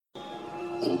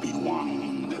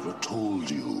Obi-Wan never told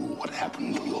you what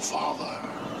happened to your father.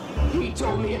 He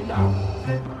told me enough.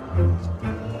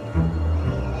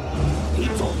 He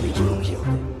told me you killed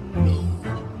him. No.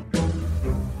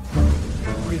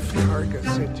 Grief Karga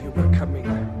said you were coming.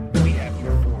 We have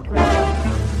your order.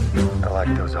 I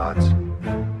like those odds.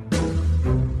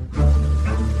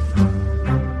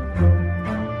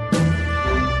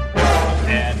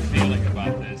 Bad feeling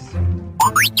about this.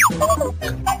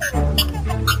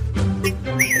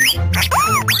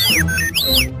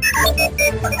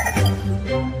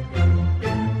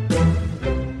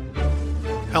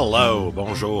 Hello,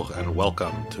 bonjour, and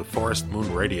welcome to Forest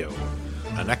Moon Radio,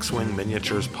 an X-Wing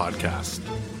Miniatures podcast.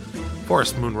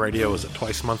 Forest Moon Radio is a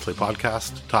twice-monthly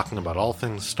podcast talking about all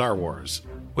things Star Wars,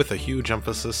 with a huge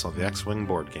emphasis on the X-Wing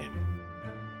board game.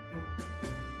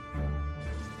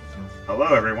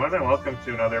 Hello, everyone, and welcome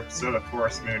to another episode of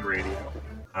Forest Moon Radio.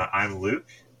 I'm Luke,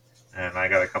 and I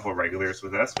got a couple of regulars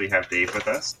with us. We have Dave with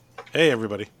us, Hey,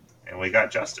 everybody. and we got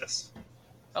Justice.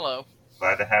 Hello.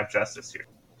 Glad to have Justice here.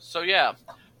 So yeah,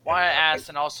 why I asked,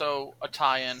 and also a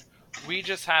tie-in, we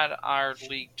just had our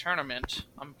league tournament.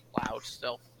 I'm loud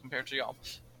still compared to y'all.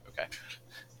 Okay.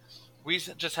 We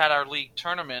just had our league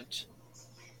tournament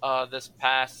this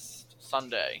past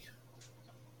Sunday.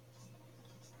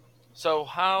 So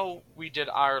how we did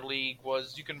our league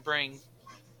was you can bring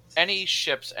any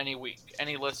ships any week,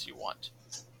 any list you want.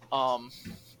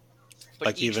 But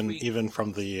Like each week, even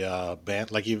from the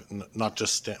band, like even not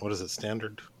just what is it,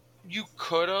 standard? you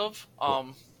could have.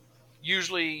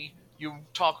 Usually you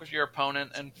talk with your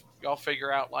opponent and y'all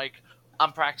figure out, like,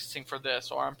 I'm practicing for this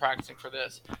or I'm practicing for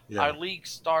this. Yeah. Our league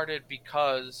started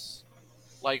because,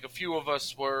 like, a few of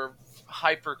us were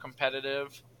hyper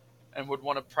competitive and would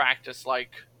want to practice,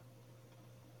 like,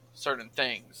 certain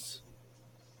things.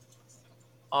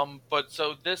 But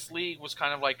so this league was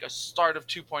kind of like a start of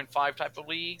 2.5 type of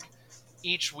league.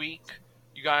 Each week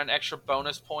you got an extra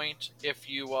bonus point if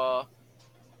you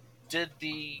did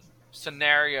the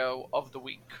scenario of the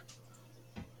week.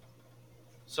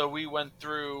 So we went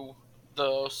through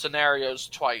the scenarios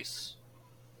twice.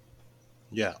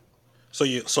 Yeah. So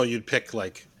you'd pick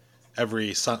like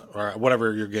every or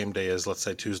whatever your game day is. Let's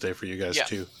say Tuesday for you guys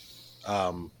too.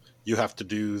 You have to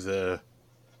do the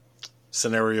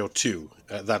scenario 2.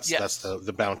 That's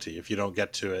the bounty. If you don't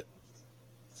get to it,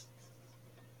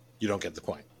 you don't get the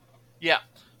point. Yeah.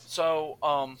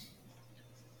 So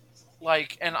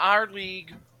like in our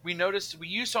league, we noticed we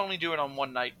used to only do it on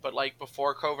one night, but like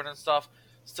before COVID and stuff,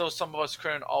 still some of us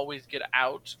couldn't always get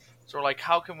out. So we're like,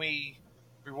 how can we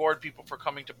reward people for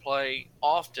coming to play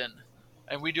often?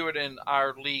 And we do it in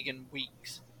our league in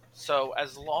weeks. So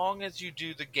as long as you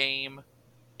do the game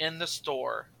in the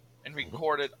store and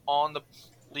record it on the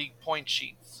league point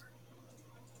sheets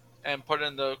and put it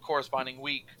in the corresponding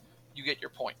week, you get your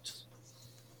points.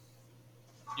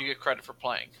 You get credit for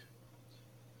playing.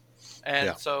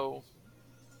 And so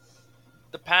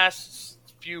the past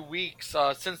few weeks,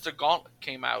 since the Gauntlet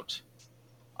came out,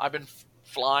 I've been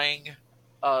flying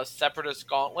Separatist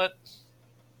Gauntlet.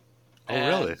 Oh,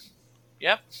 really?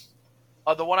 Yep.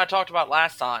 The one I talked about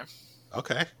last time.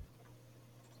 Okay.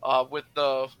 With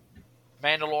the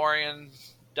Mandalorian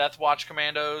Death Watch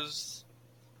Commandos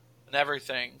and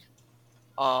everything.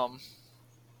 I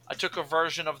took a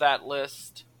version of that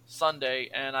list Sunday,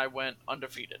 and I went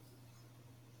undefeated.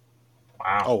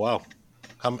 Wow. Oh, wow.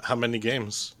 How many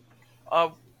games?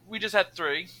 We just had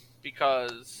 3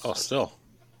 because... Oh, still.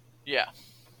 Yeah.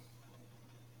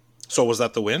 So was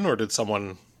that the win, or did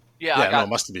someone... Yeah, it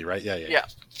must be, right? Yeah.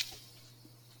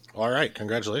 All right,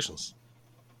 congratulations.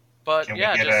 But Can we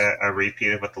get a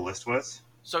repeat of what the list was?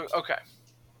 So, okay.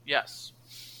 Yes.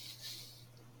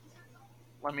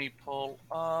 Let me pull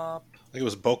up... I think it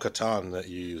was Bo-Katan that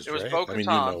you used, It was right? Bo-Katan.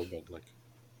 I mean, but like...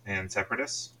 And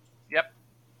Separatists? Yep.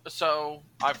 So,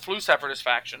 I flew Separatist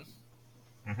faction.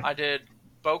 Mm-hmm. I did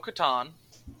Bo-Katan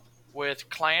with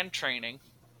clan training,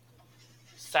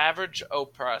 Savage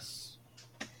Oppress,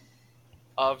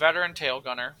 a veteran tail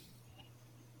gunner,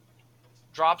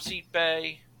 Drop Seat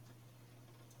Bay,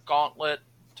 Gauntlet,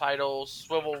 Title,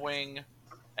 Swivel Wing,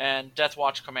 and Death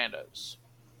Watch Commandos.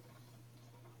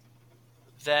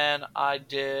 Then I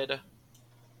did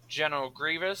General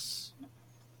Grievous,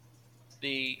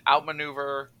 the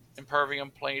Outmaneuver, Impervium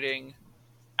Plating,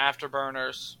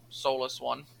 Afterburners, Soulless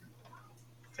one.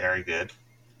 Very good.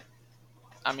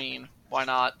 I mean, why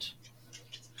not?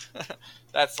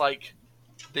 That's like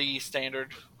the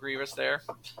standard Grievous there.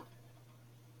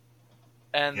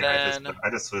 And then I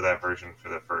just flew that version for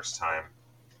the first time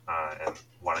and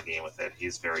won a game with it.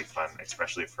 He's very fun,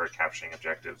 especially for capturing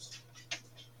objectives.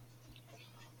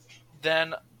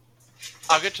 Then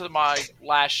I'll get to my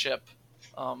last ship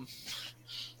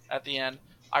at the end.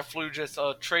 I flew just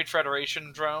a Trade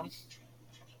Federation drone,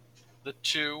 the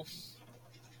 2,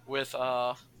 with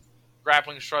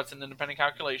grappling struts and independent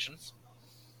calculations.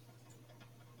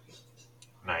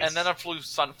 Nice. And then I flew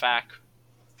Sunfac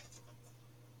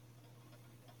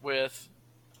with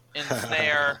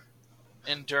Ensnare,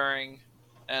 Enduring,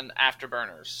 and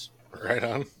Afterburners. Right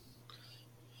on.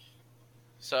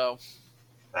 So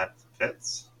That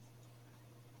fits.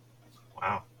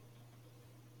 Wow.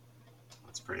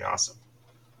 That's pretty awesome.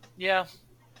 yeah,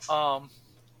 and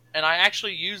I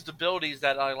actually used abilities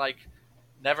that I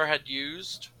never had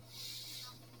used.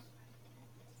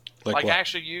 Like I what?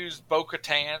 actually used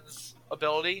Bo-Katan's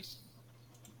ability.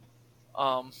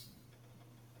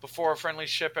 Before a friendly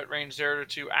ship at range 0 to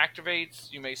 2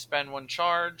 activates, you may spend 1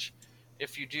 charge.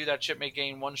 If you do, that ship may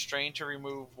gain 1 strain to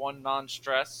remove 1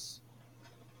 non-stress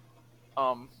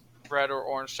red or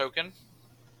orange token.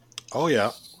 Oh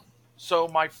yeah. So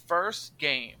my first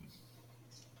game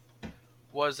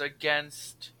was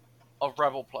against a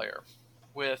Rebel player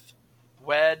with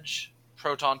Wedge,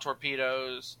 Proton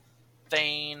Torpedoes,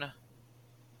 Thane,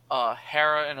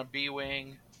 Hera in a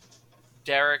B-Wing,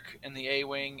 Derek in the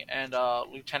A-Wing, and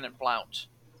Lieutenant Blount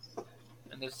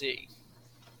in the Z.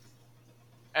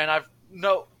 And I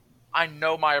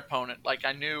know my opponent. Like,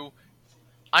 I knew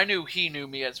he knew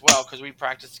me as well because we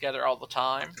practiced together all the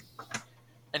time.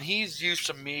 And he's used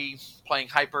to me playing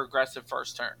hyper-aggressive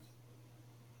first turn.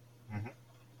 Mm-hmm.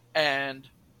 And,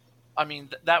 I mean,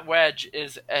 that Wedge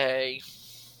is a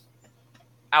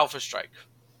Alpha Strike.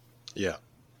 Yeah.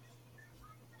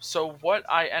 So what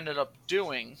I ended up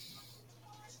doing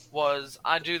was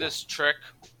I do this trick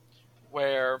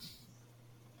where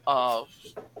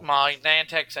my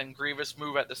Nantex and Grievous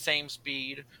move at the same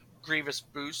speed. Grievous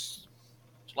boosts,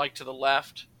 like to the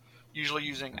left, usually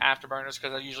using Afterburners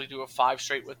because I usually do a 5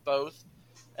 straight with both.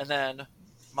 And then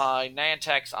my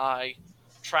Nantex, I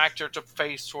tractor to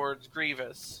face towards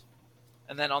Grievous.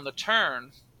 And then on the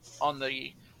turn, on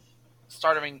the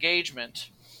start of engagement,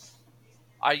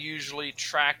 I usually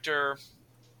tractor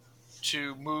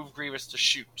to move Grievous to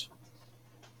shoot.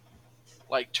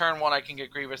 Like, turn 1, I can get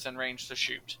Grievous in range to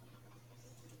shoot.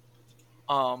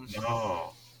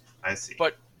 Oh, I see.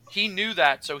 But he knew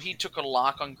that, so he took a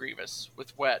lock on Grievous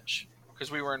with Wedge,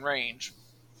 because we were in range.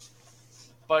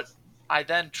 But I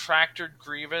then tractored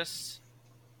Grievous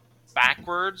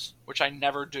backwards, which I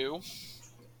never do.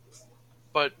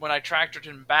 But when I tractored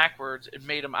him backwards, it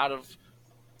made him out of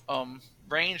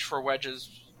range for Wedge's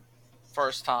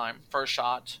first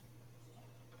shot.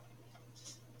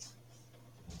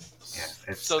 Yeah,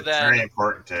 it's So it's then- very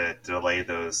important to delay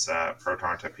those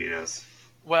proton torpedoes.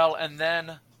 Well, and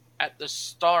then at the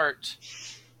start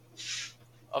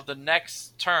of the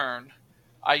next turn,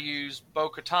 I used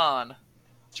Bo-Katan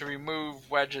to remove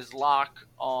Wedge's lock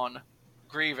on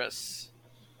Grievous.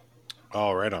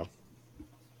 Oh, right on.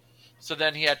 So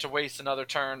then he had to waste another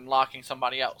turn locking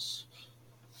somebody else.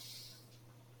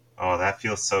 Oh, that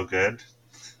feels so good.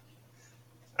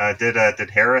 Did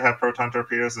Hera have proton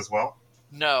torpedoes as well?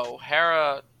 No,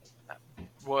 Hera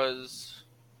was...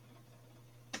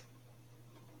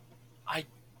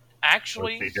 Was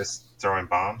she just throwing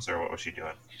bombs, or what was she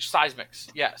doing?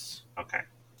 Seismics, yes. Okay.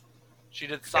 She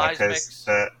did Yeah, seismics. because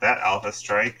that Alpha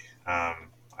Strike, I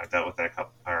dealt with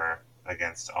that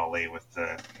against Ollie with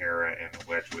the Hera and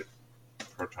Wedge with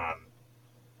proton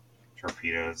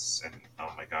torpedoes, and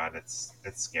oh my god, it's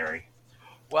scary.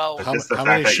 Well, But How- just the how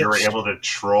fact many that you were ships- able to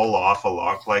troll off a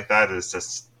lock like that is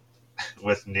just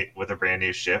with a brand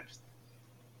new ship.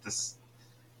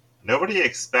 Nobody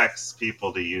expects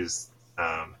people to use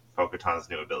Bo-Katan's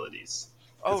new abilities.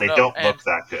 'Cause they don't and- look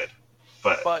that good.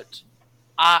 But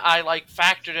I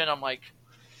factored in, I'm like,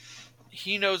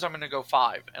 he knows I'm going to go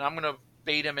 5, and I'm going to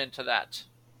bait him into that.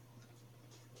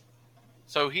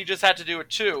 So he just had to do a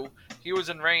 2. He was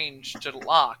in range to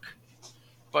lock,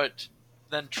 but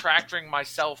then tractoring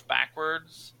myself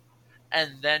backwards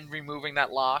and then removing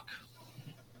that lock.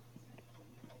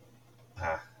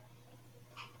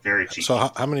 very cheap.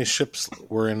 So how many ships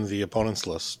were in the opponent's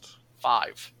list?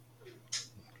 5.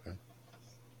 Okay.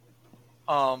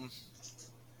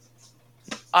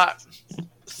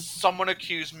 Someone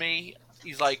accused me.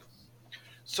 He's like,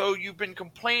 so you've been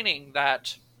complaining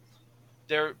that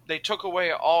they took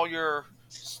away all your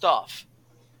stuff,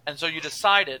 and so you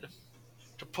decided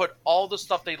to put all the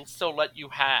stuff they still let you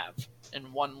have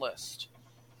in one list.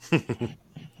 Mhm.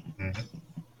 And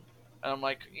I'm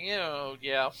like,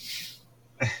 yeah.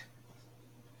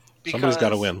 Somebody's got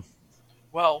to win.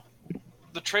 Well,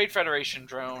 the Trade Federation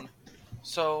drone.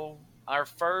 So our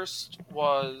first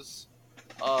was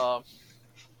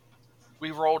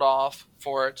we rolled off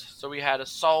for it. So we had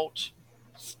assault,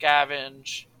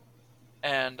 scavenge,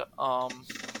 and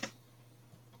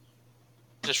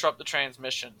disrupt the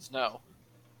transmissions. No.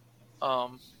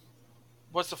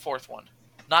 What's the fourth one?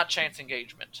 Not chance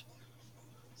engagement.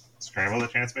 Scramble the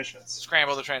transmissions.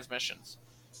 Scramble the transmissions.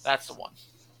 That's the one.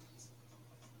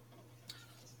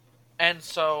 And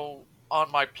so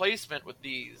on my placement with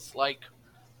these, like,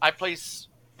 I place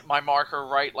my marker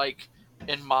right, like,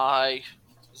 in my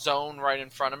zone right in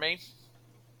front of me.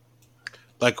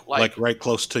 Like right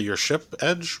close to your ship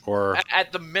edge, or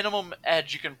at the minimum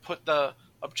edge, you can put the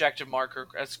objective marker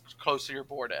as close to your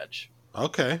board edge.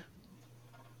 Okay.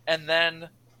 And then,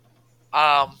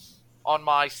 on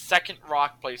my second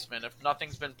rock placement, if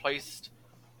nothing's been placed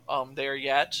there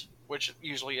yet, which it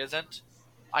usually isn't,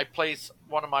 I place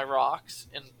one of my rocks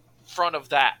in front of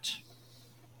that.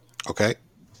 Okay.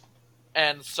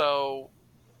 And so,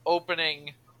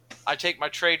 I take my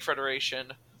Trade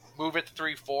Federation, move it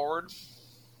 3 forward,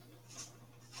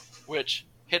 which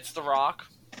hits the rock,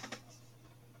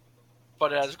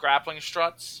 but it has grappling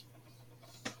struts.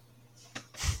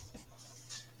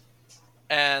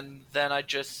 And then I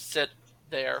just sit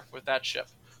there with that ship.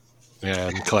 Yeah,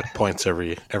 and collect points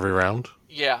every round.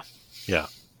 Yeah. Yeah.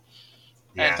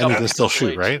 Yeah, And you can still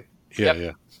shoot, right? Yeah, Yep.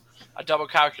 yeah. I double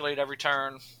calculate every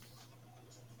turn.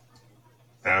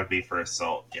 that would be for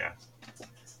assault. Yeah.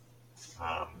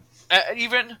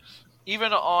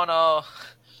 Even on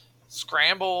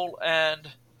scramble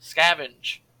and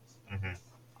scavenge, Mm-hmm.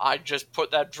 I just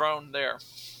put that drone there.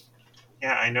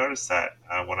 Yeah, I noticed that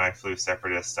when I flew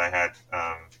Separatist, I had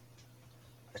I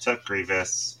took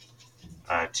Grievous,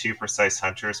 2 precise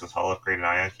hunters with hull upgraded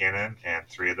ion cannon, and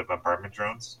 3 of the bombardment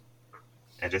drones.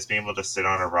 And just being able to sit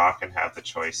on a rock and have the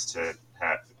choice to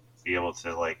be able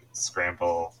to like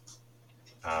scramble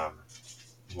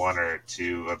 1 or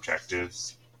 2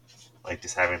 objectives, like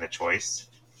just having the choice,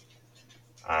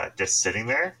 just sitting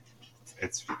there,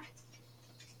 it's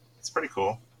pretty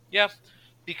cool. Yeah,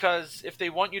 because if they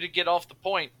want you to get off the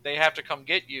point, they have to come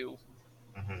get you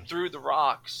Mm-hmm. through the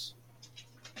rocks.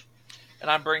 And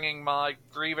I'm bringing my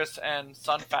Grievous and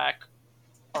Sunfac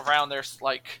around their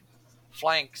like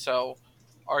flank. So,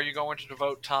 are you going to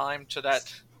devote time to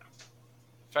that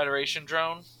Federation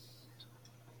drone?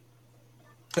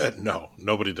 No,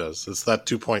 nobody does. It's that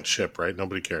 2-point ship, right?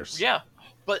 Nobody cares. Yeah,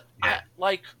 but Yeah.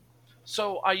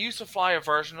 so I used to fly a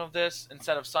version of this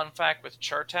instead of Sunfac with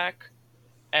Chertek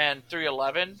and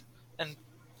 311, and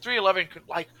 311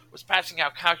 was passing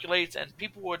out calculates, and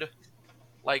people would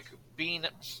beam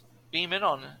in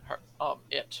on her,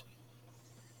 it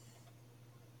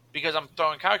because I'm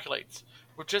throwing calculates.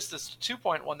 With just this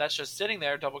 2-point one that's just sitting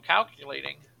there double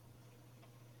calculating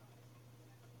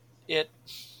it.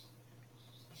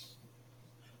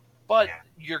 But Yeah.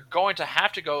 you're going to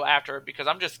have to go after it because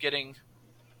I'm just getting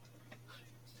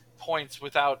points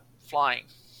without flying.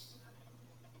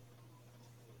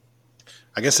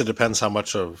 I guess it depends how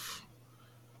much of...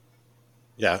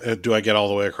 Yeah, do I get all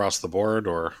the way across the board,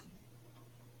 or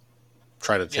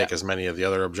try to take as many of the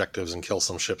other objectives and kill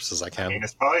some ships as I I can? mean,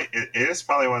 it is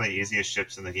probably one of the easiest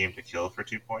ships in the game to kill for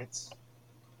 2 points.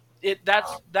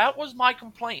 That was my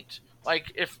complaint.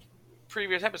 Like, if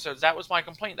previous episodes, that was my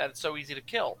complaint, that it's so easy to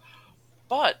kill.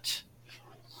 But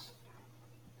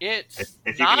it's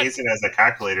If you not... can use it as a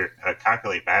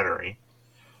calculate battery.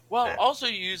 Well, Yeah. also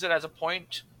you use it as a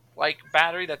point, like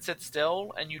battery that sits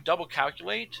still, and you double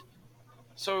calculate.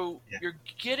 So Yeah. you're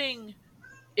getting,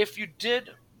 if you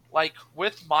did, like,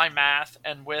 with my math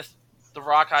and with the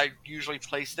rock I usually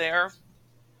place there,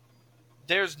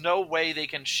 there's no way they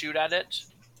can shoot at it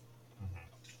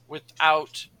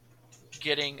without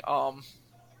getting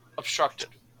obstructed.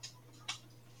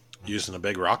 Using a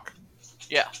big rock?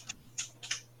 Yeah.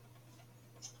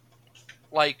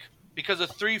 Like, because a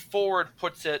 3 forward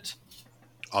puts it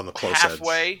On the close edge.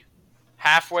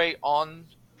 halfway on,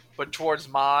 but towards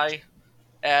my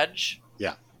edge.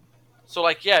 Yeah. So,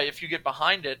 like, yeah, if you get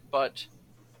behind it, but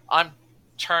I'm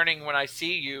turning when I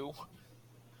see you,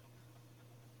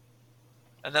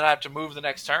 and then I have to move the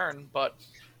next turn, but...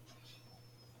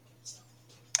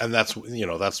 And that's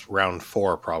round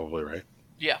 4 probably, right?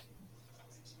 Yeah.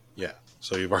 Yeah.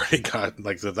 So you've already got,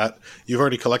 that... You've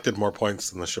already collected more points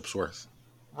than the ship's worth.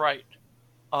 Right.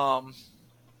 But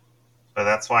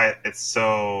that's why it's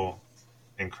so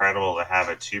incredible to have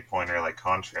a 2-pointer like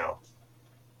Contrail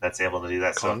that's able to do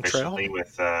that so Contrail? efficiently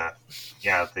with the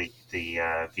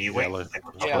V-Wing.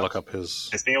 Look up his...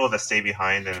 Just being able to stay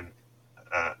behind and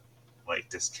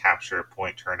just capture a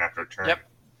point turn after turn. Yep.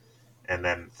 And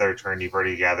then third turn, you've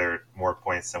already gathered more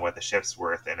points than what the ship's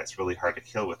worth, and it's really hard to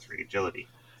kill with 3 agility.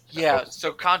 Yeah,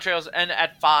 so contrails and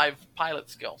at 5 pilot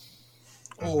skill.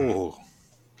 Oh,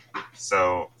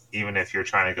 So even if you're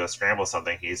trying to go scramble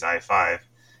something, he's I5.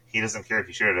 He doesn't care if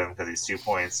you shoot at him because he's 2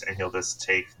 points, and he'll just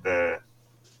take the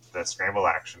scramble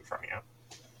action from you.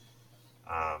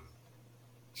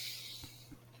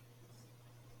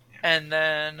 And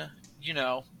then,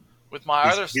 with my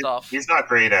other stuff... He's not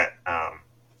great at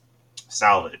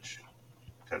salvage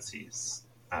because he's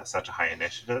such a high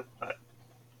initiative, but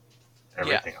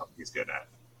everything else he's good at.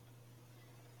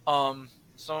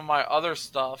 Some of my other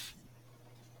stuff,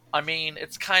 I mean,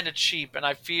 it's kind of cheap, and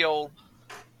I feel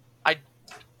a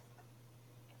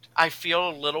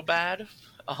little bad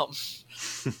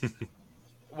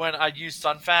when I use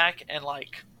Sunfac and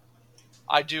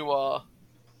I do a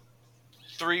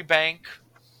 3 bank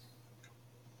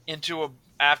into a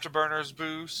Afterburners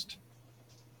boost,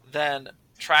 then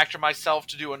tractor myself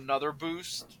to do another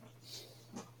boost,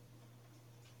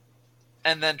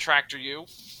 and then tractor you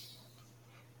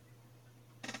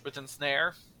with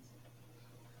Ensnare.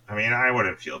 I mean, I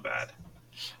wouldn't feel bad.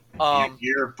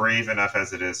 You're brave enough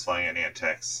as it is flying an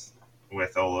Antex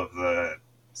with all of the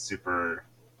super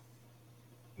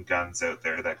guns out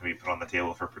there that can be put on the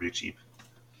table for pretty cheap.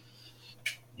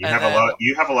 You have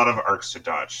a lot of arcs to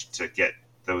dodge to get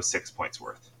those 6 points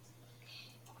worth.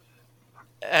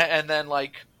 And then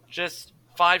just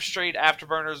 5 straight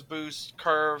Afterburners boost,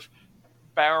 curve,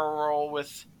 barrel roll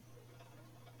with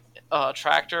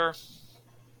tractor.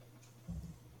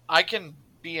 I can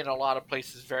be in a lot of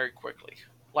places very quickly,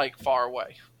 far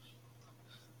away.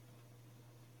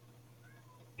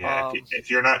 Yeah, if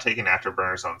you're not taking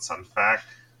Afterburners on Sunfac,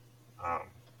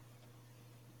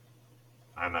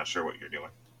 I'm not sure what you're doing.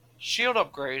 Shield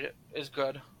upgrade is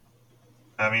good.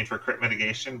 I mean, for crit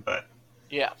mitigation, but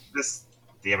yeah, just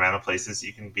the amount of places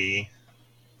you can be.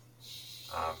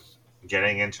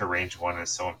 Getting into range 1 is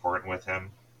so important with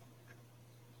him.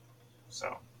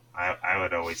 So I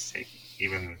would always take,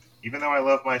 even though I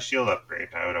love my shield upgrade,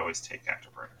 I would always take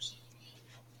Afterburners.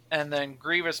 And then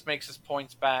Grievous makes his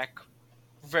points back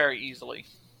very easily.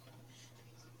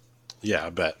 Yeah,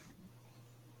 I bet.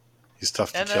 He's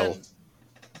tough to kill. Then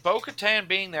Bo-Katan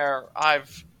being there,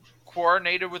 I've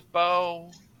coordinated with Bo,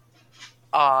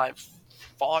 I've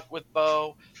fought with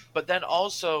Bo, but then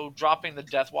also dropping the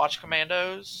Death Watch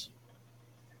commandos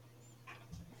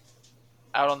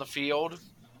out on the field.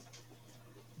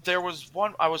 There was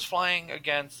one, I was flying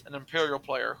against an Imperial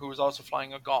player who was also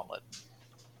flying a Gauntlet.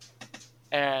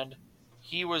 And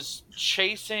he was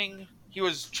trying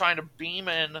to beam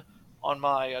in on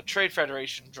my Trade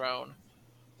Federation drone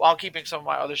while keeping some of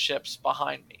my other ships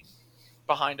behind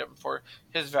him for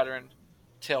his veteran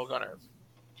tail gunner.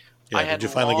 Yeah, did you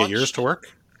finally get yours to work?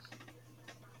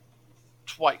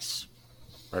 Twice.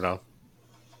 Right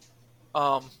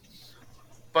on.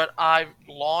 But I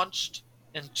launched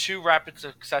in 2 rapid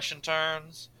succession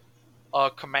turns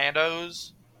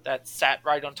commandos that sat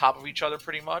right on top of each other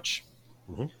pretty much.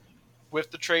 Mm-hmm. With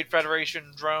the Trade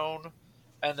Federation drone,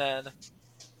 and then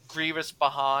Grievous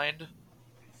behind.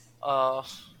 No,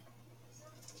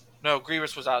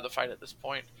 Grievous was out of the fight at this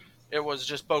point. It was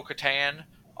just Bo-Katan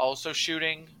also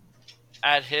shooting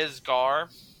at his Gar.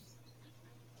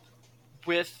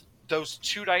 With those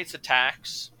 2 dice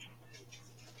attacks,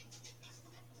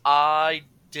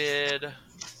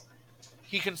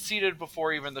 he conceded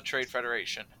before even the Trade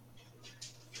Federation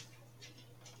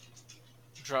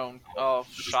drone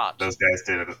shot. Those guys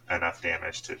did enough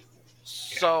damage to... Yeah.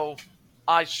 So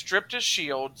I stripped his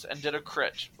shields and did a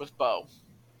crit with Bo,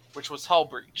 which was Hull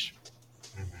Breach.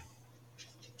 Mm-hmm.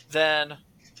 Then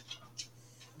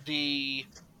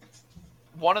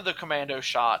one of the commando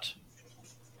shot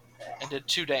and did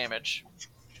 2 damage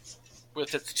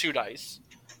with its 2 dice,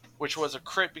 which was a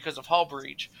crit because of Hull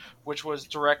Breach, which was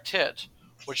direct hit,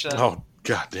 which then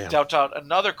dealt out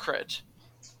another crit,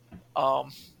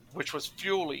 which was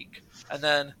Fuel Leak, and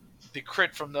then the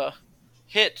crit from the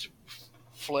hit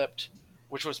flipped,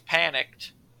 which was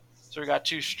Panicked, so we got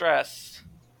 2 stress,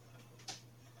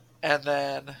 and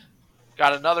then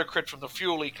got another crit from the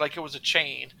Fuel Leak, like it was a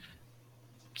chain.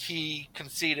 He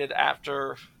conceded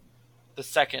after the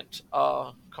second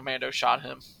commando shot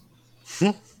him.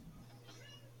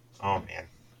 Oh, man.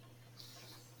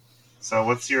 So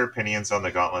what's your opinions on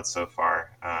the Gauntlet so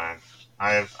far?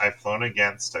 I've flown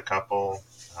against a couple.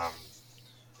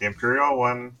 The Imperial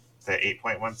one, the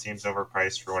 8.1 seems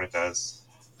overpriced for what it does.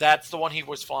 That's the one he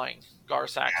was flying, Gar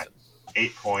Saxon. Yeah,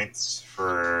 8 points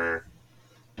for...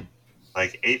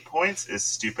 8 points is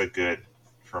stupid good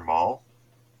for Maul.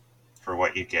 For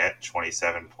what you get,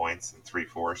 27 points and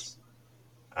 3/4.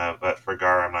 But for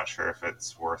Gar, I'm not sure if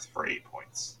it's worth for 8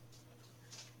 points.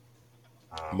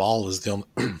 Maul is the only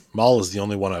Maul is the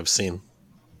only one I've seen.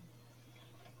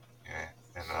 Yeah,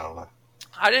 and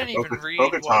I didn't even read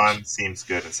Bo-Katan seems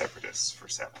good in Separatists for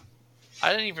 7.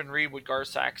 I didn't even read what Gar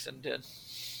Saxon did.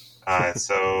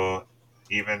 So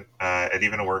even it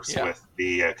even works Yeah. with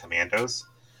the commandos.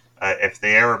 If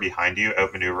they are behind you,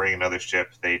 outmaneuvering another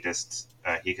ship, they just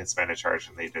he can spend a charge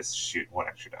and they just shoot 1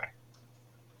 extra die.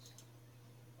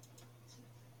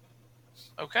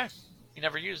 Okay. You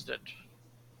never used it.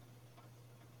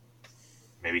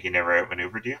 Maybe he never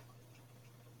outmaneuvered you.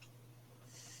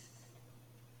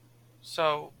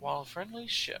 So, while a friendly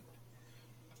ship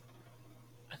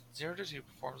at 0-2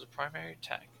 performs a primary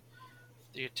attack,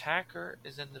 the attacker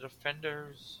is in the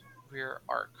defender's rear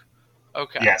arc.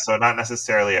 Okay. Yeah, so not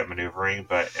necessarily outmaneuvering,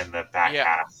 but in the back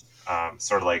Yeah. half,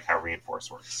 sort of like how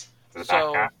reinforce works. For the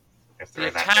So, back half, if they're The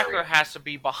in that attacker area. has to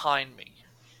be behind me.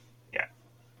 Yeah.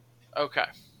 Okay.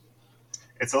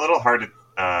 It's a little hard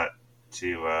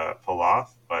to pull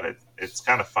off, but it's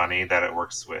kind of funny that it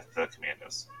works with the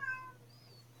commandos.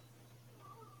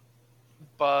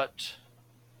 But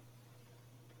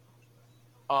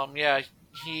yeah,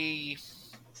 he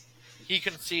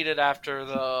conceded after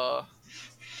the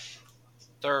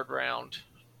 3rd round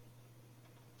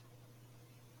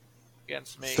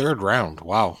against me. 3rd round.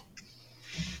 Wow.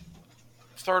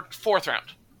 4th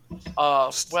round.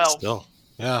 Well, Still.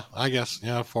 Yeah, I guess.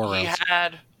 Yeah, 4 he rounds.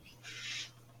 had.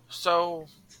 So,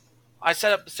 I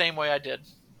set up the same way I did,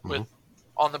 with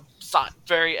on the side,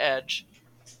 very edge.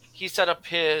 He set up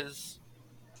his.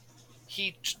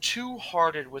 He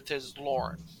two-hearted with his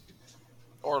Lauren,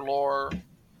 or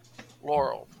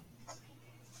Laurel.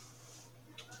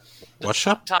 What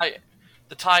ship?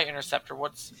 The TIE Interceptor.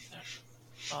 What's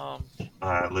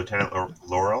Lieutenant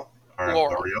Laurel or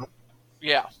Laurel. L'Oreal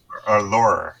Yeah, or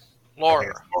Laura. I think Laura.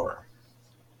 it's Laura.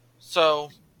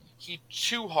 So he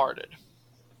two-hearted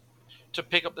to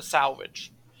pick up the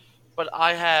salvage, but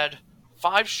I had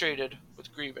 5 shaded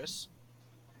with Grievous,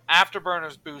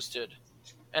 Afterburners boosted,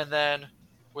 and then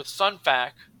with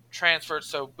Sunfac transferred,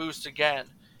 so boost again.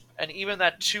 And even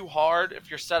that too hard, if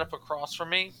you're set up across from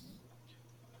me,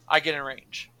 I get in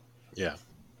range. Yeah.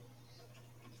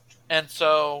 And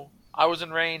so I was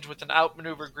in range with an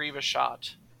outmaneuver Grievous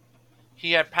shot.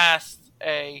 He had passed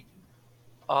a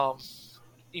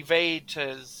evade to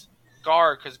his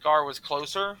Gar because Gar was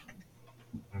closer.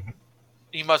 Mhm.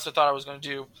 He must have thought I was going to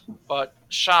do, but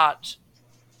shot,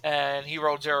 and he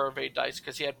rolled 0 evade dice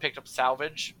because he had picked up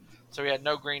salvage, so he had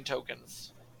no green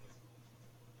tokens.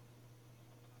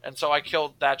 And so I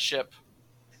killed that ship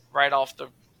right off the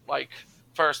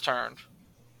first turn.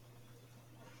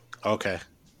 Okay.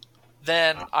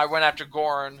 Then I went after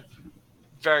Goran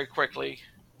very quickly,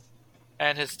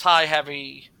 and his TIE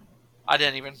heavy I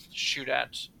didn't even shoot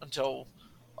at until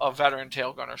a veteran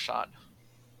tail gunner shot.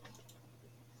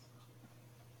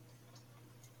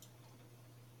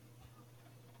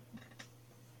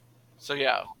 So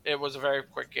yeah, it was a very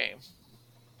quick game.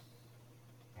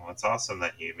 Well, it's awesome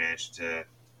that you managed to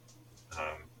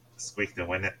squeak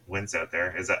the wins out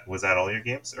there. Was that all your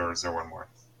games, or is there one more?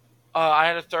 I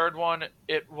had a 3rd one.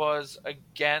 It was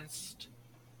against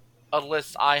a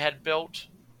list I had built,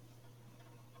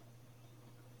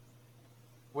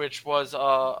 which was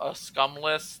a scum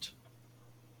list.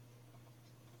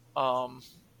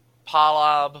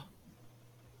 Palab,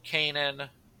 Kanan,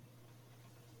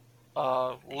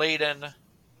 Layden,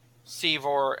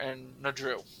 Seevor, and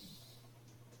Nadru.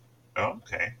 Oh,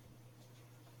 okay.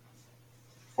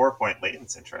 4-point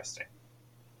Layton's interesting.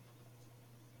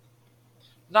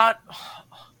 Not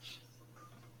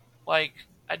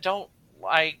I don't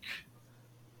like.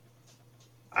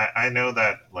 I know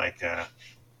that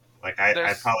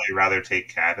I'd probably rather take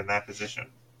Cad in that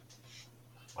position,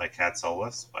 like Cad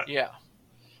Solus, but Yeah,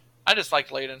 I just like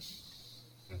Layden.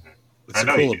 It's I a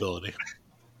know cool you do. ability.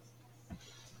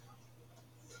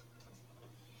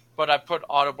 But I put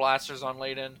auto blasters on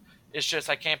Layden. It's just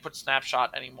I can't put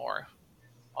snapshot anymore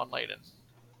on Layden,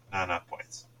 not enough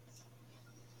points.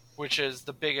 which is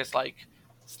the biggest.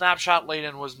 Snapshot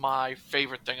Layden was my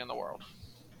favorite thing in the world.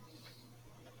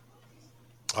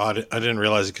 Oh, I didn't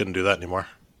realize you couldn't do that anymore.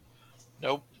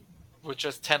 Nope, with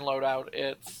just 10 loadout,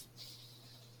 it's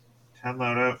 10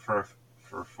 loadout for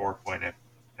 4-point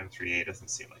M3A doesn't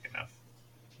seem like enough.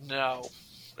 no.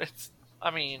 It's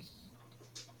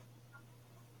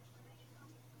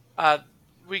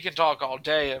we can talk all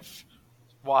day of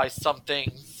why some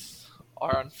things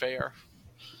are unfair.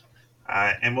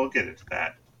 And we'll get into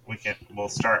that. We'll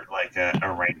start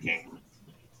a ranking.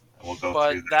 And we'll go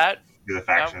But through that the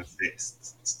factions,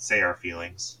 say our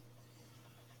feelings.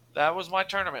 was my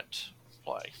tournament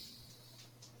play.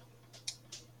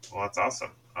 Well, that's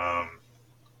awesome.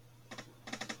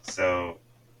 So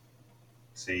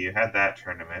you had that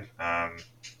tournament.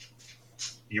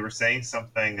 You were saying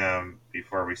something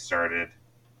before we started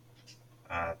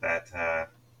that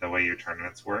the way your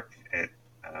tournaments work, it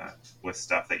with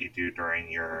stuff that you do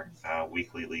during your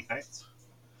weekly league nights.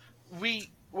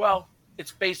 Well,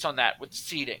 it's based on that with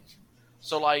seeding.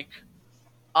 So like,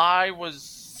 I was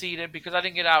seeded because I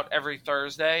didn't get out every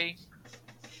Thursday.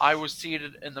 I was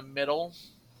seated in the middle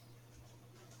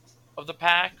of the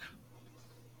pack.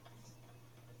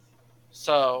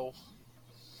 So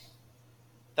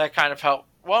that kind of helped.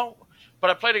 Well, but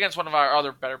I played against one of our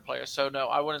other better players, so no,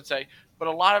 I wouldn't say. But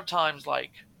a lot of times,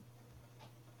 like,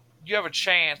 you have a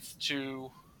chance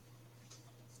to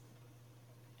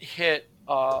hit,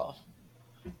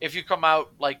 if you come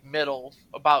out, like, middle,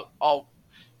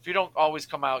 if you don't always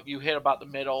come out, you hit about the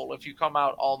middle. If you come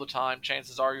out all the time,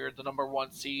 chances are you're the number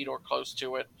 1 seed or close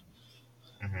to it.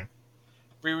 Mm-hmm.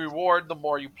 We reward the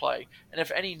more you play. And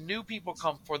if any new people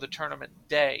come for the tournament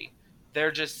day,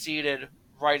 they're just seated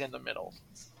right in the middle.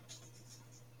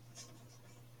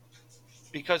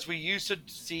 Because we used to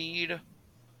seed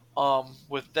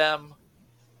with them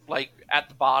like at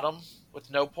the bottom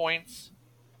with no points.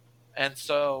 And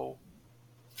so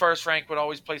first rank would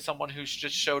always play someone who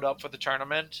just showed up for the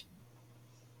tournament.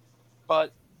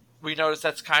 But we noticed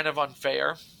that's kind of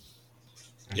unfair.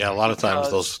 Yeah, a lot of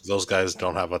times those guys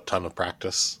don't have a ton of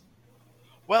practice.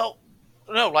 Well,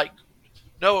 no, it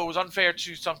was unfair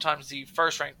to sometimes the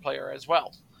first ranked player as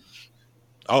well.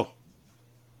 Oh.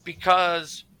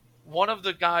 Because one of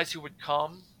the guys who would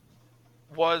come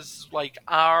was like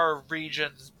our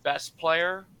region's best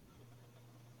player.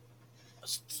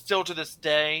 Still to this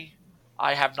day,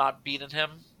 I have not beaten him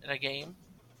in a game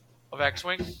of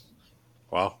X-Wing.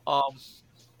 Wow.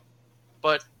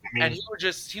 But and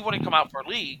he wouldn't come out for a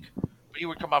league, but he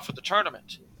would come out for the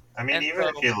tournament. I mean, even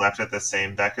if you left it the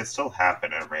same, that could still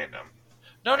happen at random.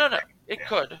 No. It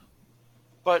could.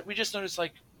 But we just noticed,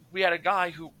 like, we had a guy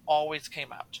who always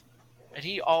came out. And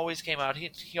he always came out.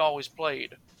 He always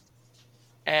played.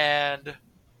 And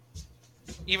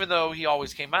even though he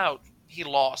always came out, he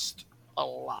lost a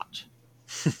lot.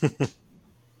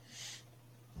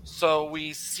 So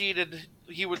we seeded...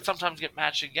 He would sometimes get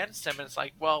matched against him, and it's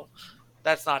like, well,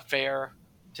 that's not fair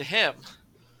to him,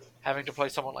 having to play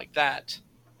someone like that.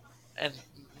 And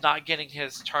not getting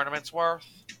his tournament's worth,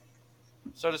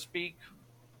 so to speak.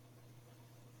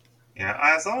 Yeah,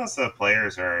 as long as the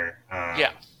players are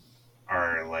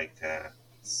like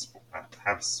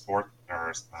have sport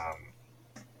or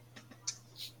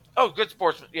good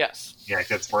sportsman, yes. Yeah,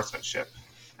 good sportsmanship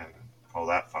and all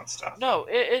that fun stuff. No,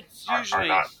 it's usually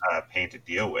are not pain to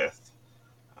deal with.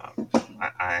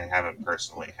 I haven't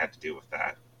personally had to deal with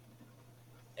that,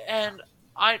 and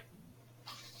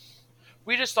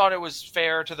we just thought it was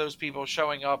fair to those people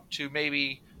showing up to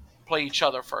maybe play each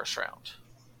other first round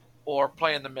or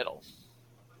play in the middle.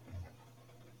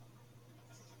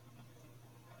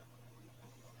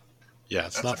 Yeah,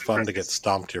 it's not fun to get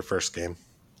stomped your first game.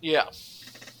 Yeah.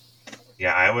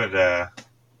 Yeah, I would.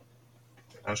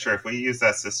 I'm sure if we use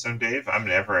that system, Dave, I'm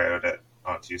never out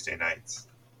on Tuesday nights.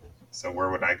 So where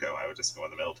would I go? I would just go on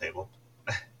the middle table.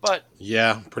 But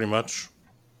yeah, pretty much.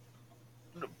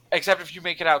 Except if you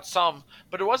make it out some.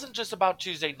 But it wasn't just about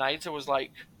Tuesday nights. It was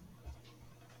like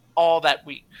all that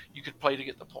week you could play to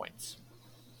get the points.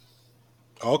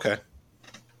 Okay.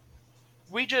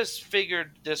 We just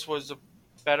figured this was a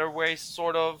better way,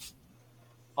 sort of.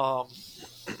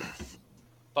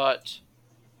 But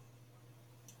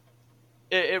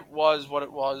it was what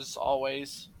it was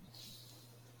always.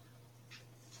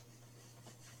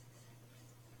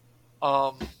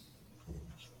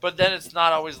 But then it's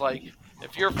not always like,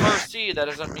 if you're first seed, that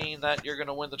doesn't mean that you're going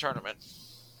to win the tournament.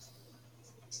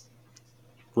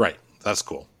 Right. That's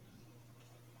cool.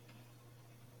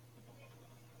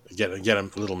 Get a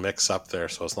little mix up there,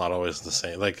 so it's not always the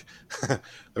same. Like,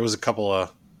 there was a couple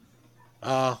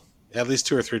of, at least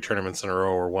 2 or 3 tournaments in a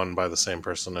row were won by the same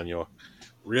person, and you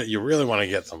really want to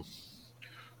get them.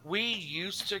 We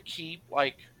used to keep,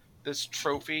 like, this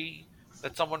trophy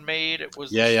that someone made. It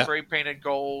was spray painted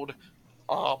gold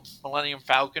Millennium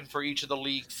Falcon for each of the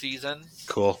league seasons.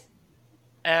 Cool.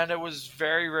 And it was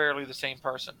very rarely the same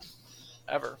person,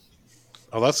 ever.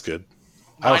 Oh, that's good.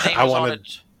 My name was on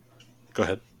it. Go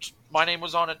ahead. My name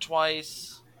was on it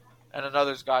twice, and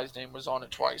another guy's name was on it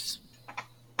twice.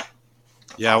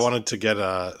 Yeah, I wanted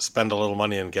to spend a little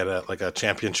money and get a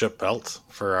championship belt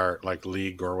for our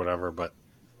league or whatever, but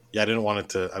yeah, I didn't want it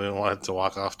to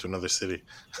walk off to another city.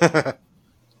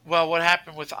 Well, what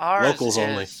happened with ours Locals is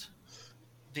only.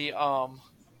 The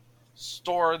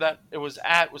store that it was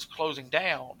at was closing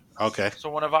down. Okay. So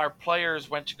one of our players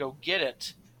went to go get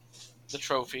it, the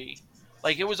trophy.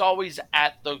 Like, it was always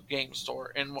at the game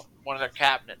store in one of their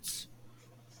cabinets.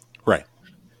 Right.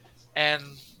 And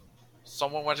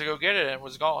someone went to go get it and it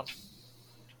was gone.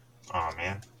 Oh,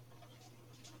 man.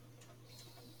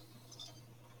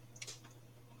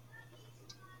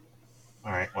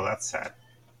 All right, well, that's sad.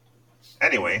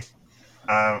 Anyway,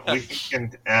 we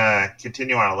can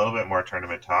continue on a little bit more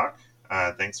tournament talk.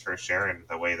 Thanks for sharing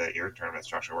the way that your tournament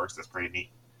structure works. That's pretty neat.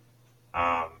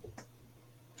 I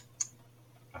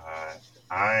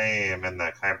am in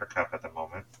the Kyber Cup at the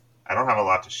moment. I don't have a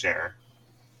lot to share.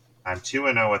 I'm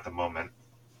 2-0 at the moment.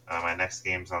 My next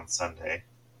game's on Sunday.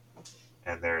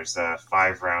 And there's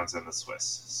 5 rounds in the Swiss.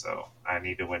 So I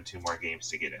need to win 2 more games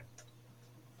to get in.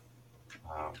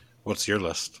 What's your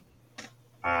list?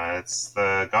 It's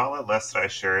the Gauntlet list that I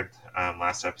shared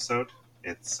last episode.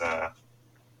 It's here,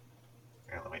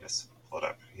 let me just pull it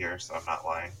up here so I'm not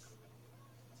lying.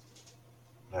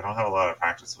 I don't have a lot of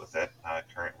practice with it.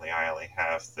 Currently, I only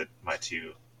have my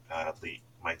 2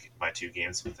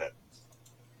 games with it.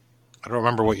 I don't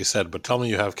remember what you said, but tell me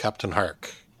you have Captain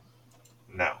Hark.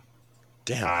 No.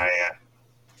 Damn.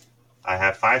 I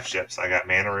have 5 ships. I got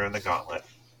Manaroo in the Gauntlet.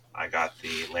 I got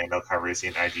the Lando Calrissian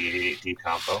IG-88D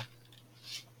combo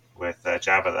with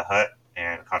Jabba the Hutt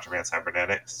and Contraband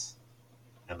Cybernetics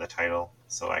in the title,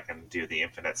 so I can do the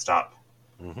infinite stop.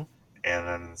 Mm-hmm. And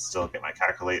then still get my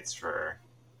calculates for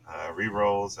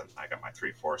rerolls, and I got my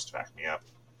 3-4s to back me up.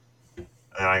 And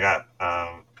I got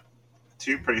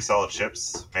 2 pretty solid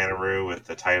ships, Manaroo with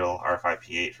the title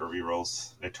R5P8 for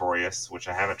rerolls, Notorious, which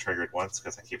I haven't triggered once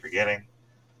because I keep forgetting.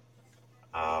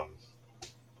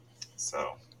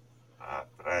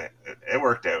 But it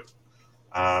worked out.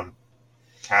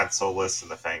 Cad Solus and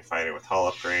the Fang Fighter with hull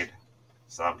upgrade,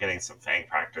 so I'm getting some Fang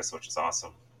practice, which is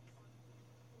awesome.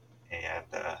 And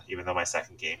even though my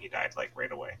second game he died like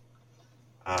right away.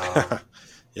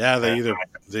 Yeah, they either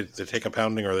they take a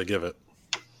pounding or they give it.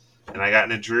 And I got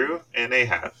Nadru and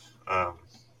Ahab.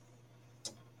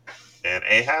 And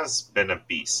Ahab's been a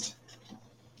beast,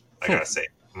 I gotta say.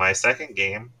 My second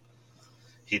game,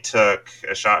 he took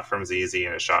a shot from ZZ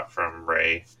and a shot from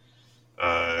Ray.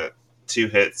 2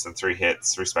 hits and 3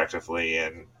 hits, respectively,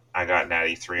 and I got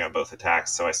natty 3 on both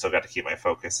attacks, so I still got to keep my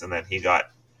focus. And then he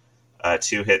got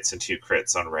 2 hits and 2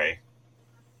 crits on Ray.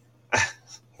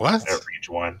 What? At range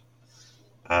 1.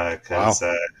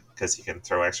 Because he can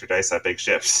throw extra dice at big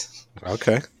ships.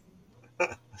 Okay.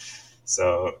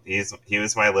 So he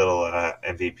was my little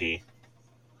MVP.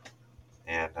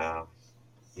 And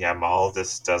Maul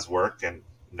just does work and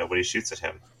nobody shoots at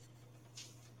him.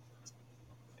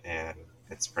 And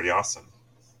it's pretty awesome.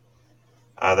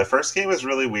 The first game was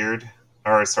really weird.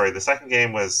 The second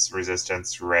game was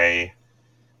Resistance, Ray,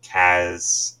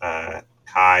 Kaz,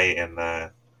 Kai in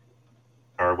the...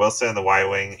 or Wilson in the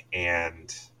Y-Wing,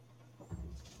 and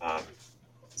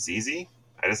ZZ.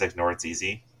 I just ignored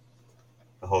ZZ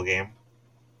the whole game.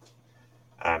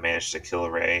 Managed to kill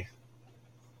Ray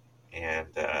and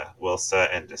Wilsa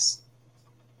and just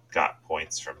got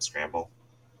points from Scramble.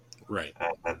 Right.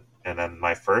 And then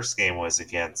my first game was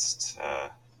against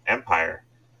Empire.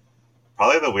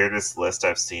 Probably the weirdest list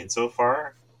I've seen so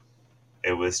far.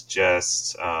 It was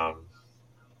just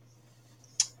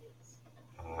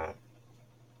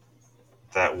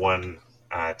that one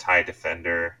TIE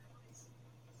Defender.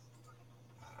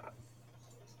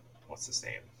 What's his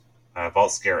name?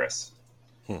 Vault Scaris.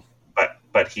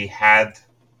 But he had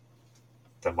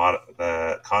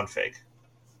the config,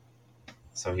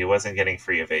 so he wasn't getting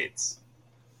free evades.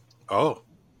 Oh.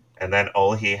 And then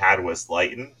all he had was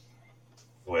Lighten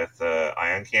with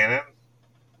Ion Cannon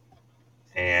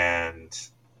and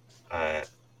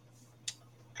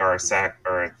Garsak,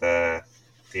 or the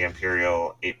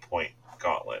Imperial 8-point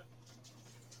Gauntlet,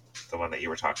 the one that you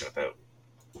were talking about.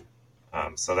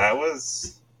 So that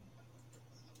was...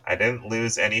 I didn't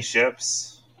lose any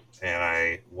ships, and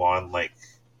I won like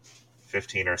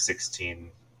 15 or 16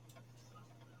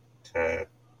 to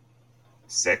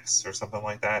 6 or something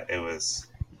like that. It was...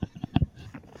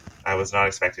 I was not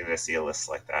expecting to see a list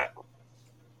like that.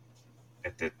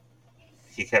 It did.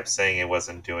 He kept saying it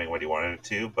wasn't doing what he wanted it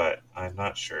to, but I'm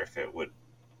not sure if it would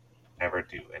ever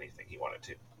do anything he wanted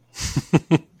to.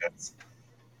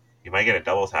 You might get a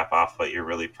double tap off, but you're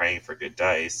really praying for good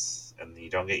dice, and you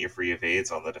don't get your free evades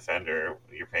on the Defender.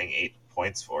 You're paying 8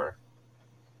 points for.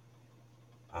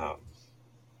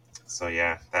 So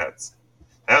yeah, that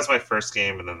was my first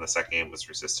game, and then the second game was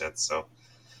Resistance. So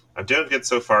I'm doing good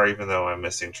so far, even though I'm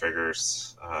missing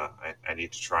triggers. I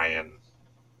need to try and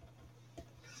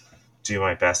do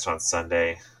my best on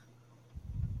Sunday.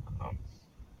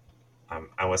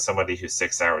 I'm with somebody who's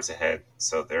 6 hours ahead,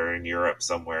 so they're in Europe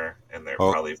somewhere, and they're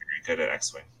Oh. probably very good at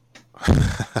X-wing.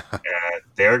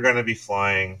 They're going to be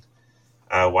flying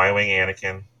Y-wing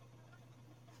Anakin,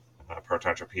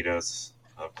 proton torpedoes,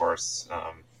 of course,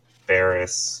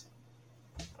 Barris,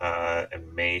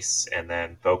 and Mace, and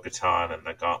then Bo-Katan and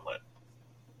the Gauntlet.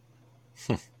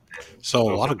 So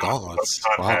a lot of gauntlets.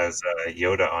 Bo-Katan Wow. has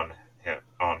Yoda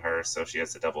on her, so she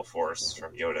has the double force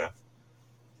from Yoda,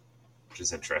 which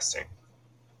is interesting.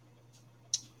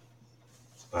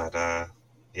 But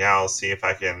yeah, I'll see if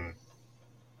I can.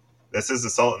 This is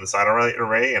Assault and the Satellite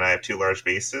Array, and I have 2 large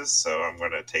bases, so I'm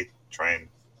going to try and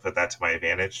put that to my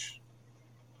advantage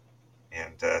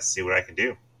and see what I can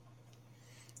do.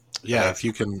 Yeah, if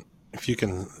you can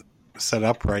set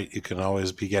up right, you can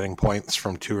always be getting points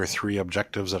from 2 or 3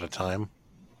 objectives at a time.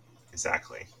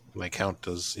 Exactly. They count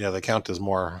as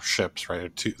more ships,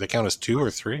 right? They count as 2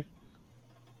 or 3.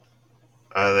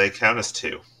 They count as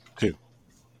 2. 2.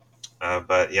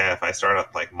 But yeah, if I start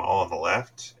up like Maul on the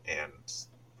left and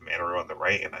Mandarin on the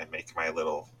right, and I make my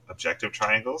little objective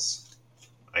triangles,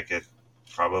 I could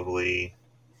probably.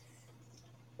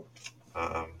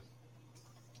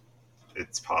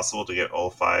 It's possible to get all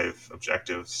 5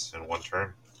 objectives in one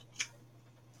turn.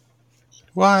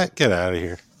 What? Get out of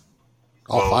here!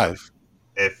 All 5.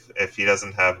 If he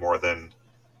doesn't have more than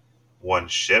 1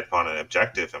 ship on an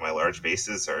objective, and my large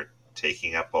bases are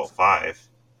taking up all 5.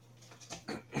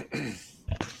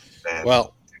 Then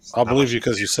Well, I'll believe you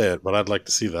because you say it, but I'd like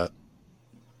to see that.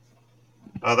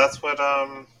 Oh, that's what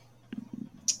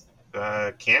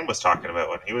Cam was talking about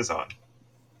when he was on.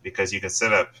 Because you can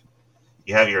set up,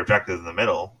 you have your objective in the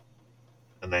middle,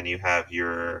 and then you have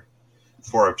your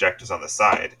 4 objectives on the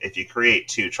side. If you create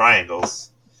 2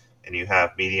 triangles, and you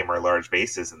have medium or large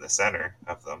bases in the center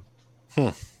of them,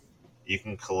 you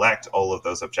can collect all of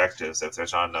those objectives if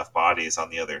there's not enough bodies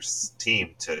on the other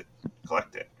team to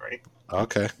collect it, right?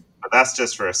 Okay. But that's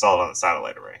just for Assault on the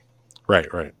Satellite Array. Right.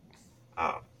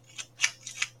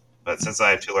 But since I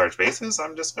have 2 large bases,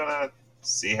 I'm just going to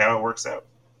see how it works out.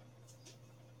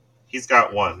 He's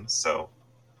got 1, so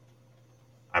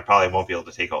I probably won't be able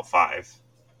to take all 5.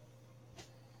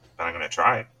 But I'm going to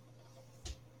try.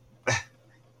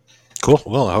 Cool.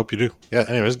 Well, I hope you do. Yeah,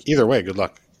 anyways, either way, good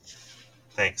luck.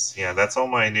 Thanks. Yeah, that's all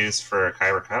my news for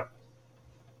Kyber Cup.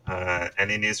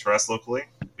 Any news for us locally?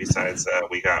 Besides,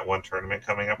 we got 1 tournament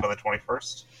coming up on the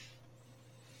 21st.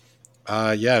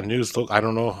 Yeah, news. I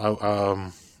don't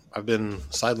know. I've been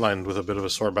sidelined with a bit of a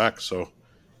sore back, so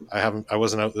I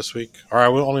wasn't out this week. Or I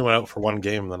only went out for 1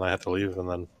 game, then I had to leave, and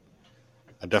then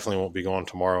I definitely won't be going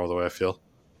tomorrow the way I feel.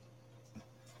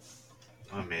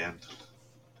 Oh, man.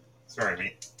 Sorry,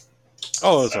 mate.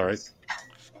 Oh, it's all right.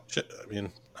 Shit, I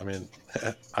mean,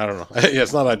 I don't know. Yeah,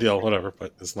 it's not ideal, whatever,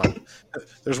 but it's not.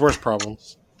 There's worse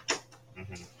problems.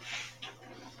 Mm-hmm.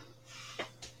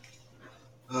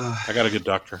 I got a good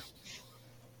doctor.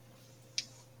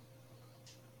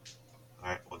 All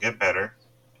right, we'll get better,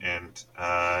 and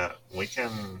we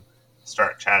can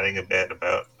start chatting a bit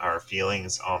about our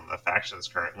feelings on the factions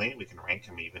currently. We can rank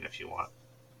them even if you want,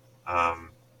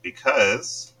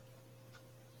 because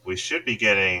we should be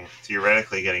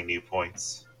theoretically getting new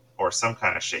points or some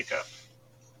kind of shakeup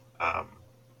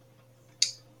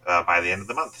by the end of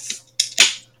the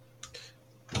month.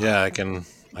 Yeah, I can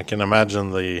imagine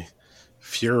the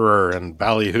furor and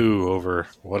ballyhoo over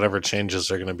whatever changes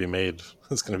are going to be made.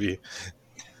 It's going to be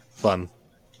fun.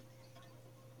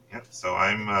 Yep. So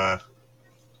I'm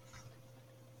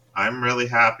really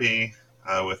happy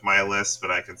with my list, but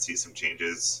I can see some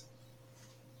changes.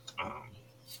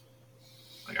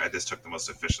 Like I just took the most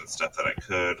efficient stuff that I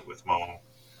could with Maul,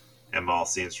 and Maul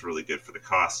seems really good for the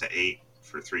cost at 8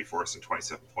 for 3 force and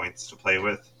 27 points to play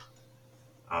with,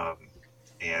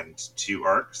 and 2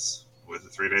 arcs with a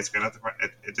 3-day spin at the front.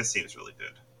 It just seems really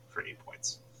good for 8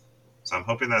 points. So I'm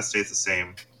hoping that stays the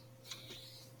same.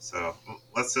 So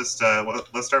let's just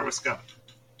let's start with Scum.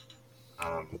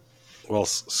 Well,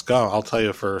 Scum, I'll tell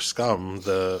you for Scum,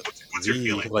 what's your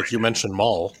feeling like right you now? mentioned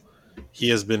Maul, he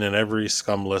has been in every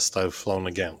Scum list I've flown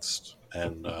against,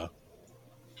 and I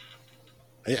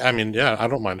mean, yeah, I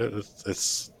don't mind it.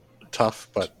 It's tough,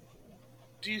 but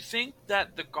Do you think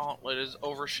that the Gauntlet is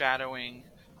overshadowing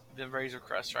the Razor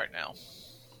Crest right now?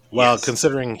 well, Yes.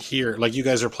 considering here, like you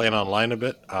guys are playing online a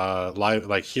bit, live,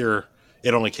 like here,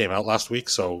 it only came out last week,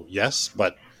 so yes,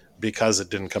 but because it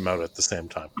didn't come out at the same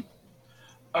time,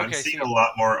 I'm Okay, seeing so a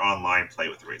lot more online play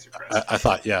with the Razor Crest. I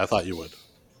thought you would.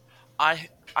 I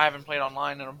haven't played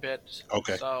online in a bit.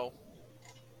 Okay. So,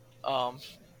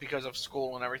 because of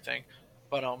school and everything,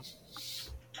 but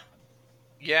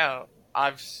yeah,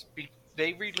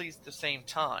 they released the same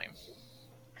time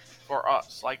for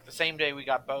us. Like the same day we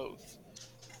got both,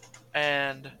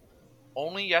 and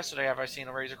only yesterday have I seen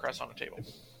a Razor Crest on the table.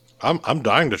 I'm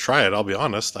dying to try it. I'll be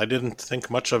honest. I didn't think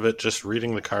much of it just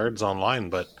reading the cards online,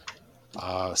 but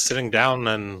sitting down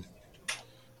and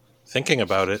thinking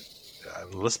about it,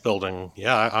 list building.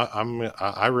 Yeah, I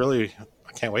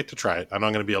can't wait to try it. I know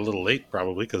I'm going to be a little late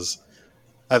probably because,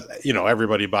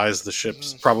 everybody buys the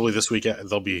ships. Probably this weekend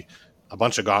there'll be a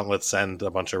bunch of gauntlets and a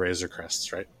bunch of Razor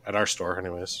Crests, right? At our store,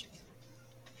 anyways.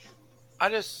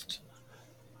 The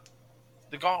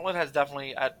gauntlet has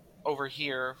definitely over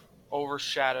here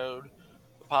overshadowed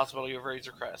the possibility of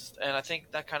Razor Crest, and I think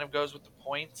that kind of goes with the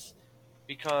points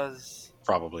because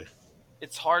probably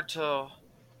it's hard to,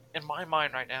 in my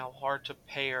mind right now, to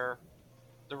pair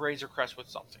the Razor Crest with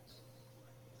something.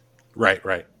 Right.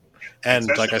 And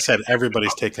especially, like I said,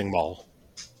 everybody's taking Maul.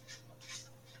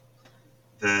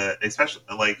 Especially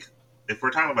like if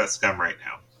we're talking about Scum right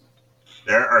now,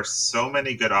 there are so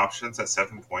many good options at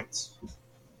 7 points.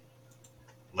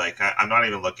 Like I'm not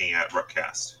even looking at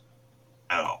Rookcast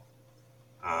at all.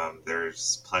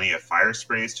 There's plenty of fire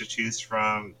sprays to choose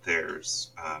from.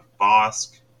 There's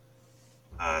Bosk,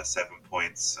 7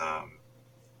 points.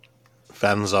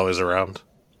 Fenn's always around.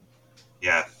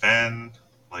 Yeah, Fenn.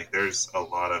 Like, there's a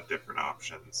lot of different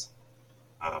options.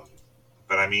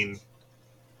 But I mean,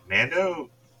 Mando,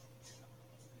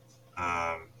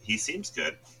 he seems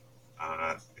good,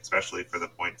 especially for the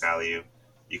point value.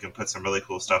 You can put some really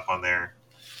cool stuff on there.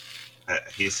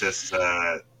 He's just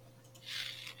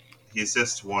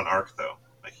one arc though.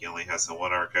 Like he only has the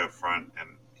one arc out front, and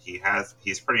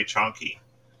he's pretty chunky.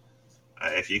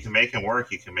 If you can make him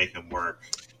work, you can make him work.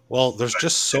 Well, there's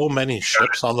just so many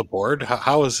ships on the board.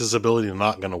 How is his ability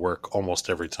not going to work almost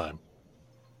every time?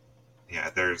 Yeah,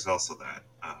 there's also that.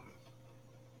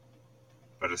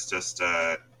 But it's just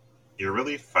you're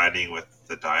really fighting with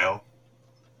the dial.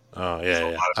 Oh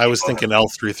yeah. I was thinking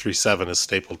L337 is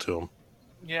stapled to him.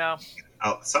 Yeah.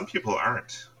 Some people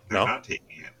aren't. They're not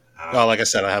taking it. Well, like I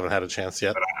said, I haven't had a chance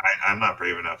yet. But I'm not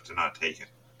brave enough to not take it.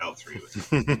 L3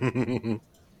 with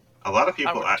a lot of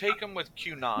people. I would take him with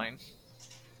Q9.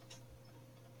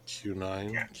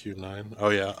 Q9. Oh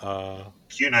yeah.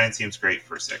 Q9 seems great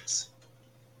for 6.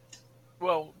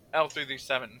 Well,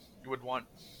 L337 you would want.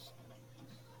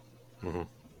 Mm-hmm.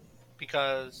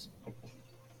 Because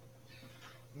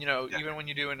even when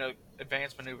you do an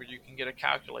advanced maneuver, you can get a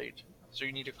calculate. So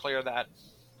you need to clear that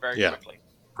very quickly.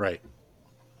 Right.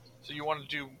 So you want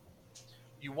to do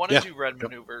red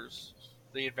maneuvers,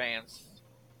 the advanced,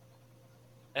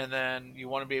 and then you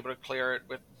want to be able to clear it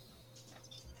with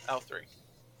L3.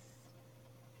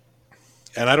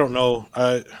 And I don't know,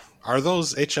 are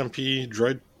those HMP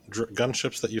droid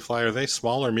gunships that you fly? Are they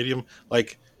small or medium?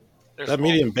 Like They're that small.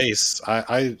 Medium base.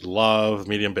 I love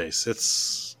medium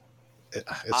base.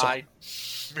 I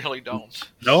really don't.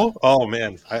 No? Oh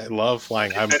man, I love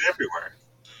flying. I'm everywhere.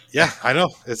 Yeah, I know.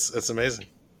 It's amazing.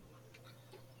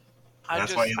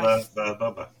 That's why you love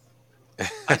Bubba.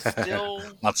 I still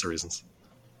lots of reasons.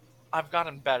 I've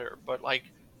gotten better, but like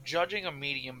judging a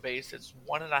medium base, it's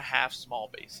 1.5 small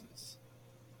bases.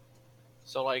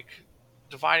 So like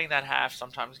dividing that half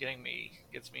sometimes gets me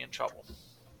in trouble.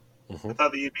 Mm-hmm. I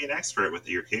thought that you'd be an expert with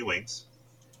your K-Wings.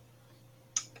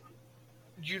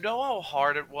 You know how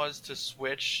hard it was to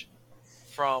switch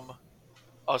from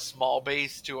a small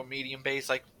base to a medium base?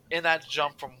 Like, in that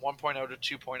jump from 1.0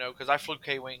 to 2.0, because I flew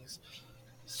K-Wings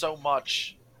so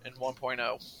much in 1.0.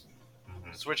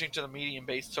 Mm-hmm. Switching to the medium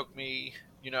base took me,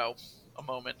 a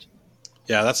moment.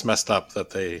 Yeah, that's messed up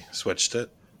that they switched it.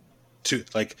 To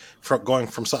going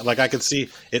from like I could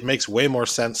see it makes way more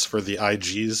sense for the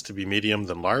IGs to be medium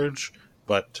than large,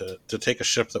 but to take a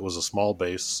ship that was a small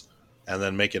base and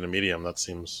then make it a medium, that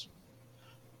seems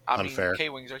unfair.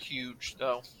 K-Wings are huge,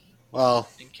 though. Well,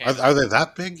 are they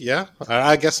that big? Yeah,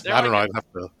 I guess I don't know. I'd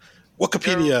have to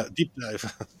Wikipedia deep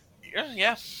dive.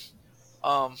 Yeah.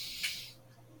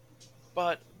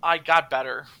 But I got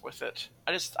better with it.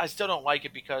 I still don't like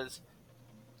it because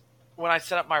when I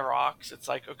set up my rocks, it's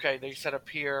like, okay, they set up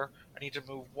here. I need to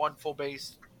move one full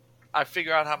base. I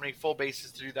figure out how many full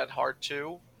bases to do that hard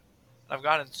too. And I've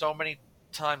gotten so many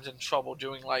times in trouble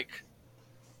doing like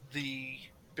the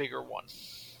bigger one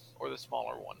or the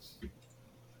smaller one.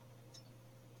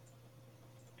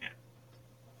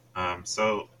 Yeah.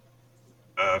 So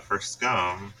for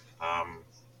Scum,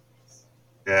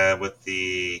 with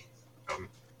the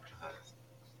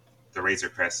Razor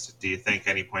Crest, do you think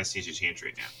any points need to change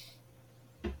right now?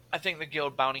 I think the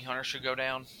Guild Bounty Hunter should go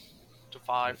down to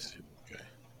 5. Okay.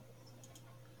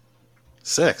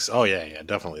 6. Oh yeah,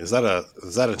 definitely. Is that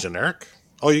a generic?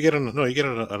 Oh, you get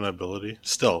an ability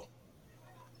still.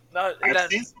 No, I've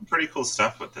seen some pretty cool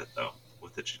stuff with it, though,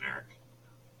 with the generic.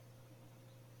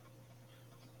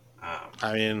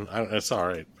 I mean, it's all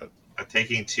right, but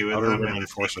Taking 2 of Outer them Rim and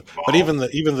Enforcer. taking But Maul,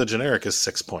 even the generic is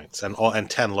 6 points and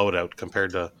 10 loadout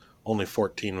compared to only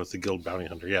 14 with the Guild Bounty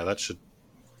Hunter. Yeah, that should,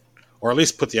 or at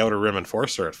least put the Outer Rim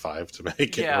Enforcer at 5 to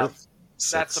make it worth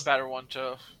 6. That's a better one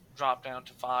to drop down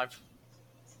to 5.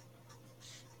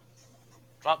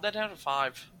 Drop that down to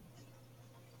 5.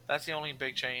 That's the only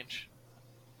big change.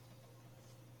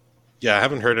 Yeah, I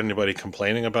haven't heard anybody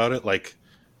complaining about it. I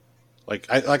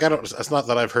don't. It's not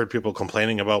that I've heard people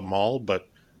complaining about Maul, but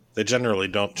they generally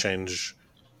don't change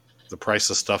the price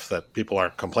of stuff that people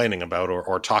aren't complaining about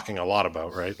or talking a lot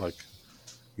about, right? Like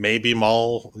maybe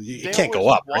Maul, it can't go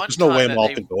up. Right? There's no way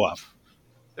Maul can go up.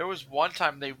 There was one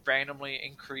time they randomly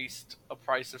increased a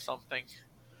price of something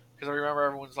because I remember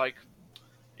everyone's like,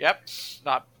 "Yep,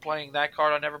 not playing that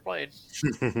card I never played."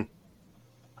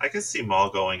 I could see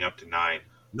Maul going up to 9.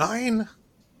 9?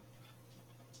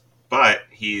 But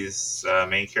he's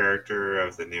main character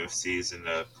of the new season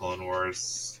of Clone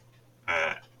Wars.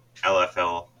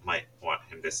 LFL might want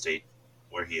him to stay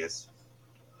where he is.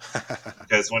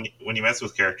 Because when you mess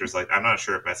with characters like, I'm not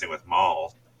sure if messing with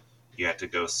Maul, you have to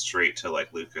go straight to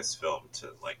like Lucasfilm to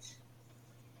like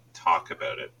talk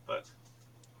about it. But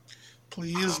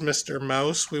please, Mr.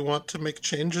 Mouse, we want to make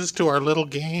changes to our little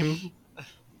game.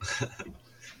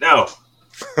 No.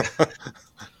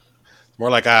 More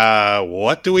like,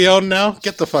 what do we own now?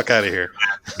 Get the fuck out of here.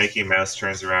 Mickey Mouse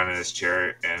turns around in his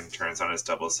chair and turns on his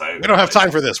double-sided. We don't have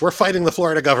time for this. We're fighting the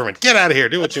Florida government. Get out of here.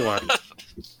 Do what you want.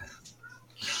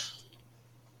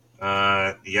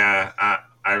 Yeah,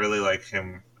 I really like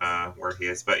him where he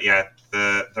is. But yeah,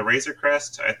 the Razor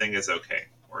Crest, I think, is okay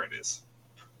where it is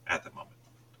at the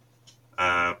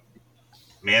moment.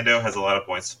 Mando has a lot of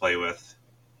points to play with.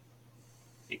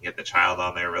 You can get the child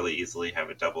on there really easily, have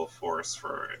a double force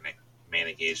for main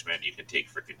engagement. You can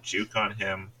take freaking juke on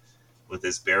him. With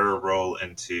his barrel roll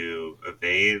into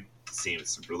evade,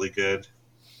 seems really good.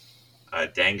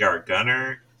 Dengar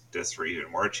Gunner, just for even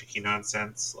more cheeky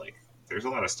nonsense. Like, there's a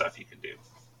lot of stuff you can do.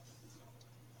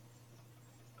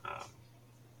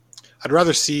 I'd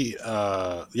rather see,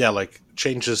 like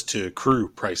changes to crew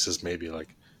prices. Maybe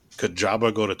like, could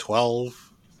Jabba go to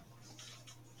 12?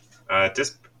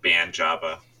 Just ban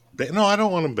Jabba. No, I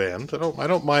don't want him banned. I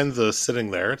don't mind the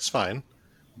sitting there. It's fine,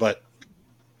 but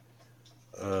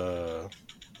I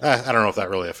don't know if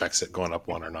that really affects it going up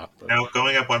 1 or not. But. Now,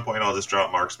 going up 1 point, I'll just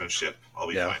drop marksmanship. I'll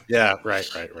be fine. Yeah, right.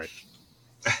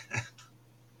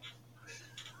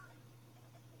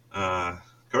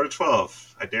 Go to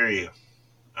 12. I dare you.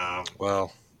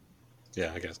 Well,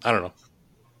 yeah, I guess. I don't know.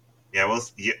 Yeah, well,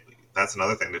 yeah, that's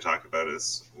another thing to talk about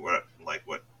is what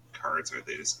cards are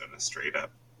they just going to straight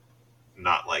up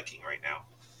not liking right now?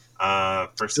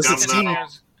 For Scum,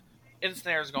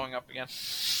 Ensnare's going up again.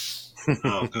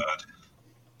 Oh, God.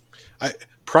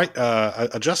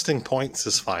 Adjusting points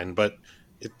is fine, but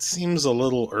it seems a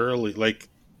little early. Like,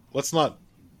 let's not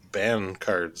ban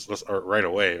cards right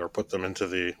away or put them into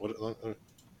the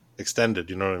extended.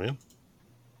 You know what I mean?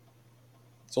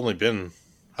 It's only been,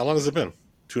 how long has it been?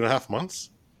 2.5 months?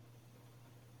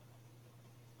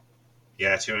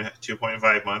 Yeah,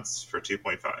 2.5 months for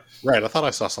 2.5. Right, I thought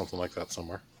I saw something like that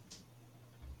somewhere.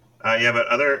 Yeah, but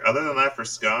other than that, for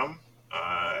Scum,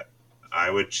 I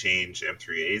would change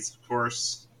M3As, of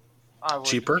course.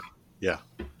 Cheaper? Yeah.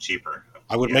 Cheaper.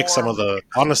 I would make some of the,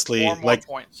 honestly, like,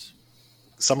 points.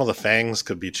 Some of the fangs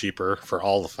could be cheaper for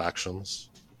all the factions.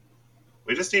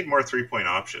 We just need more 3-point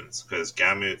options, because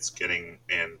Gamut's getting,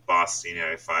 and Boss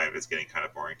CNI 5 is getting kind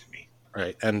of boring to me.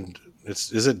 Right, and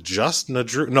is it just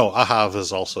Nadru? No, Ahav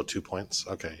is also 2 points.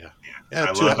 Okay, yeah.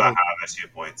 I love Ahav at 2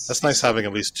 points. That's nice having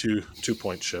at least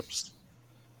 2-point ships.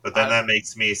 But then that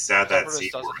makes me sad that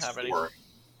doesn't have any.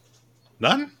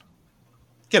 None?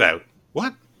 Get out.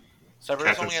 What?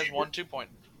 Severus only has 1 2-point.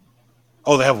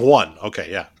 Oh, they have 1.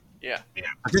 Okay, yeah. Yeah.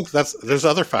 I think there's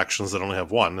other factions that only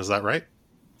have 1. Is that right?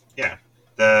 Yeah.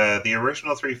 The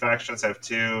original 3 factions have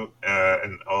 2,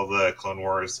 and all the Clone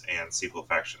Wars and sequel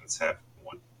factions have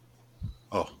 1.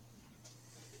 Oh.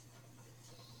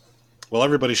 Well,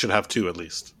 everybody should have 2 at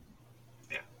least.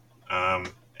 Yeah.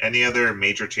 Any other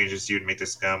major changes you'd make to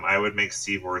Scum? I would make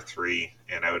Seavor 3,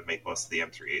 and I would make most of the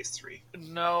M3As 3.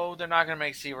 No, they're not going to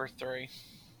make Seavor 3.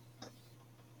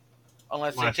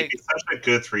 Unless they take... It's such a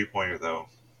good 3-pointer, though.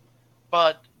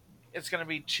 But it's going to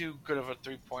be too good of a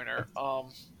 3-pointer.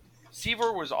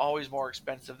 Seavor was always more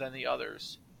expensive than the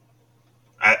others.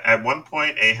 At one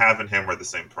point, Ahab and him were the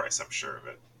same price, I'm sure of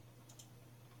it.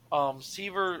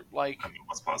 Seavor,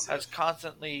 has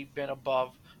constantly been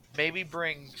above. Maybe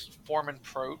bring Foreman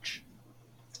Proach.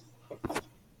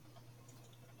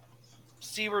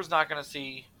 Seaver's not going to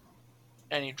see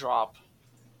any drop.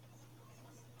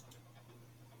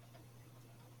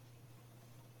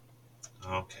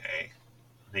 Okay.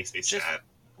 Makes me Just- sad.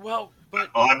 Well,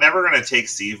 but Well, I'm never going to take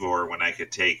Seavor when I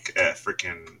could take a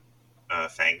freaking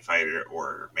Fang Fighter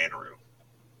or Manaru.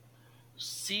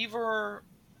 Seaver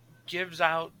gives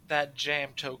out that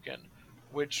jam token,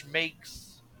 which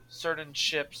makes certain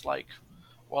ships like,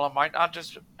 well, I might not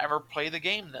just ever play the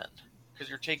game then, because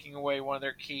you're taking away one of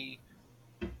their key,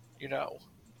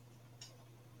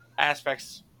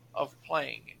 aspects of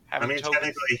playing. I Having mean, tokens.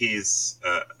 technically he's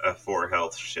a 4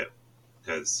 health ship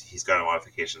because he's got a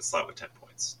modification slot with 10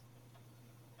 points.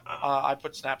 I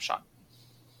put snapshot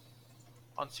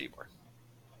on Seaver.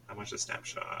 How much is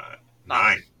Snapshot? 9.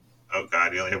 9. Oh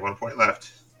god, you only have 1 point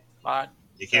left. You can't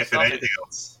That's fit nothing. anything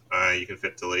else. You can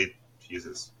fit delayed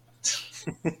fuses.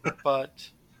 But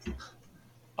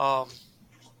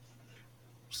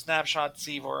snapshot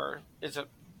Seaver is a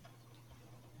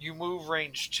you move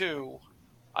range 2,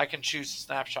 I can choose to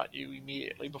snapshot you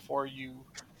immediately before you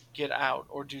get out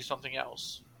or do something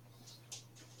else.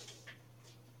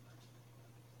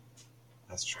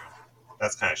 That's true.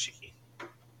 That's kind of cheeky.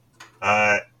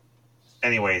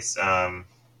 Anyways,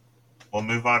 we'll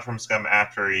move on from Scum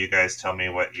after you guys tell me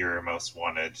what your most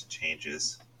wanted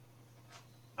changes.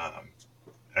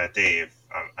 Dave,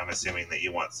 I'm assuming that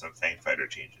you want some Fang Fighter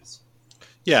changes.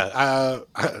 Yeah,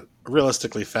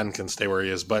 realistically, Fen can stay where he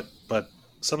is, but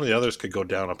some of the others could go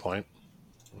down a point.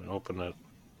 Let me open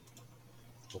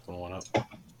one up.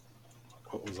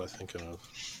 What was I thinking of?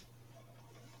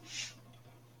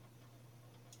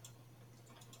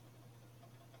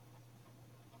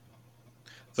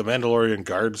 The Mandalorian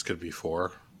guards could be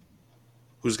 4.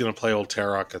 Who's going to play old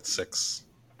Tarok at 6?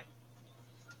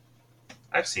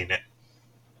 I've seen it,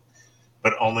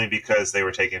 but only because they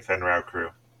were taking Fenrir crew.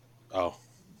 Oh,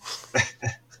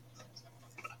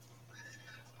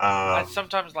 I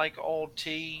sometimes like old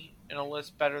T in a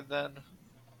list better than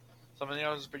some of the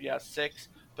others, but yeah, 6.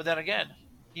 But then again,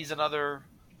 he's another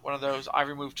one of those, I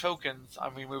remove tokens,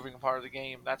 I'm removing a part of the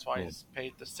game. That's why he's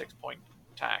paid the 6-point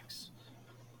tax.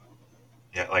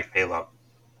 Yeah, like Paylob.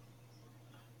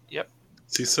 Yep.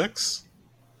 C6?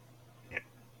 Yeah.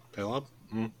 Paylob?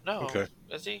 Mm, No. okay.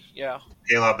 Is he? Yeah.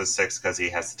 Paylob is 6 because he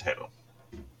has the title.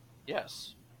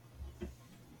 Yes.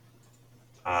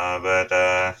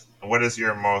 But what is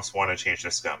your most wanted change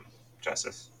to Scum,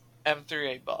 Justice?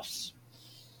 M3A buffs.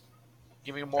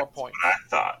 Give me more points. What I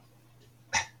thought.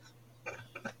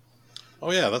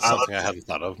 Oh yeah, that's something I hadn't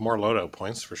thought of. More loadout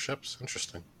points for ships.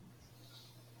 Interesting.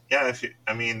 Yeah,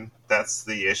 that's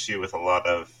the issue with a lot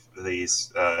of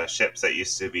these ships that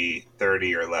used to be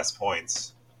 30 or less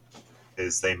points,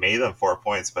 is they made them 4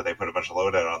 points, but they put a bunch of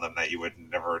loadout on them that you would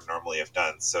never normally have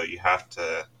done. So you have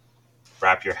to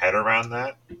wrap your head around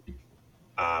that,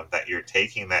 that you're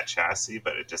taking that chassis,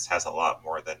 but it just has a lot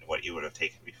more than what you would have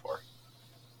taken before.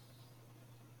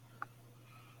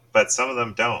 But some of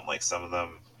them don't. Like, some of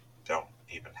them don't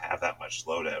even have that much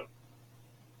loadout.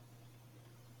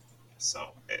 So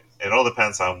it all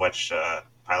depends on which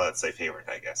pilots they favored,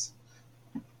 I guess.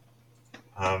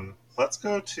 Let's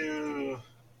go to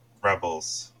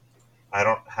Rebels. I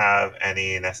don't have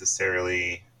any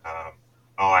necessarily.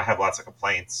 I have lots of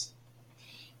complaints.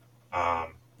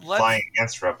 Flying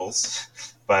against Rebels,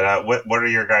 but what are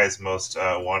your guys' most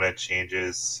wanted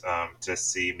changes to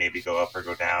see maybe go up or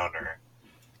go down, or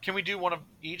Can we do one of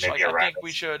each? Maybe Like, a I think rabbit.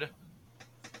 we should,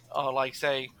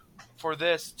 say, for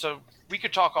this, so we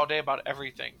could talk all day about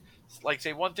everything. Like,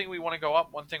 say, one thing we want to go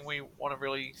up, one thing we want to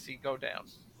really see go down.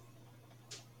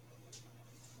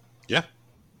 Yeah.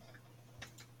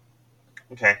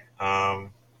 okay?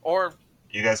 Or,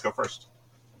 You guys go first.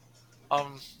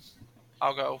 I'll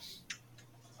go.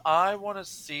 I want to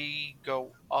see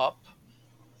go up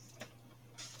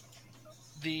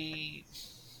the,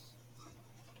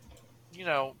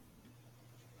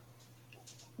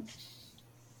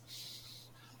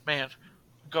 man,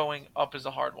 going up is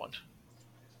a hard one.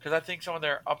 Because I think some of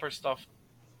their upper stuff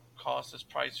costs is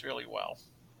priced really well.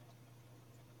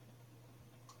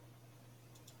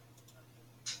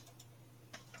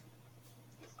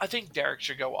 I think Derek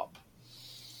should go up.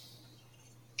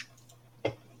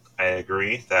 I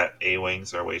agree that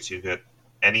A-Wings are way too good.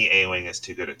 Any A-Wing is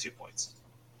too good at 2 points.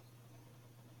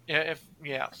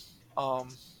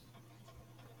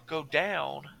 Go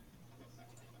down.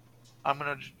 I'm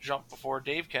gonna jump before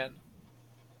Dave can.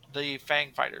 The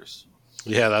Fang Fighters.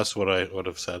 Yeah, that's what I would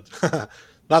have said.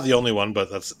 Not the only one, but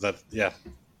that. Yeah.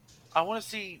 I want to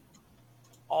see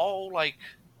all like.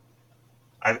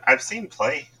 I've seen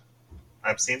play.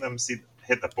 I've seen them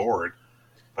hit the board,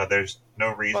 but there's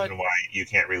no reason But- why you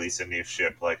can't release a new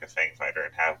ship like a Fang Fighter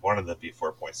and have one of them be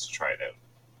 4 points to try it out.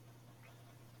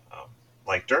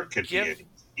 Like Dirk could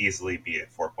easily be a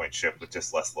 4-point ship with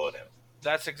just less loadout.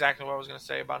 That's exactly what I was going to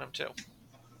say about him too.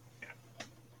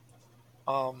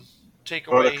 Take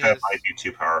Or away the cut his. might be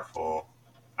too powerful.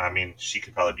 I mean, she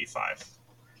could probably be 5.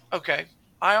 Okay,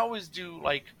 I always do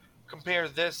like compare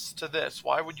this to this.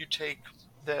 Why would you take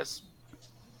this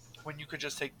when you could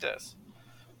just take this?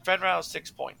 Fenrir is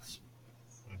 6 points.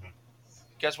 Mm-hmm.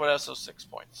 Guess what else is 6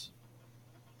 points?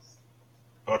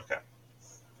 Vodka.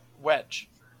 Wedge.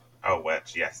 Oh,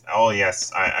 Wedge, yes. Oh,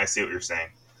 yes, I see what you're saying.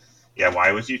 Yeah,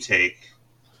 why would you take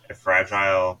a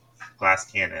fragile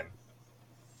glass cannon?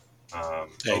 Yeah,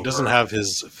 he doesn't have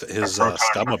his proton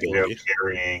scum torpedo ability.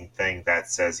 carrying thing that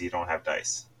says you don't have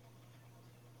dice.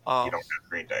 You don't have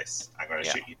green dice. I'm going to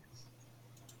yeah. shoot you.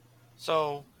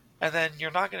 So, and then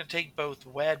you're not going to take both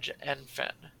Wedge and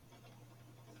Fen.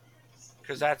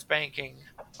 Because that's banking.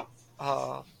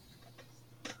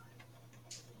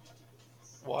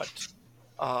 What?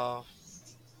 I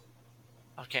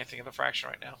can't think of the fraction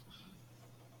right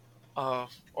now.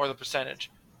 Or the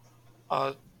percentage.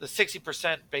 The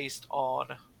 60% based on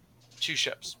 2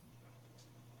 ships.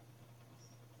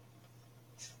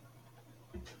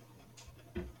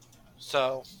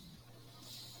 So.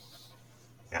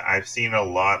 Yeah, I've seen a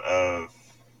lot of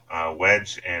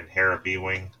Wedge and Hera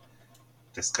B-Wing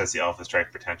just because the Alpha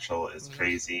Strike potential is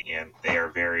crazy and they are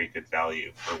very good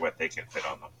value for what they can fit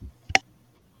on them.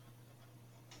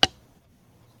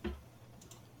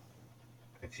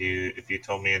 If you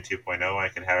told me in 2.0 I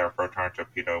could have a proton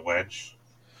torpedo Wedge,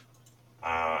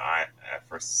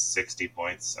 for 60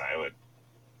 points, I would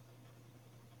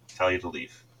tell you to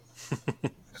leave.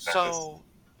 So,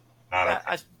 Not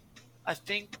okay. I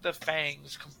think the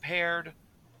Fangs compared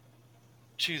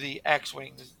to the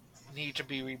X-Wings need to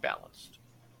be rebalanced.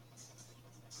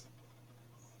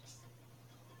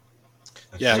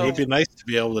 Yeah, So- it would be nice to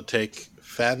be able to take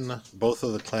Fen, both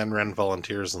of the Clan Ren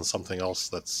volunteers, and something else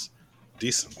that's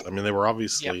decent. I mean, they were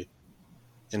obviously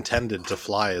intended to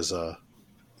fly as a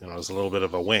little bit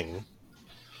of a wing.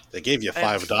 They gave you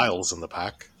 5 dials in the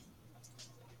pack.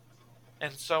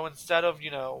 And so instead of,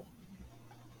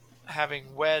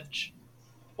 having Wedge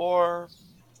or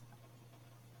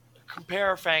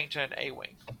compare Fang to an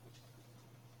A-Wing.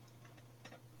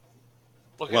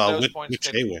 Look at those points.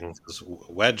 Which A-Wing? Because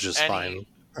Wedge is fine.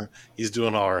 He's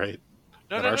doing all right.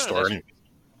 No, story.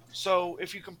 So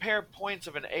if you compare points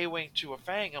of an A-Wing to a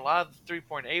Fang, a lot of the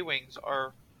 3-point A-Wings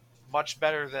are much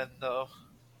better than the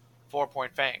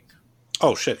 4-point Fang.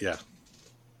 Oh shit! Yeah.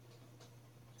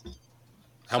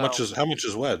 How much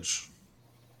is Wedge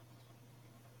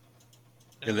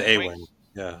in the A-Wing?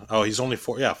 Yeah. Oh, he's only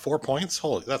 4 points.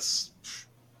 Holy, that's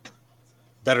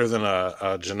better than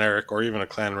a generic or even a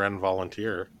Clan Ren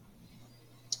volunteer.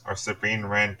 Or Sabine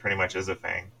Wren pretty much is a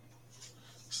Fang.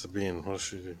 Sabine, what does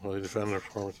she do? Well, defender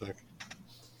for attack.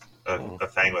 A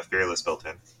Fang with Fearless built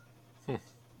in.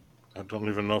 I don't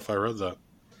even know if I read that.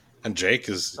 And Jake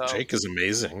is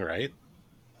amazing, right?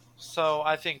 So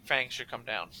I think Fang should come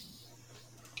down.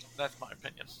 That's my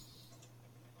opinion.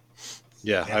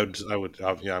 Yeah. I would.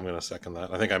 Yeah, I'm going to second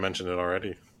that. I think I mentioned it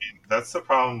already. That's the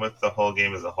problem with the whole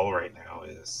game as a whole right now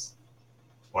is,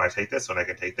 why take this when I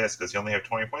can take this? Because you only have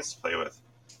 20 points to play with.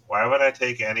 Why would I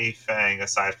take any Fang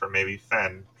aside from maybe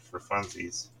Fen for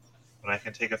funsies when I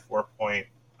can take a 4-point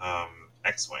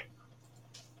X-Wing?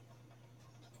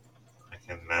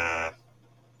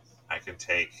 I can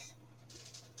take,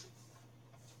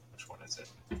 which one is it?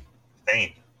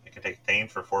 Thane. I can take Thane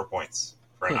for 4 points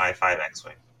for an I-5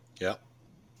 X-Wing. Yeah.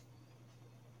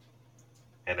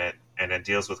 And it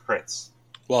deals with crits.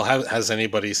 Well, has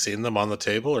anybody seen them on the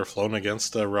table or flown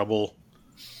against a Rebel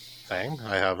Fang?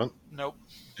 I haven't. Nope.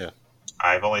 Yeah.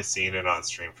 I've only seen it on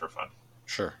stream for fun.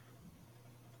 Sure.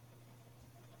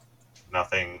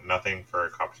 Nothing for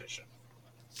competition.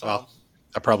 So, Well,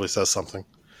 that probably says something.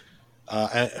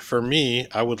 And for me,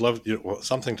 I would love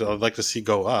something I'd like to see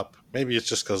go up. Maybe it's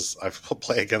just because I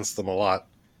play against them a lot.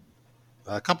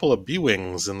 A couple of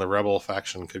B-Wings in the Rebel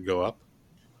faction could go up.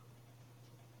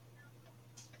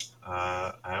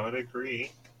 I would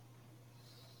agree.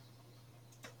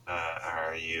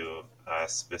 Are you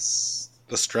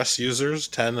The stress users,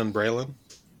 10 and Braylon?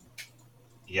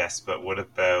 Yes, but what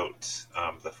about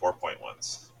the 4-point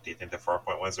ones? Do you think the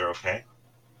 4-point ones are okay?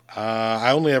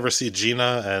 I only ever see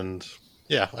Gina and...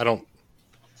 Yeah, I don't...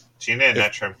 Gina and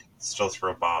Netrim can still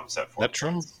throw bombs at 4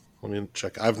 Netrim? points. Let me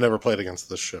check. I've never played against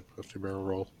this ship. 50-barrel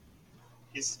roll.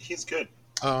 He's good.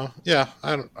 Yeah,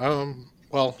 I don't...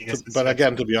 well, but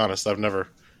again, to be honest, I've never...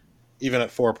 Even at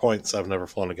 4 points, I've never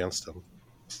flown against him.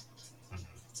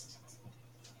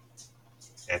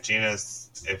 Yeah, Gina's.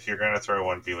 If you're going to throw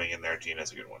one B-Wing in there,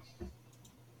 Gina's a good one.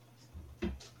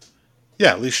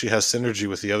 Yeah, at least she has synergy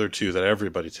with the other two that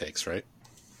everybody takes, right?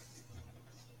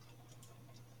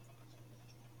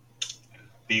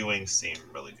 B-Wings seem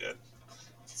really good.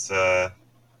 It's I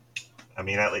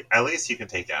mean, at least you can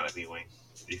take down a B-Wing.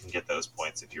 You can get those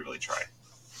points if you really try.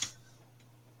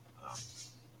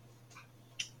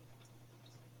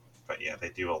 But yeah, they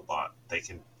do a lot. They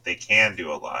can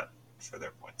do a lot for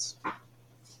their points.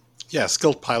 Yeah,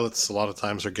 skilled pilots a lot of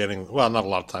times are getting, well, not a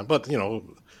lot of time, but a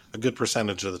good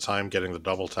percentage of the time getting the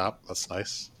double tap. That's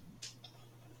nice.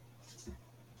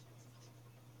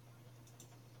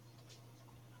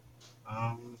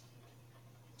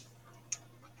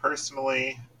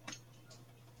 Personally,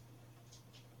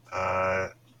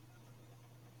 the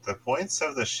points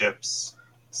of the ships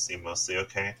seem mostly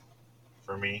okay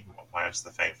for me, minus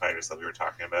the Fang Fighters that we were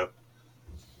talking about.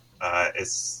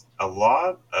 It's a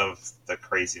lot of the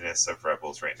craziness of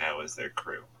Rebels right now is their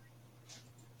crew.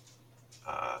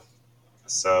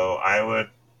 So I would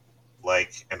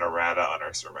like an errata on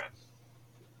Ursa Wren.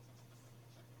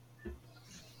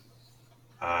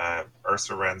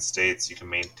 Ursa Wren states you can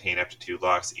maintain up to 2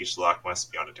 locks. Each lock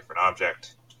must be on a different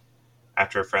object.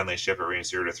 After a friendly ship at range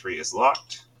 0 to 3 is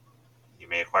locked, you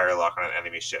may acquire a lock on an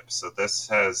enemy ship. So this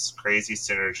has crazy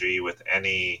synergy with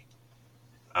any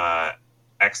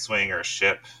X-Wing or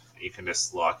ship. You can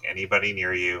just lock anybody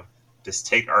near you. Just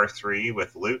take R3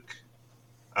 with Luke,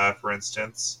 for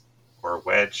instance, or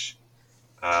Wedge.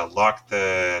 Lock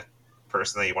the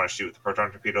person that you want to shoot with the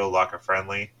proton torpedo, lock a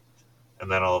friendly,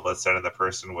 and then all of a sudden the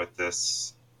person with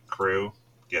this crew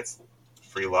gets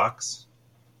free locks.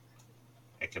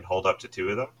 It can hold up to 2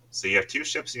 of them. So you have 2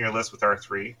 ships in your list with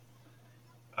R3.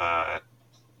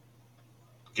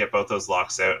 Get both those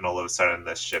locks out, and all of a sudden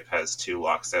this ship has 2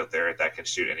 locks out there that can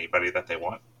shoot anybody that they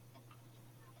want.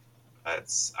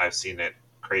 I've seen it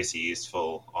crazy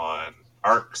useful on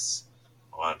Arcs,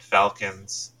 on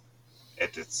Falcons.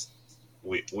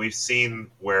 We've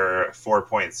seen where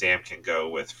 4-point Zam can go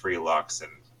with free locks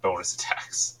and bonus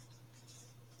attacks.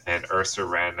 And Ursa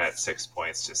Wren at 6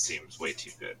 points just seems way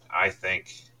too good. I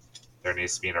think there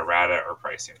needs to be an errata or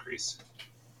price increase.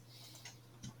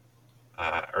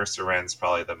 Ursa Wren's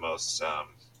probably the most,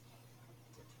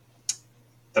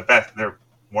 the best. They're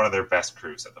one of their best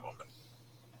crews at the moment.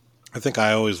 I think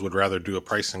I always would rather do a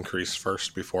price increase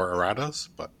first before erratas,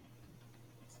 but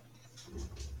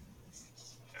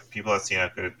People have seen how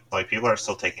good. Like, people are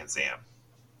still taking Zam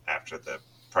after the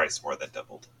price more than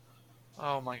doubled.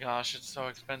 Oh my gosh, it's so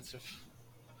expensive.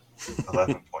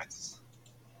 11 points.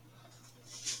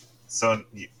 So,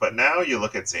 but now you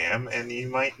look at Zam, and you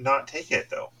might not take it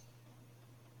though,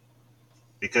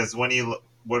 because when you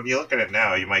look at it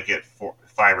now, you might get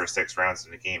 5 or 6 rounds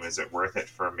in the game. Is it worth it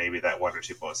for maybe that 1 or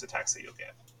 2 bonus attacks that you'll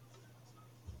get?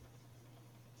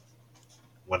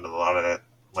 When a lot of that,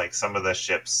 like some of the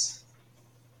ships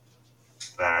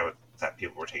that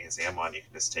people were taking Zam on, you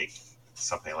can just take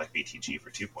something like BTG for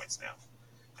 2 points now,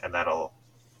 and that'll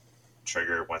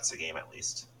trigger once a game at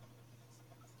least.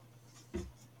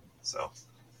 So,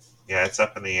 yeah, it's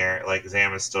up in the air. Like,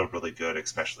 Zam is still really good,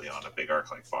 especially on a big arc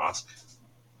like Bossk.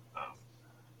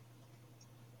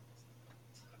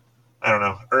 I don't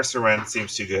know. Ursa Wren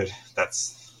seems too good.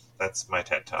 That's my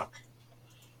TED talk.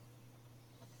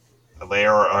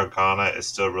 Leia or Organa is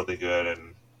still really good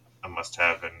and a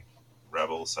must-have in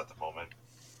Rebels at the moment.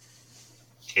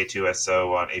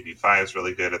 K2SO on AB5 is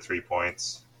really good at 3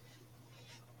 points.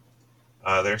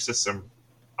 There's just some,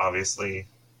 obviously,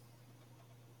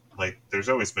 like, there's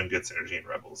always been good synergy in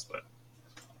Rebels, but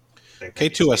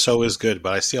K2SO is good,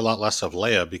 but I see a lot less of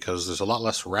Leia because there's a lot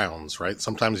less rounds, right?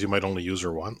 Sometimes you might only use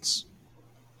her once.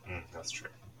 That's true.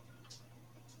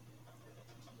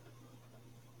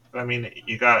 But I mean,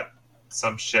 you got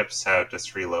some ships have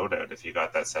just free loadout if you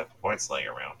got that 7 points laying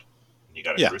around. You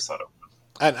got a crew slot open.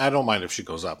 I don't mind if she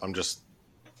goes up. I'm just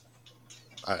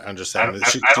saying I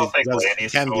don't think Leia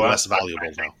needs can to be go less up,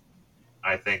 valuable now.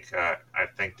 I think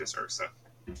just Ursa.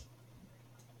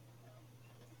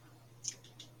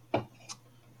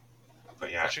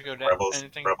 But yeah, should go down. Rebels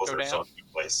Go are down? still in a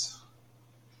good place.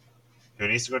 Who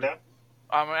needs to go down?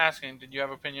 I'm asking, did you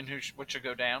have opinion what should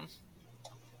go down?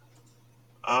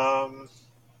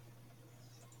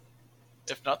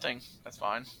 If nothing, that's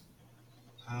fine.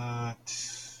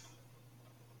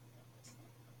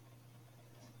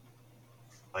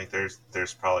 Like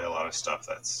there's probably a lot of stuff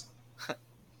that's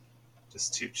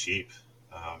just too cheap.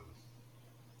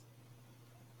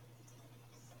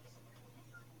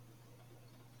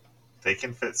 They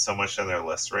can fit so much on their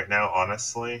list right now,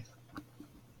 honestly.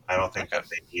 I don't think that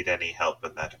they need any help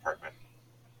in that department.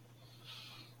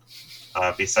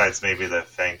 Besides maybe the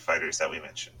Fang fighters that we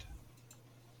mentioned.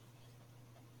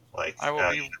 Like, I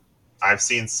will be. I've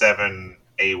seen 7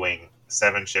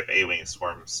 ship A-wing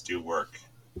swarms do work.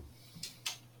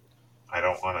 I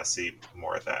don't want to see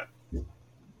more of that.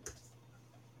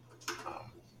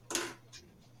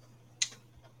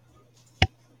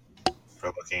 For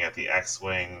looking at the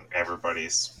X-wing,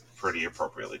 everybody's pretty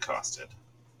appropriately costed.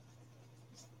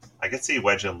 I could see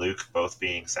Wedge and Luke both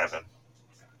being 7.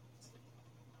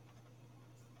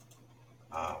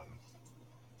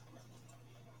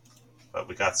 But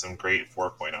we got some great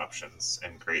 4-point options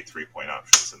and great 3-point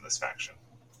options in this faction.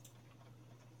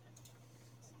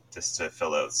 Just to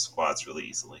fill out squads really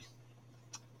easily.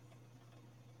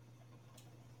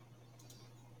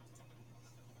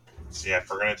 So yeah, if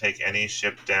we're going to take any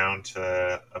ship down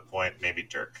to a point, maybe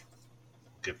Dirk.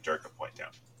 Give Dirk a point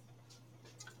down.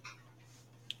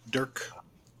 Dirk.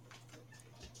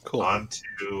 Cool. On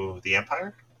to the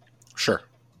Empire? Sure.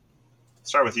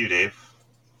 Start with you, Dave.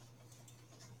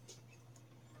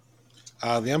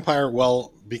 The Empire,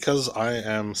 well, because I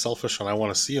am selfish and I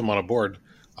want to see him on a board,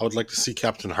 I would like to see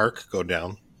Captain Hark go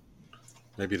down.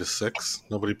 Maybe to 6.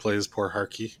 Nobody plays poor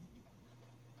Harky.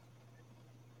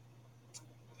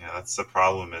 Yeah, that's the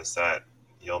problem, is that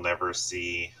you'll never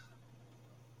see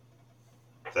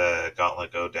the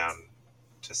Gauntlet go down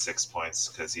to 6 points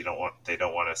because they don't want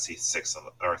to see 6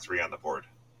 or 3 on the board.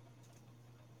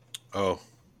 Oh.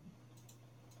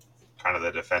 Kind of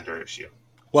the Defender issue.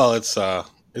 Well, it's a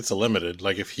limited.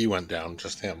 Like, if he went down,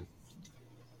 just him.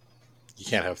 You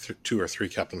can't have 2 or 3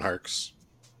 Captain Harks.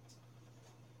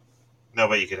 No,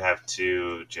 but you could have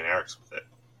 2 generics with it.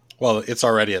 Well, it's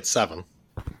already at 7.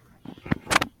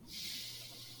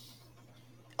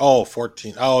 Oh,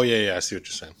 14. Oh, yeah, I see what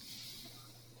you're saying.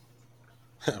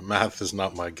 Math is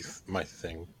not my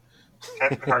thing.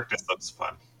 Captain Hark just looks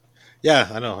fun. Yeah,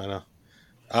 I know.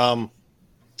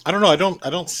 I don't know. I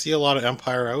don't see a lot of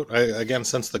Empire out. Again,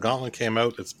 since the Gauntlet came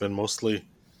out, it's been mostly,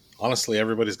 honestly,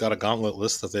 everybody's got a Gauntlet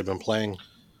list that they've been playing.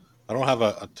 I don't have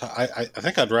I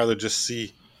think I'd rather just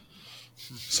see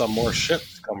some more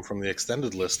ships come from the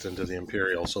extended list into the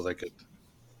Imperial so they could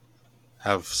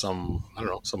have some, I don't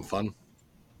know, some fun.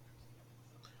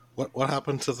 What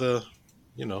happened to the,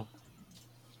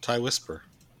 TIE Whisper?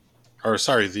 Or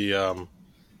sorry, the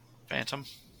Phantom.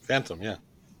 Phantom, yeah.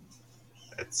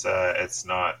 It's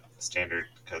not standard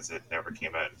because it never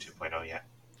came out in 2.0 yet.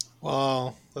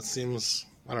 Well, that seems,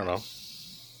 I don't know,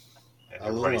 And a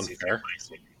little everybody's unfair.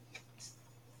 using it.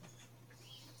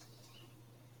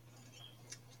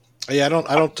 Yeah, I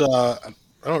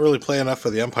don't really play enough for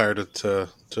the Empire to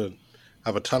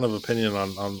have a ton of opinion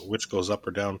on which goes up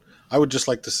or down. I would just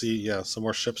like to see, some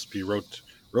more ships be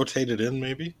rotated in,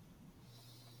 maybe.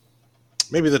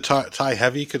 Maybe the TIE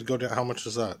Heavy could go down. How much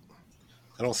is that?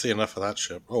 I don't see enough of that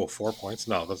ship. Oh, 4 points?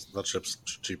 No, that ship's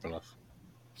cheap enough.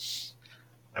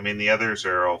 I mean, the others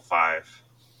are all 5.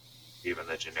 Even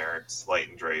the generics. Light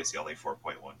and Dre is the only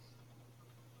 4.1.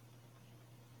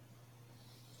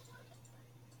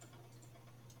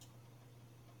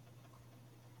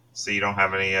 So you don't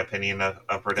have any opinion up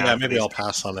or down? Yeah, maybe I'll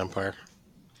pass on Empire.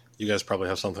 You guys probably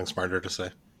have something smarter to say.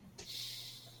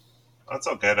 That's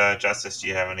all good. Justice, do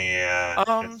you have any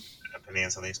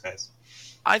opinions on these guys?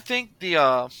 I think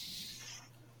the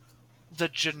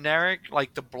generic,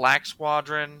 like the Black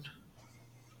Squadron,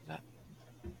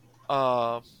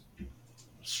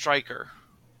 Striker,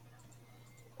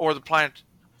 or the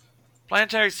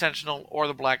Planetary Sentinel, or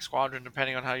the Black Squadron,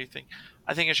 depending on how you think.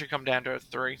 I think it should come down to a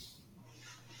 3.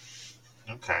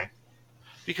 Okay.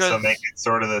 Because so make it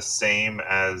sort of the same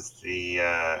as the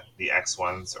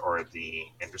X1s or the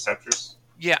Interceptors?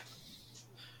 Yeah.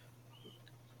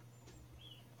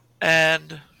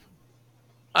 And,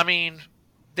 I mean,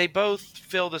 they both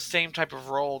fill the same type of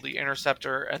role, the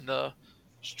Interceptor and the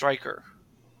Striker.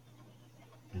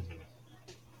 Mm-hmm.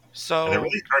 So And they're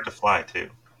really hard to fly, too.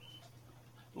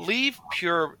 Leave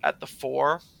Pure at the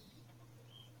 4.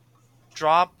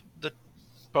 Drop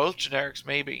both generics,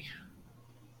 maybe.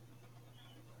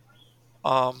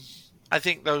 I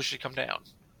think those should come down.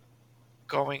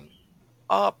 Going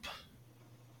up.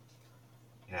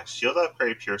 Yeah, Shield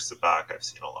Upgrade Pure Sabak I've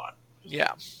seen a lot.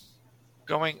 Yeah.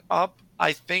 Going up,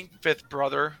 I think Fifth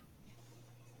Brother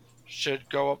should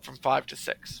go up from 5 to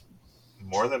 6.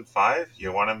 More than 5?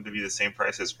 You want him to be the same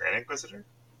price as Grand Inquisitor?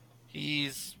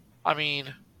 He's,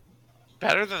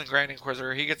 better than the Grand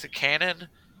Inquisitor. He gets a cannon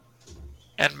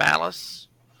and malice.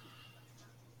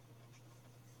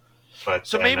 But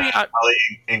so maybe probably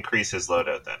increase his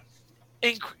loadout then.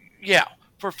 Yeah,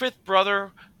 for Fifth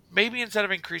Brother, maybe instead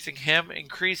of increasing him,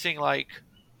 increasing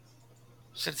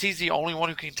since he's the only one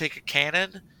who can take a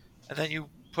cannon, and then you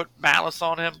put Malice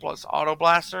on him plus Auto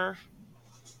Blaster.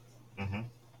 Mm-hmm.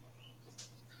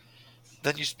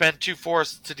 Then you spend 2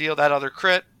 force to deal that other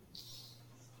crit.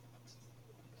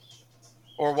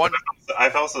 Or one.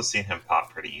 I've also seen him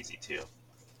pop pretty easy too.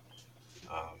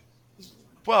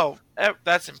 Well,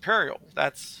 that's Imperial.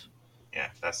 That's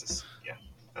that's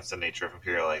the nature of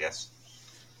Imperial, I guess.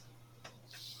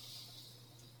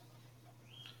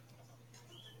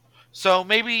 So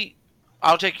maybe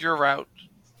I'll take your route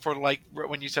for like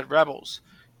when you said Rebels.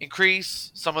 Increase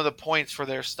some of the points for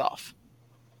their stuff.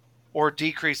 Or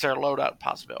decrease their loadout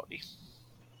possibility.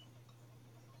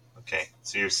 Okay,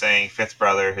 so you're saying Fifth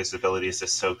Brother, his ability is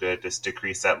just so good, just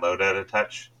decrease that loadout a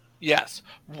touch? Yes.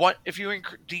 What if you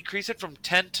decrease it from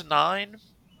 10 to 9?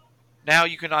 Now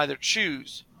you can either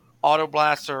choose Auto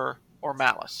Blaster or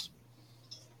Malice.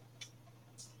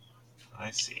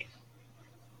 I see.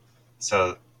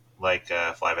 So, like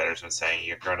Flybetter's been saying,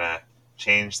 you're gonna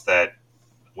change that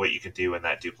what you can do in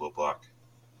that Duplo block.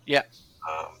 Yeah.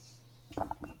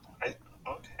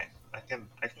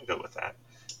 I can go with that.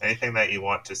 Anything that you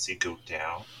want to see go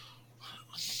down?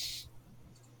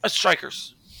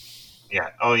 Strikers. Yeah.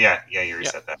 Oh yeah. Yeah. You already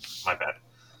said that. My bad.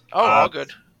 Oh, all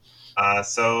good.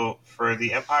 So for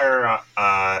the Empire,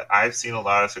 I've seen a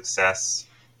lot of success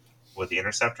with the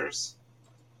Interceptors.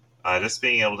 Just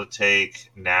being able to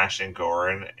take Nash and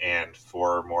Gorin and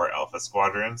 4 more Alpha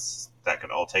Squadrons that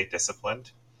can all take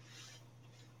Disciplined.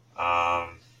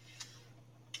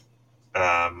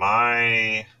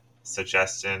 My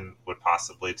suggestion would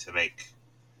possibly to make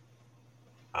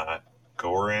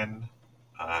Gorin,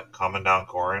 Commandant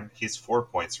Gorin, he's 4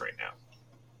 points right now.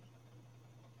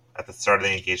 At the start of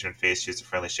the engagement phase, choose a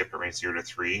friendly ship at range 0 to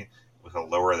 3 with a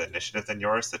lower initiative than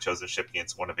yours. The chosen ship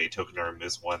gains 1 evade token or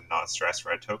removes 1 non-stress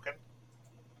red token.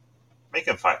 Make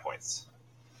him 5 points.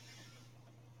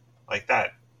 Like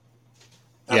that.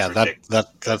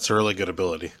 That's a really good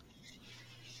ability.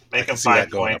 Make him 5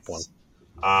 points.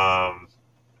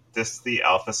 This the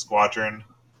Alpha Squadron.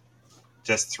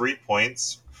 Just 3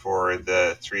 points for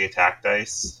the 3 attack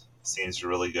dice seems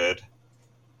really good.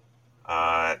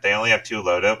 They only have 2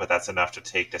 loadout, but that's enough to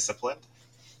take Disciplined.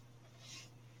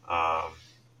 But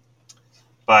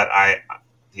a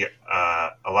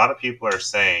lot of people are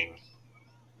saying,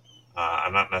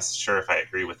 I'm not necessarily sure if I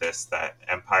agree with this, that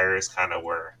Empire is kind of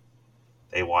where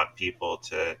they want people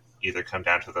to either come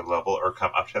down to their level or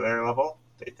come up to their level.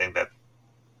 They think that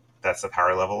that's the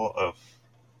power level of,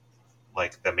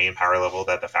 like, the main power level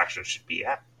that the faction should be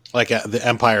at. Like the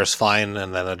Empire's fine,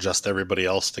 and then adjust everybody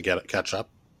else to catch up.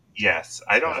 Yes,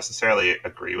 I don't necessarily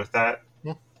agree with that.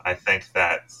 I think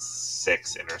that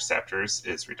 6 Interceptors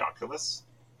is ridiculous.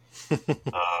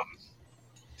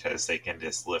 Because they can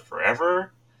just live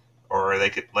forever, or they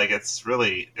could, like, it's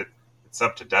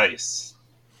up to dice.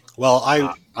 Well,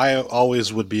 I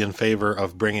always would be in favor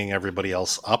of bringing everybody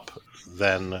else up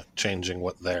than changing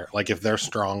what they're like. If they're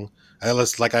strong,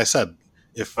 like I said,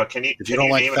 if you don't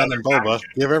like Fen and Boba,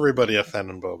 give everybody a Fen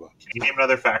and Boba. Can you name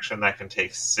another faction that can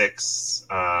take 6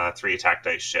 3 attack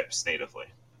dice ships natively?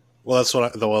 Well, that's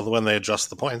what. When they adjust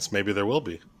the points, maybe there will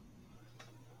be.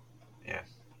 Yeah,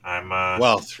 I'm.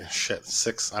 Well,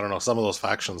 6. I don't know. Some of those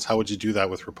factions. How would you do that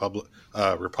with Republic?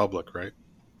 Right?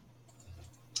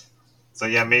 So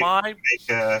yeah, make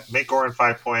Gorin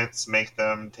 5 points. Make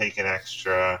them take an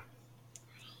extra.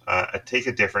 Take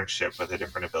a different ship with a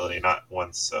different ability, not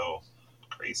one so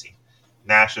crazy.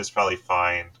 Nash is probably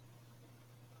fine.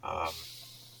 But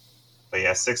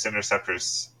yeah, 6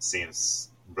 Interceptors seems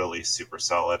really super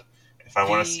solid. If I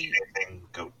want to see anything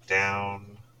go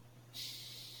down,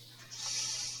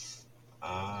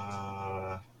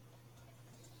 I'd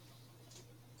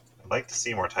like to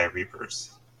see more TIE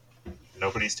Reapers.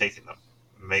 Nobody's taking them.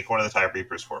 Make one of the TIE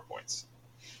Reapers 4 points.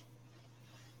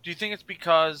 Do you think it's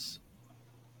because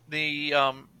the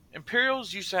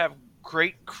Imperials used to have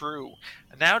great crew,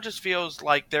 and now it just feels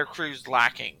like their crew's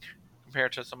lacking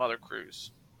compared to some other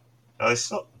crews? No,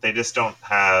 they just don't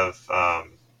have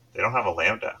they don't have a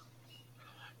Lambda.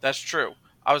 That's true.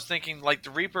 I was thinking, like, the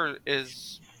Reaper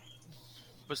is,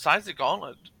 besides the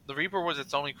Gauntlet, the Reaper was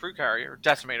its only crew carrier,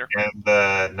 Decimator. And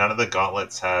none of the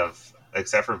Gauntlets have,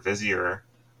 except for Vizier,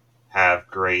 have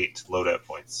great loadout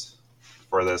points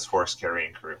for this horse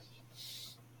carrying crew.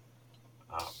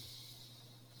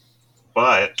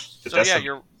 But the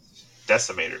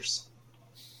Decimators.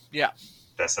 Yeah.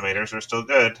 Decimators are still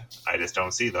good. I just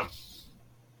don't see them.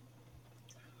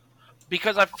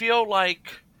 Because I feel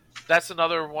like that's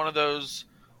another one of those,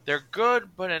 they're good,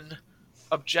 but in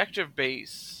objective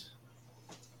base,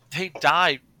 they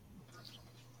die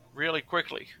really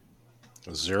quickly.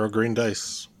 0 green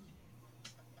dice.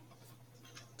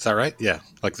 Is that right? Yeah,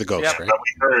 like the ghost, Yeah. right? But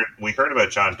we heard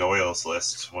about John Doyle's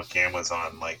list when Cam was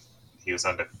on. Like he was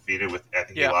undefeated with. I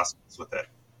think he Yeah. lost with it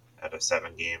out of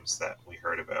 7 games that we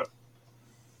heard about.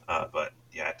 But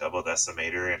yeah, double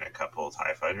decimator and a couple of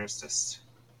TIE fighters just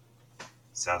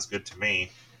sounds good to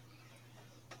me.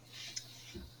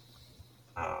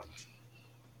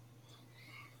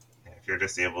 If you're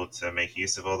just able to make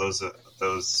use of all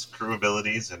those crew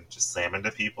abilities and just slam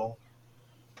into people,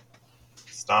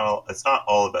 it's not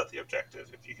all about the objective.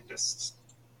 If you can just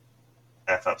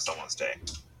f up someone's day,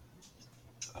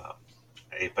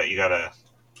 but you gotta.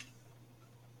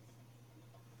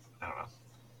 I don't know.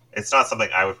 It's not something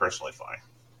I would personally fly.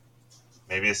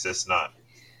 Maybe it's just not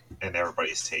in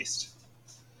everybody's taste.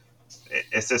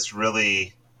 It's just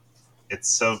really. It's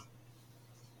so.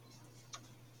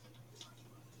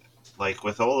 Like,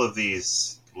 with all of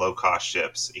these low-cost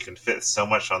ships, you can fit so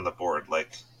much on the board.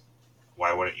 Like,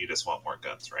 why wouldn't you just want more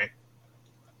guns, right?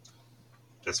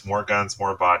 Just more guns,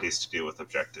 more bodies to deal with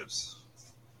objectives.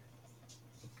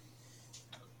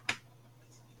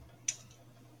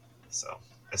 So,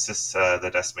 it's just, the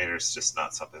Decimator is just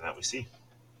not something that we see.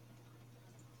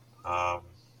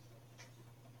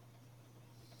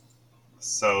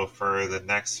 So, for the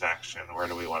next faction, where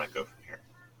do we want to go from here?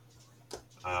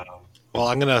 Well,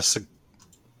 I'm gonna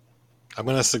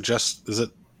suggest, is it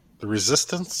the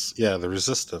Resistance? Yeah, the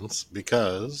Resistance,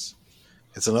 because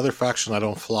it's another faction I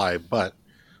don't fly, but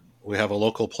we have a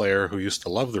local player who used to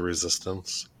love the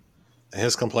Resistance, and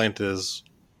his complaint is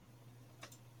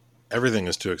everything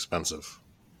is too expensive.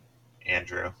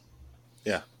 Andrew.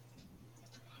 Yeah.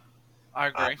 I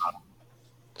agree.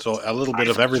 So a little bit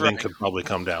of everything could probably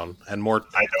come down, and more.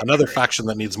 Another faction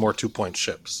that needs more 2-point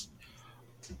ships.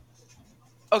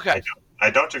 Okay. I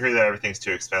don't agree that everything's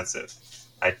too expensive.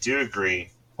 I do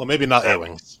agree. Well, maybe not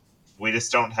A-Wings. We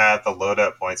just don't have the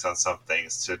loadout points on some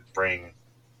things to bring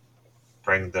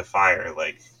the fire.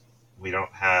 Like, we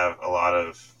don't have a lot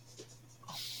of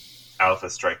Alpha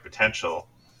Strike potential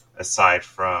aside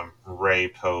from Rey,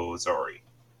 Poe, Zori.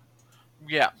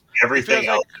 Yeah. Everything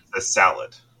else is a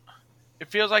salad. It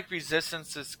feels like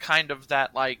Resistance is kind of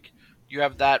that, like, you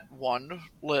have that one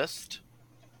list,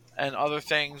 and other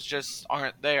things just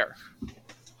aren't there.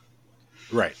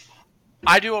 Right.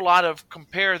 I do a lot of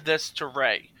compare this to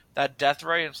Rey. That Death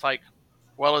Ray, it's like,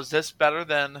 well, is this better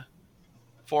than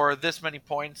for this many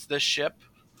points, this ship?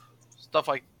 Stuff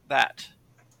like that.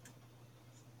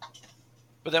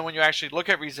 But then when you actually look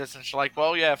at Resistance, you're like,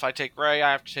 well, yeah, if I take Rey,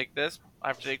 I have to take this, I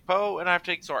have to take Poe, and I have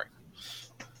to take Zori.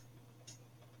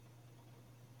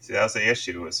 See, that was the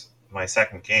issue, was my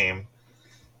second game.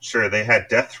 Sure, they had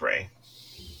Death Ray,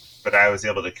 but I was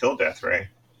able to kill Death Ray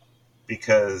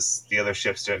because the other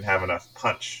ships didn't have enough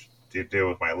punch to deal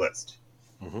with my list.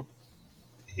 Mm-hmm.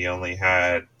 He only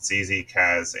had ZZ,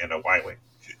 Kaz, and a Y-Wing,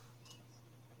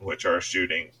 which are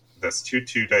shooting. That's 2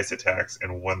 2-dice attacks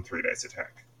and 1 3-dice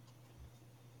attack.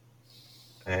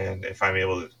 And if I'm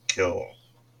able to kill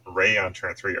Rey on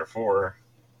turn 3 or 4,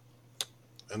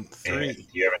 and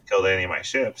you haven't killed any of my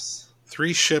ships.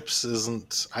 3 ships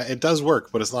isn't. It does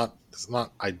work, but it's not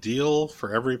ideal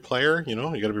for every player. You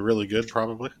know, you got to be really good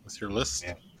probably with your list.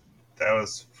 Yeah, that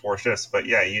was 4 ships, but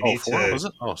yeah, you need 4? to. Was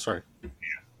it? Oh, sorry. Yeah,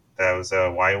 that was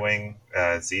a Y-Wing,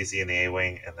 ZZ in the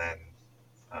A-Wing, and then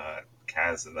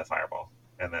Kaz in the Fireball,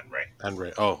 and then Rey. And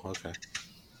Rey. Oh, okay.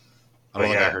 I don't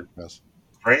think I heard Kaz.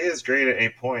 Rey is great at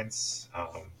 8 points,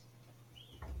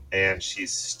 and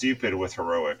she's stupid with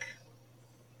heroic.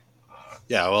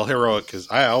 Yeah, well, heroic is.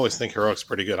 I always think heroic's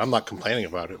pretty good. I'm not complaining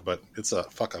about it, but it's a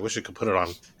fuck. I wish you could put it on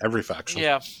every faction.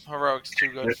 Yeah, heroic's too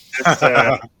good.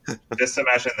 Just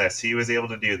imagine this: he was able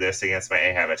to do this against my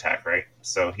Ahab attack, right?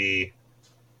 So he,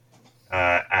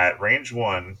 at range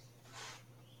 1.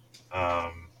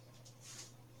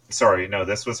 Sorry, no,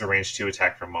 this was a range 2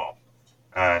 attack from Maul.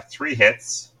 3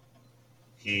 hits.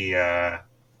 He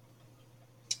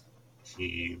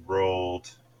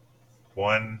rolled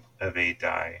 1 of 8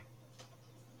 die.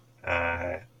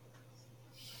 And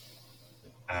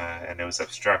it was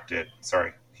obstructed.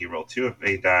 Sorry, he rolled 2 of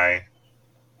 8 die.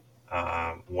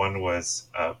 1 was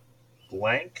a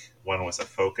blank, 1 was a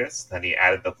focus. Then he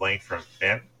added the blank from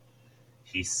Finn.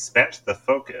 He spent the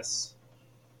focus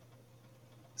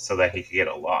so that he could get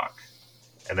a lock.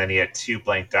 And then he had 2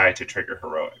 blank die to trigger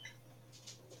heroic.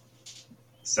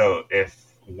 So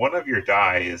if one of your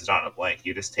die is not a blank,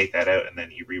 you just take that out and then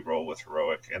you re-roll with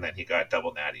heroic, and then he got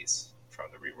double natties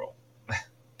from the re-roll.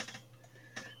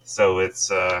 So it's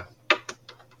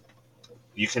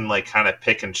you can like kind of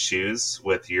pick and choose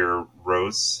with your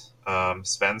Rose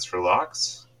spends for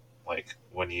locks, like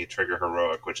when you trigger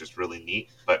heroic, which is really neat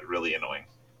but really annoying.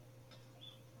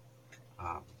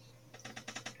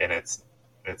 and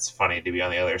it's funny to be on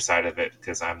the other side of it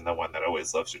because I'm the one that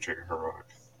always loves to trigger heroic.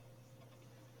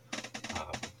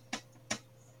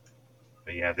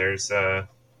 But yeah, there's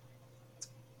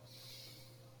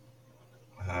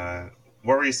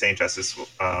what were you saying, Justice?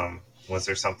 Was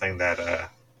there something that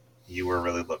you were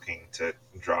really looking to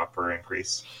drop or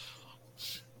increase?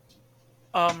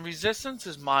 Resistance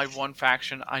is my one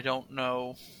faction I don't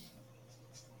know,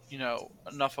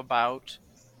 enough about.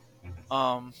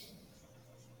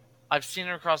 I've seen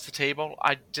it across the table.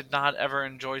 I did not ever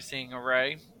enjoy seeing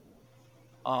Array.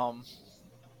 But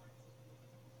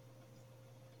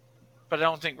I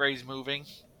don't think Ray's moving.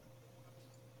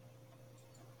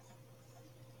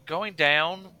 Going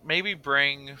down, maybe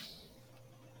bring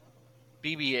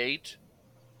BB-8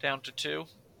 down to 2.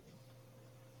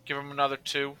 Give him another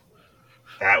 2.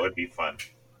 That would be fun.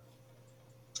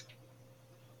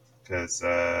 Because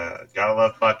gotta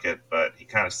love Bucket, but he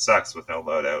kind of sucks with no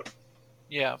loadout.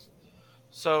 Yeah.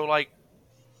 So, like,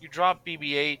 you drop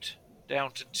BB-8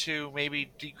 down to 2,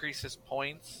 maybe decrease his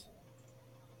points.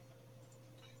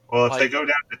 Well, if they go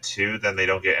down to 2, then they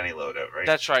don't get any loadout, right?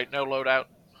 That's right, no loadout.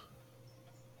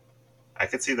 I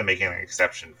could see them making an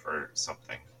exception for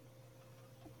something.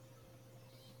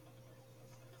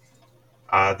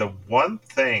 The one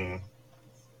thing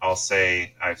I'll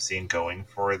say I've seen going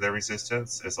for the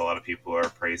Resistance is a lot of people are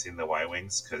praising the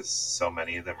Y-Wings because so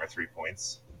many of them are 3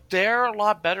 points. They're a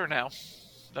lot better now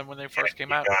than when they first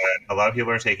came out. A lot of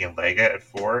people are taking Lega at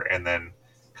 4 and then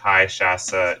Kai,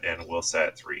 Shasta, and Wilsa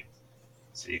at 3.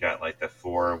 So you got like the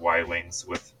 4 Y-Wings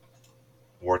with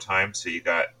wartime. So you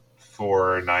got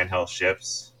 4 9-health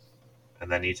ships, and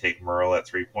then you take Merle at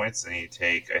 3 points, and you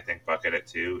take I think Bucket at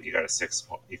 2. You got a 6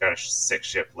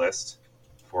 ship list,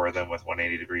 4 of them with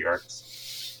 180-degree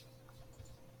arcs.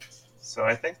 So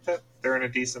I think that they're in a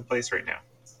decent place right now.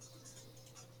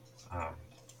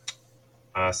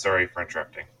 Sorry for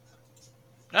interrupting.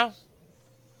 No.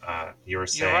 You were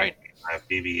saying you're right. I have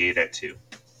BB-8 at 2.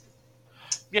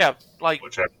 Yeah, like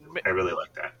which I really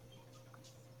like that.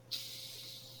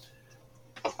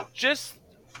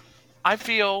 I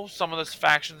feel some of those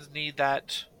factions need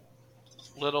that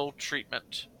little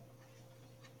treatment.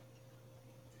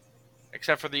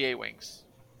 Except for the A-Wings.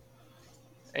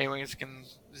 A-Wings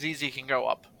ZZ can go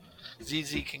up.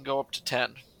 ZZ can go up to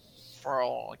 10, for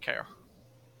all I care.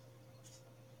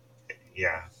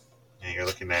 Yeah. You're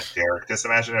looking at Derek. Just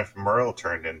imagine if Merle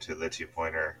turned into the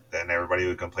 2-pointer, then everybody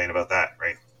would complain about that,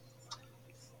 right?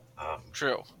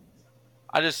 True.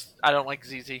 I don't like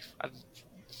ZZ. I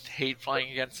hate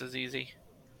flying against the ZZ.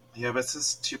 Yeah, but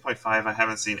since 2.5, I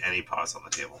haven't seen any pause on the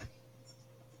table.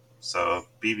 So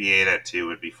BB-8 at 2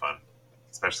 would be fun,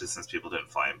 especially since people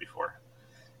didn't fly him before.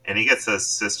 And he gets those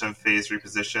system phase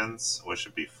repositions, which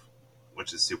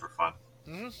is super fun.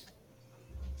 Mm-hmm.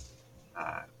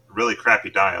 Really crappy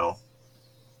dial.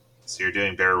 So you're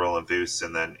doing barrel roll and boost,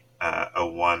 and then a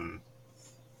 1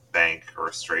 bank or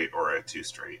a straight or a 2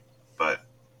 straight. But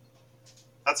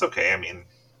that's okay. I mean,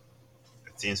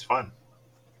 it seems fun.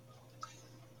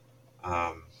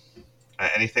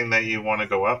 Anything that you want to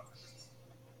go up?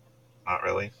 Not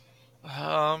really.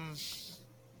 I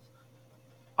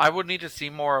would need to see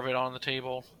more of it on the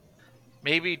table.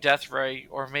 Maybe Death Ray,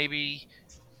 or maybe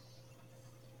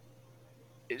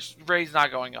Ray's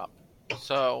not going up.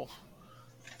 So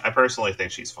I personally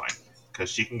think she's fine because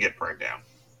she can get burned down.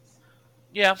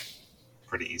 Yeah,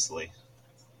 pretty easily.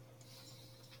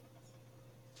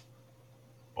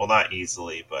 Well, not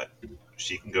easily, but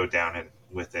she can go down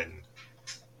within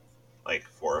like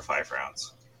 4 or 5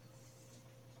 rounds.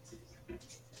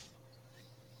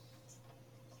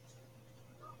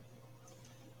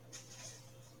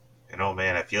 And oh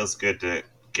man, it feels good to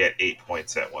get 8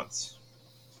 points at once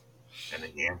in a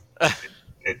game.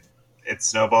 It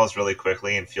snowballs really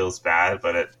quickly and feels bad,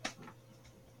 but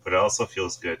it also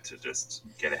feels good to just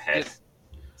get ahead.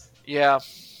 Yeah.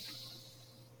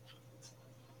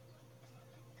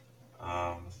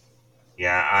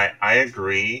 Yeah, I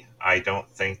agree. I don't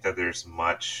think that there's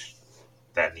much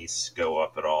that needs to go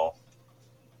up at all.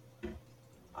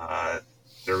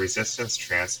 The resistance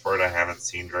transport I haven't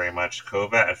seen very much.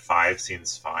 Kova at 5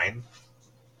 seems fine,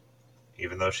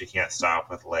 even though she can't stop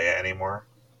with Leia anymore.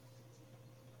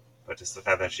 But just the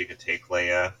fact that she could take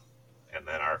Leia and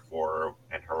then R4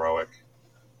 and Heroic,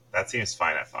 that seems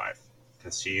fine at 5,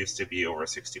 because she used to be over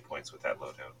 60 points with that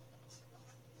loadout.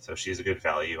 So she's a good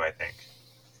value, I think.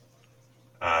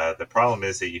 The problem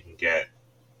is that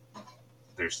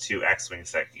there's 2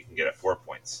 X-Wings that you can get at 4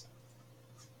 points.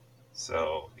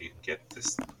 So you can get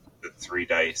the 3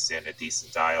 dice and a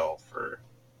decent dial for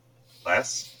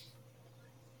less.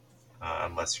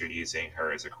 Unless you're using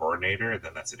her as a coordinator,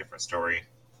 then that's a different story.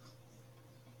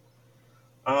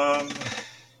 Um,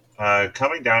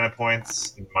 coming down in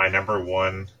points, my number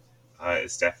one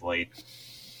is definitely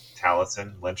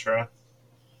Taliesin Lintra.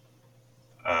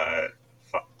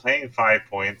 Paying 5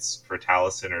 points for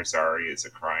Taliesin or Zari is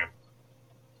a crime.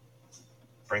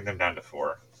 Bring them down to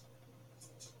 4.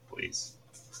 Please.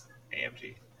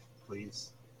 AMG.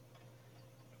 Please.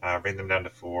 Bring them down to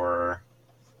 4.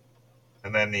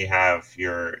 And then you have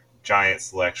your giant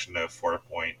selection of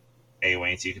 4-point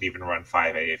A-Wings. You could even run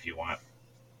 5A if you want.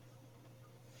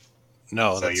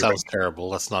 No, So that sounds terrible.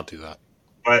 Let's not do that.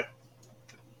 But,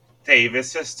 Dave,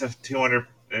 it's just a 200...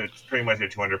 It's pretty much a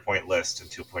 200-point list, and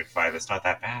 2.5 is not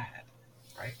that bad,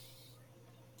 right?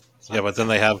 Yeah, but then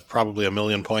they have probably 1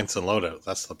 million points in loadout.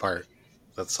 That's the part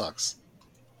that sucks.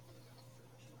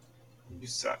 You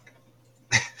suck.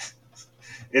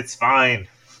 It's fine.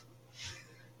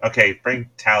 Okay, bring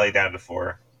Tally down to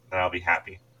 4, then I'll be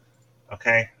happy.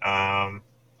 Okay, I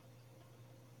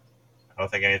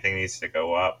don't think anything needs to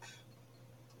go up.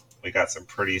 We got some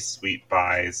pretty sweet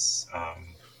buys.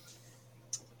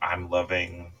 I'm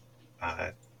loving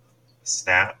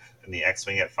Snap and the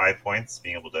X-Wing at 5 points,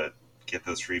 being able to get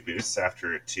those free boosts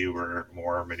after 2 or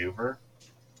more maneuver.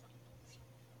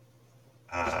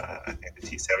 I think the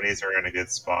T-70s are in a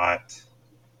good spot.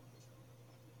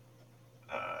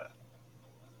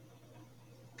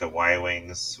 The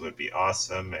Y-Wings would be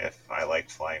awesome if I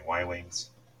liked flying Y-Wings.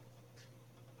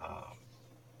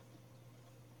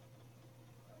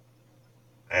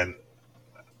 And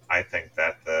I think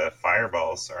that the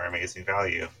Fireballs are amazing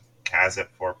value. Kaz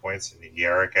at 4 points and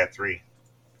Yarrick at 3.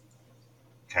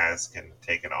 Kaz can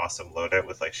take an awesome loadout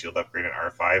with like shield upgrade and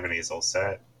R5 and he's all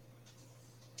set.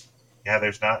 Yeah,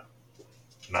 there's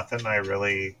nothing I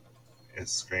really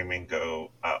is screaming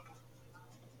go up.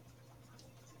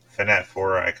 Finn at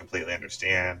 4 I completely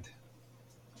understand.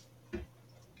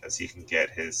 Because he can get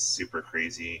his super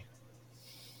crazy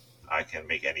I can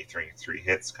make any three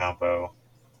hits combo.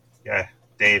 Yeah.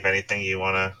 Dave, anything you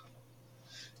want to...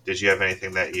 Did you have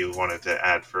anything that you wanted to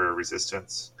add for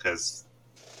Resistance? Because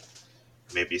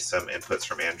maybe some inputs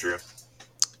from Andrew.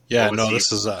 Yeah, no,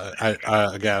 this is... I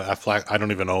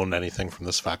don't even own anything from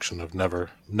this faction. I've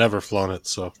never flown it,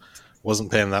 so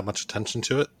wasn't paying that much attention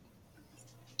to it.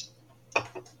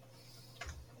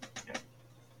 Yeah.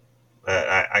 But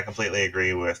I completely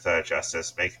agree with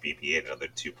Justice. Make BB-8 another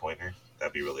 2-pointer.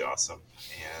 That'd be really awesome.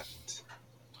 And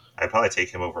I'd probably take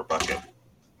him over Bucket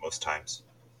most times.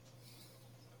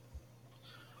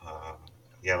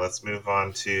 Yeah, let's move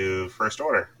on to First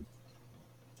Order.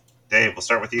 Dave, we'll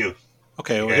start with you.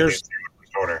 Okay, well,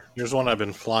 here's one I've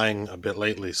been flying a bit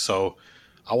lately. So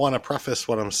I want to preface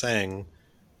what I'm saying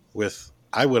with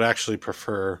I would actually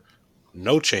prefer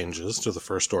no changes to the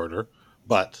First Order,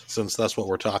 but since that's what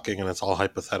we're talking and it's all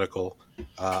hypothetical,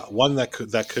 one that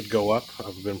could go up.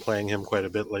 I've been playing him quite a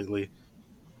bit lately.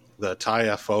 The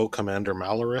TIE FO Commander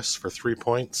Malorus for 3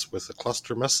 points with a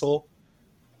cluster missile.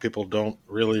 People don't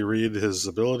really read his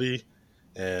ability,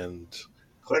 and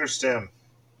Clear Stim.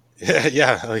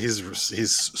 Yeah, he's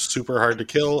super hard to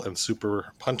kill and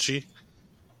super punchy.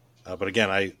 But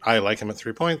again, I like him at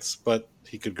 3 points, but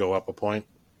he could go up a point,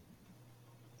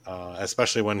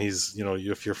 especially when he's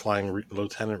if you're flying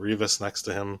Lieutenant Revis next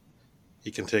to him, he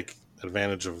can take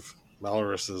advantage of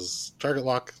Malorus's target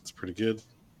lock. It's pretty good.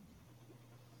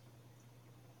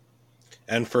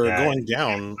 And for going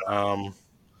down,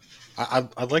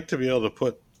 I'd like to be able to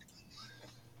put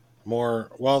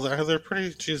more. Well, they're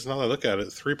pretty. Geez, now that I look at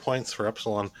it, 3 points for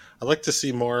Epsilon. I'd like to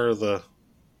see more of the.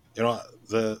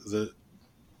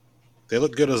 They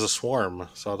look good as a swarm,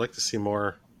 so I'd like to see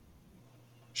more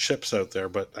ships out there.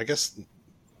 But I guess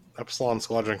Epsilon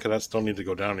Squadron Cadets don't need to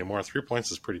go down anymore. 3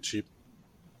 points is pretty cheap.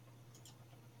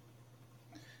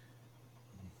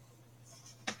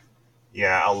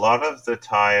 Yeah, a lot of the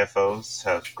TIE FOs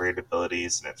have great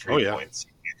abilities, and at 3 points,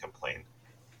 you can't complain.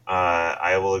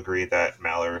 I will agree that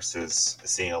Malorus is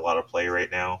seeing a lot of play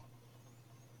right now.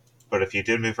 But if you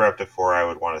did move her up to 4, I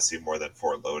would want to see more than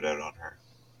 4 loadout on her.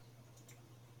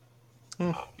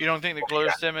 You don't think the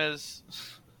Glare Stim is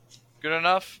good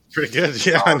enough? Pretty good,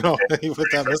 yeah, I know. You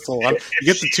put that missile on.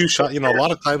 You get the 2 shot. A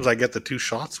lot of times I get the 2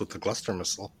 shots with the cluster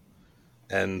missile.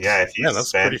 And yeah, if you that's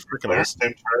spend pretty freaking awesome.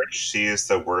 charge, she is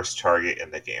the worst target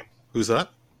in the game. Who's that?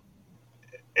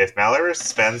 If Malorus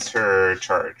spends her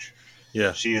charge,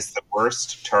 yeah, she is the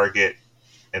worst target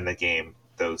in the game.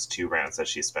 Those 2 rounds that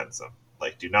she spends them,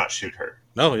 do not shoot her.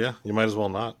 No, yeah, you might as well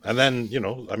not. And then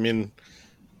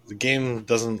the game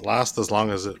doesn't last as long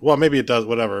as it. Well, maybe it does.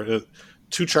 Whatever.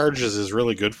 2 charges is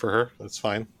really good for her. That's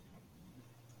fine.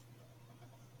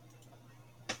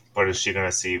 But is she going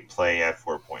to see play at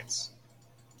 4 points?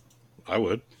 I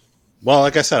would. Well,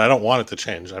 like I said, I don't want it to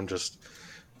change. I'm just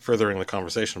furthering the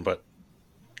conversation, but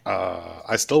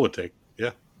I still would take.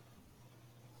 Yeah.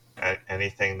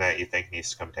 Anything that you think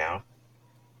needs to come down?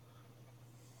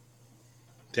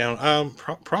 Down.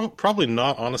 Probably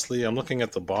not. Honestly, I'm looking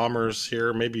at the bombers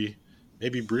here. Maybe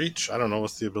breach. I don't know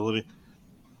what's the ability.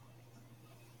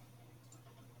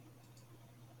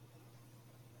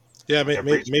 Yeah,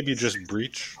 maybe just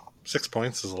breach. 6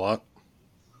 points is a lot.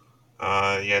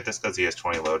 Yeah, just because he has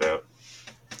 20 loadout.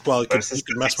 Well, he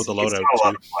could mess with the loadout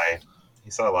too.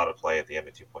 He saw a lot of play at the end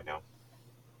of 2.0.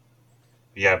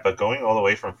 Yeah, but going all the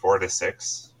way from 4 to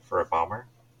 6 for a bomber.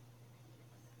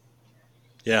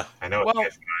 Yeah, I know. Well,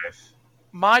 it's 5.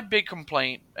 My big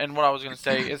complaint, and what I was going to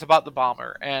say, is about the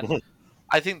bomber, and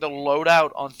I think the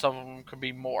loadout on some of them could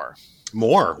be more.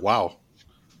 More? Wow.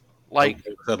 Like,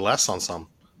 I said less on some.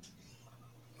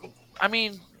 I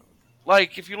mean,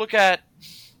 like if you look at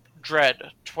Dread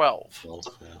 12,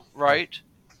 Yeah. right,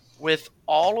 with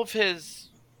all of his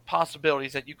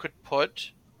possibilities that you could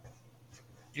put,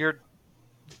 you're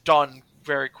done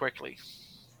very quickly.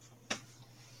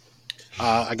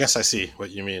 I guess I see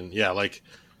what you mean. Yeah, like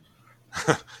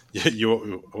stuff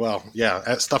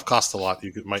costs a lot.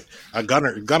 A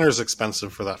gunner's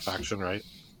expensive for that faction, right?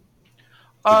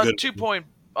 2 point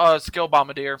skill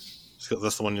bombardier.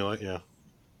 That's the one you like, yeah.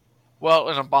 Well,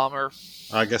 in a bomber.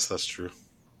 I guess that's true.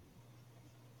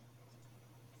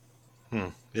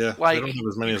 Yeah, like they don't have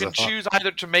as many you as I can thought. choose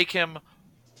either to make him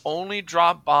only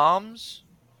drop bombs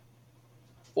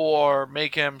or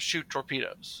make him shoot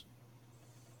torpedoes.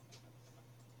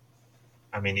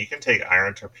 I mean, you can take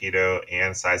iron torpedo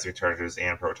and seismic charges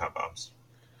and proton bombs.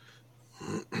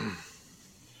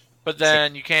 But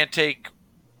then you can't take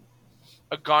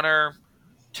a gunner,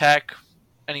 tech,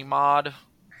 any mod,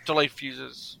 delayed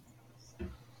fuses.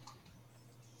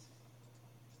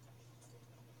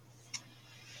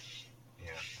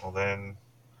 Yeah, well then...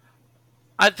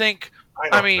 I think,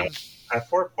 I mean... know. At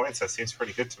 4 points, that seems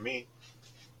pretty good to me.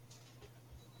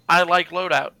 I like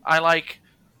loadout.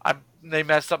 They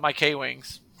messed up my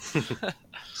K-Wings.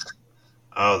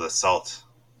 Oh, the salt.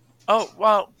 Oh,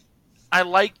 well, I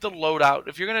like the loadout.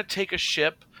 If you're going to take a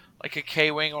ship, like a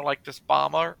K-Wing or like this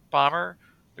bomber, the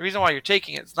reason why you're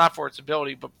taking it's not for its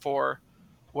ability, but for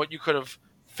what you could have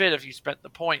fit if you spent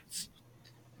the points.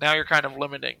 Now you're kind of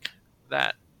limiting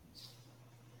that.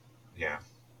 Yeah.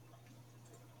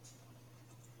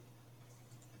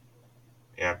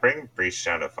 Yeah, bring breach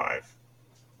down to 5.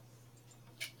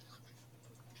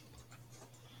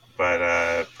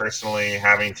 But personally,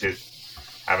 having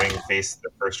faced the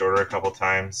First Order a couple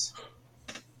times,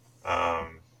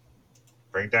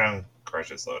 bring down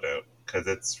Grudge's loadout, because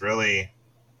it's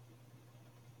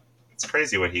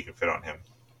crazy what he can fit on him.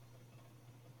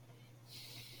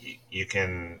 You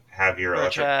can have your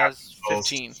Grudge has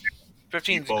 15.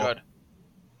 15's good.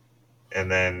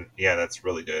 And then, yeah, that's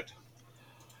really good.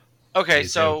 Okay,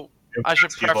 so I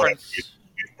should preference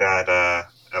that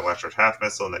electric half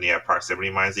missile, and then you have proximity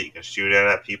mines that you can shoot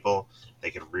at people. They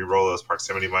can re-roll those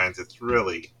proximity mines. It's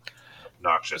really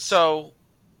obnoxious. So,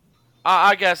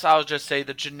 I guess I'll just say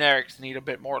the generics need a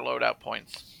bit more loadout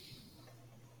points.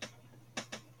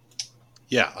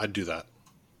 Yeah, I'd do that.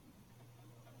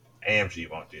 AMG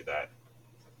won't do that.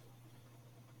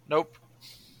 Nope.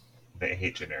 They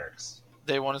hate generics.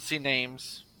 They want to see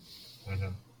names. Mm-hmm.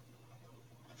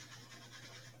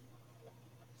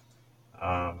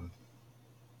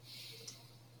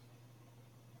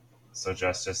 So,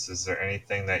 Justice, is there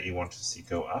anything that you want to see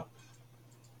go up?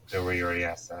 Or were you already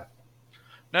asked that?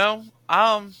 No,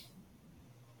 I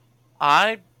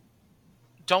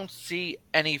don't see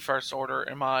any First Order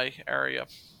in my area.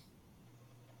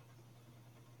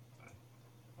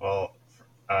 Well,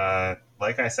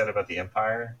 like I said about the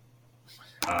Empire,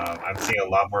 I'm seeing a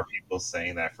lot more people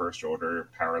saying that First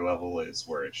Order power level is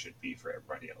where it should be for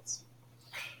everybody else.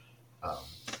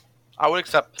 I would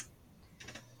accept.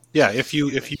 Yeah, if you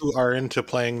are into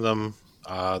playing them,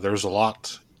 there's a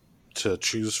lot to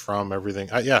choose from.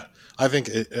 Everything. I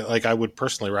think I would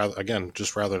personally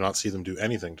rather not see them do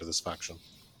anything to this faction.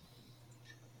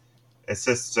 It's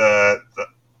just the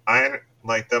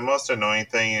most annoying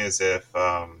thing is if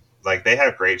they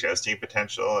have great jousting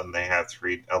potential and they have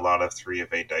a lot of 3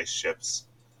 evade dice ships,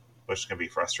 which can be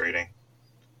frustrating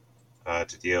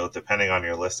to deal with, depending on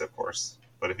your list, of course.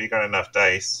 But if you got enough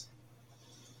dice,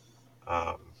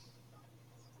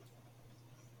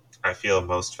 I feel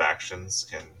most factions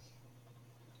can,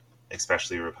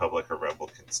 especially Republic or Rebel,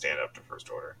 can stand up to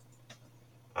First Order.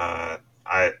 The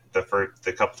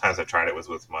couple times I've tried it was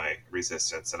with my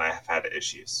Resistance, and I have had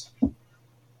issues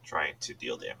trying to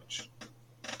deal damage.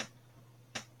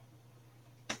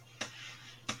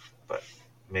 but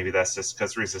maybe that's just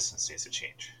because resistance needs to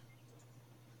change.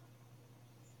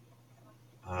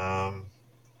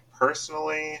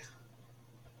 Personally,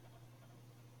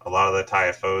 a lot of the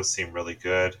TIFOs seem really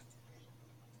good.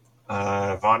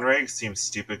 Von Reg seems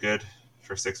stupid good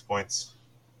for 6 points.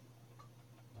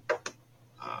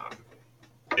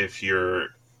 If you're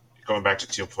going back to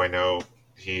 2.0,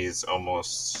 he's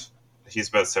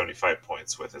about 75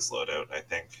 points with his loadout, I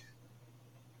think.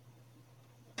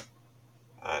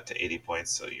 To 80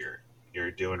 points, so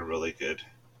you're doing a really good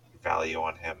value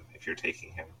on him if you're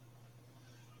taking him.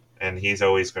 And he's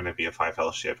always going to be a 5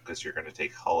 health ship because you're going to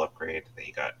take hull upgrade. Then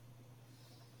you got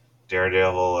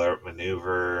Daredevil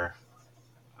Maneuver,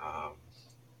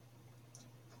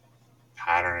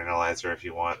 Pattern Analyzer if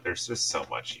you want. There's just so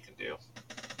much you can do.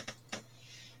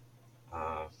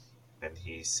 And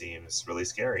he seems really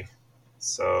scary.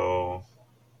 So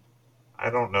I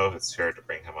don't know if it's fair to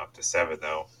bring him up to 7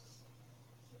 though.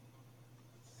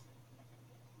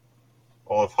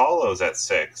 Well, if Hollow's at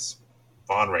 6,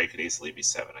 Von Ray could easily be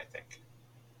 7, I think.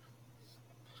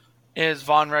 Is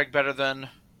Von Reg better than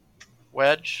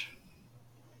Wedge?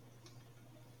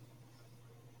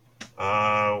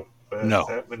 No.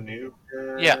 That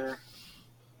maneuver... Yeah.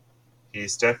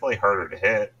 He's definitely harder to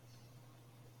hit.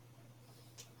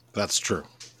 That's true,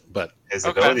 but His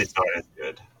Okay. ability's not as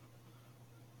good.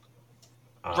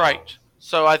 Right.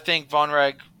 So I think Von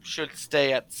Reg should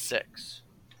stay at 6.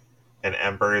 And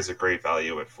Ember is a great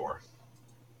value at 4.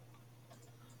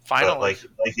 Finally.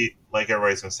 But like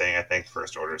everybody's been saying, I think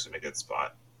First Order's in a good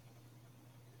spot.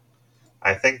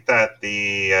 I think that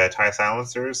the TIE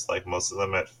silencers, like most of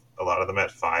them a lot of them at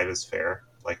 5 is fair.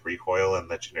 Like Recoil and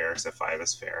the generics at 5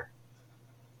 is fair.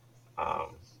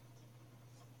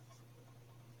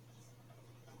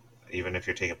 Even if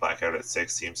you're taking Blackout at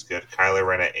 6, seems good. Kylo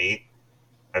Ren at 8,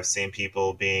 I've seen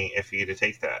people being iffy to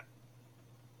take that.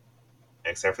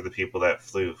 Except for the people that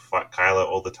fought Kylo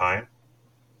all the time.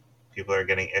 People are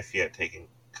getting iffy at taking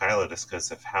Kylo just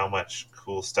because of how much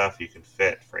cool stuff you can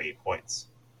fit for 8 points.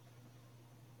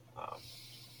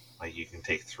 Like you can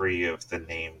take 3 of the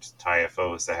named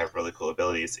TIFOs that have really cool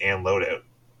abilities and loadout.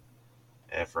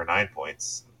 And for 9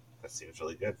 points, that seems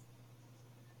really good.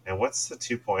 And what's the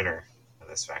 2-pointer in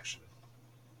this faction?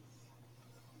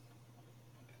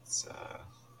 It's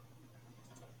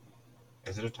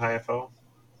is it a TIFO?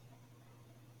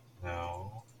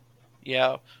 No.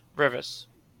 Yeah, Revis.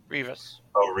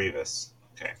 Oh, Revis.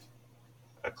 Okay.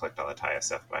 I clicked on the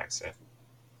TISF by accident.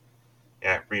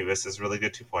 Yeah, Revis is a really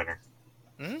good 2-pointer.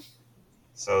 Hmm?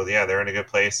 So, yeah, they're in a good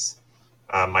place.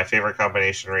 My favorite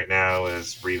combination right now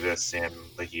is Revis and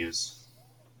the Hughes.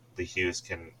 The Hughes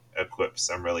can equip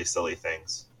some really silly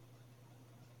things.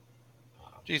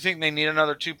 Do you think they need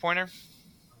another 2-pointer?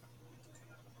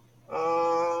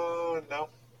 No.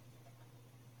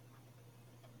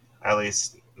 At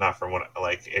least not from what,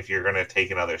 like, if you're going to take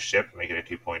another ship and make it a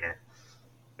 2-pointer,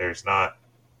 there's not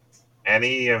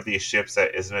any of these ships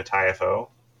that isn't a TIFO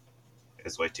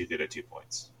is way too good at 2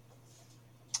 points.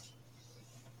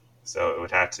 So it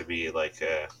would have to be like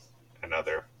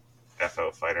another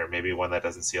FO fighter, maybe one that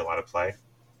doesn't see a lot of play.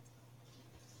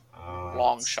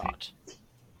 Long shot.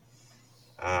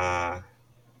 Yeah,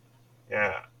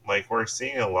 like we're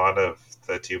seeing a lot of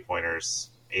the 2-pointers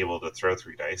able to throw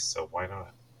 3 dice, so why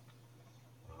not?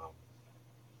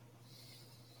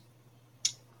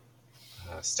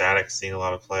 Static seeing a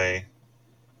lot of play.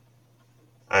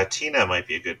 Tina might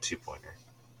be a good 2-pointer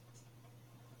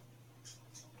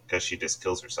because she just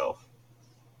kills herself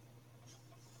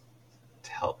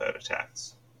to help out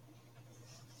attacks,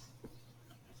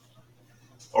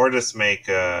 or just make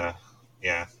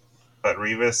yeah. But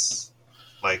Revis,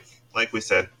 like we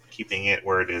said, keeping it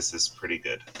where it is pretty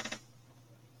good.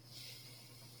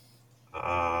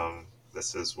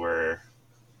 This is where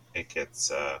it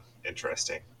gets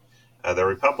interesting. The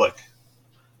Republic.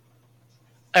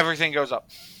 Everything goes up.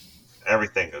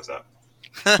 Everything goes up.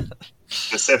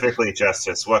 Specifically,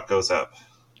 Justice. What goes up?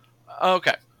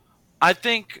 Okay. I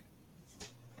think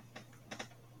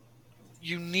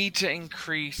you need to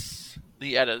increase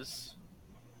the Eddas.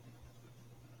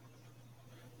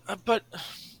 But,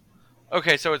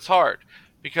 okay, so it's hard.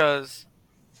 Because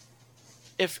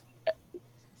if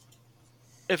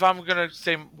I'm going to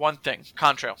say one thing,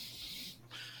 Contrail.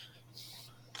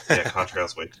 Yeah,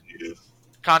 Contrail's way too good.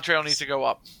 Contrail needs to go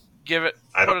up. Give it.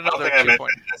 I don't think I 2 mentioned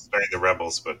points. this during the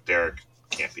Rebels, but Derek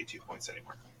can't be 2 points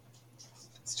anymore.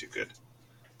 It's too good.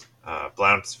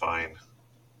 Blount's fine.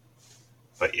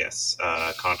 But yes,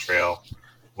 Contrail.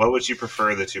 What would you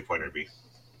prefer the 2-pointer be?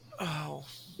 Oh.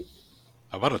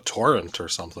 how about a torrent or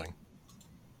something?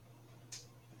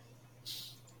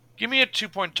 Give me a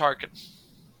 2-point Tarkin.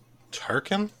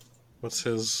 Tarkin? What's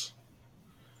his?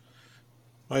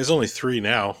 Oh, he's only 3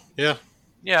 now. Yeah,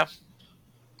 Yeah,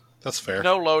 that's fair.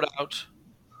 no loadout.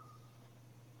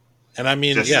 And I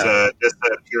mean, Just a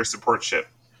pure support ship.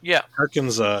 Yeah,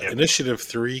 Tarkin's Yep. Initiative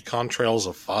 3, Contrails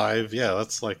of 5. Yeah,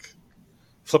 that's like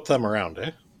flip them around,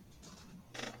 eh?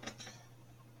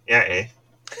 Yeah, eh?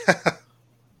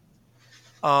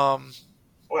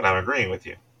 What? I'm agreeing with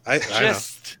you. I know.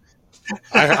 just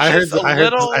I heard just a I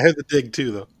little- heard the dig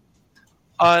too, though.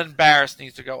 Unbarrassed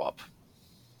needs to go up.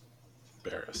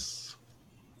 Barris.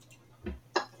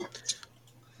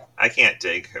 I can't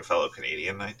dig a fellow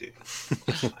Canadian. I do.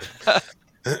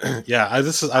 Yeah, I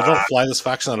don't fly this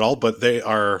faction at all, but they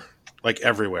are like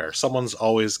everywhere. Someone's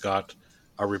always got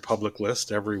a Republic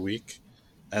list every week,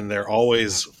 and they're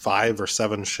always 5 or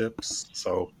 7 ships.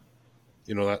 So,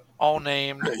 you know that. All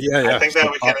named. Yeah. I think that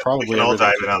so we can probably all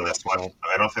dive everything in on can this go one. up.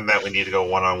 I don't think that we need to go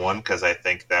one-on-one because I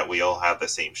think that we all have the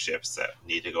same ships that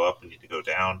need to go up and need to go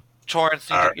down. Torrents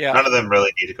need to, yeah. None of them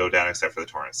really need to go down except for the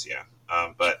Torrents, yeah.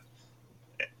 But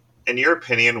in your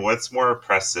opinion, what's more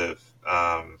oppressive?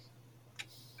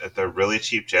 The really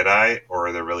cheap Jedi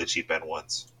or the really cheap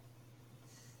N1s?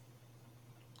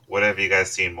 What have you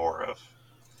guys seen more of?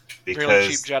 Because Really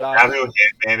cheap Jedi. Naboo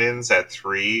Handmaidens at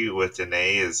 3 with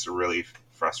Danae is really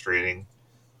frustrating,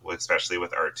 especially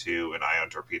with R2 and ion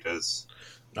torpedoes.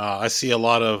 I see a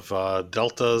lot of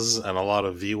Deltas and a lot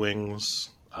of V-Wings.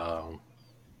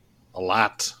 A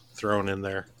lot thrown in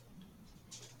there.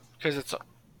 Because it's,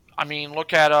 I mean,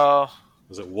 look at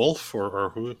Is it Wolf or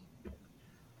who?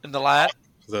 in the lat.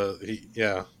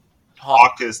 Yeah,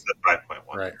 Hawk is the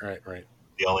 5.1. right.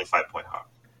 The only 5-point Hawk.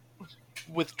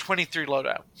 With 23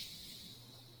 loadout.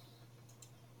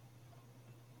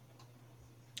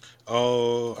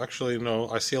 Oh, actually, no.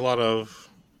 I see a lot of.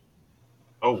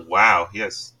 Oh, wow.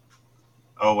 Yes.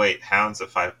 Oh, wait. Hounds of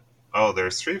 5. Oh,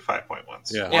 there's 3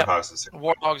 5.1s. Yeah. Warthogs is 6.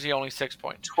 Warthog's the only 6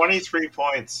 point. 23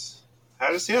 points.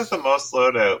 How does he have the most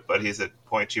loadout, but he's a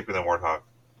point cheaper than Warthog?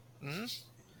 hmm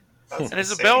That's And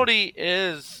his insane. ability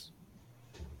is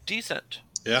decent.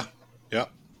 Yeah.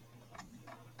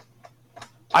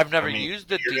 I've never I mean,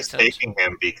 used it You're just decent. taking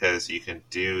him because you can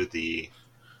do the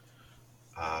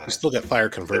You still get fire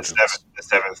the convergence.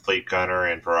 seventh fleet gunner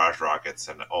and barrage rockets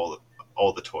and all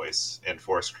the toys and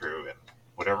force crew and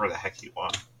whatever the heck you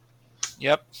want.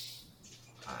 Yep.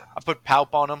 I put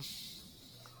Palp on him.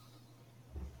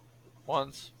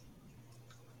 Once.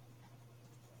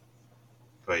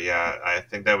 But yeah, I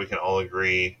think that we can all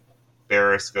agree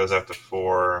Barris goes up to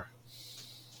 4.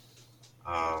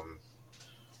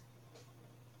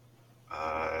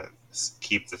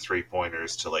 Keep the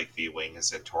 3-pointers to like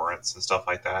V-Wings and Torrents and stuff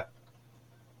like that.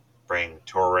 Bring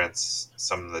Torrents,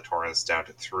 some of the Torrents down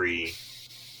to 3.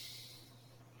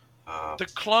 The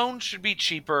clone should be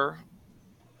cheaper.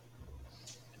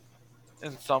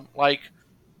 In some, like,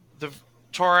 the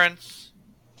Torrents,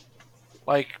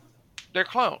 like, they're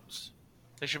clones.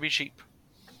 They should be cheap.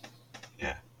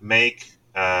 Yeah. Make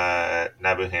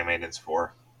Naboo Handmaidens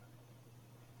 4.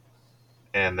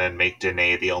 And then make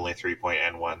Danae the only 3-point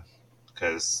N1.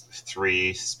 Because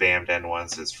 3 spammed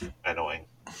N1s is annoying.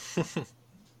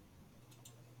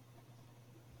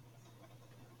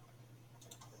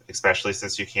 Especially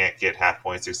since you can't get half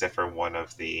points except for one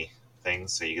of the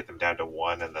things. So you get them down to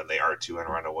 1 and then they R2 and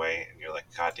run away. And you're like,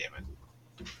 God damn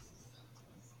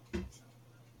it.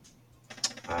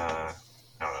 I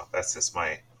don't know. That's just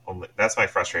that's my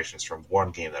frustrations from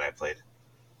one game that I played.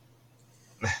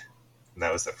 And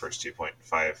that was the first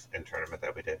 2.5 in tournament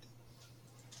that we did.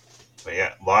 But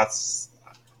yeah, lots.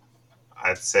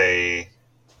 I'd say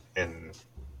in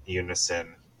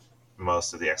unison,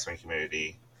 most of the X-Wing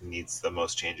community needs the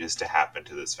most changes to happen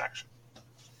to this faction.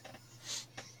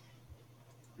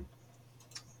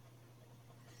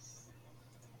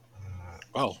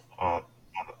 Well,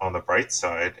 On the bright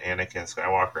side, Anakin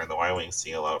Skywalker and the Y-Wing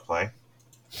see a lot of play.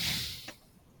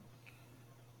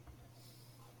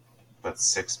 But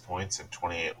 6 points and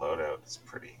 28 loadout is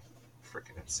pretty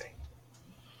freaking insane.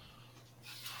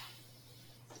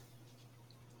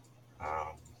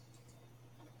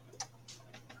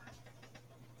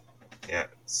 Yeah,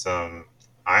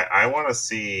 I want to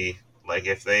see, like,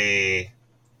 if they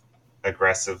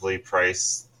aggressively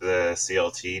price the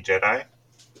CLT Jedi,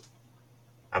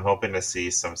 I'm hoping to see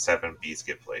some 7Bs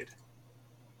get played.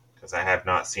 Because I have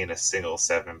not seen a single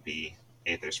 7B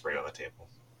Aether Spray on the table.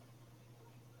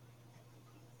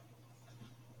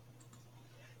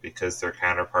 Because their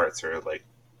counterparts are like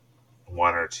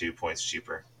 1 or 2 points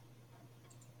cheaper.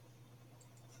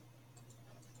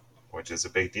 Which is a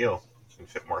big deal. You can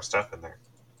fit more stuff in there.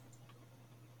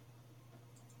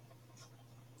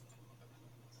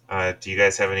 Do you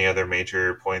guys have any other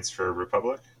major points for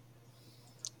Republic?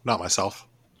 Not myself.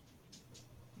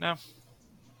 No.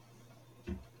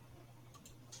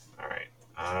 All right.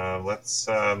 Let's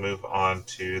move on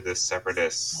to the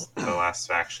Separatists, the last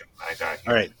faction I got here.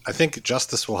 All right. I think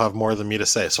Justice will have more than me to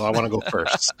say, so I want to go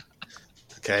first.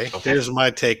 Okay. Here's my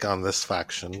take on this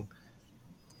faction.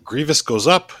 Grievous goes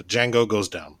up, Django goes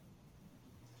down.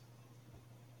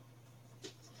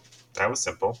 That was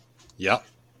simple. Yep.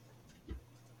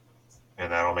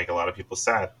 And that'll make a lot of people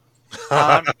sad.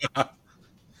 I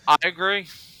agree.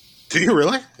 Do you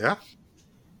really? Yeah.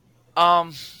 Are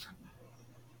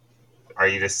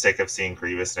you just sick of seeing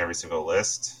Grievous in every single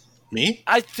list? Me?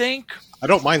 I think I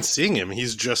don't mind seeing him.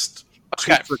 He's just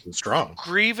too Okay. freaking strong.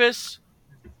 Grievous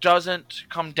doesn't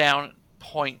come down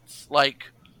points.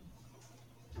 Like,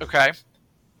 okay,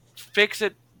 Fix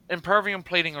It, Impervium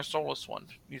Plating or Soulless One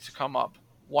needs to come up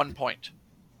 1 point.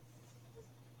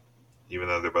 Even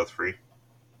though they're both free?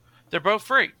 They're both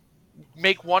free.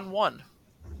 Make 1/1.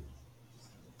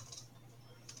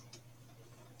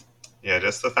 Yeah,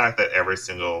 just the fact that every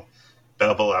single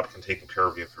double up can take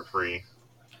Impervium for free.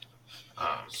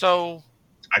 So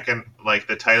I can, like,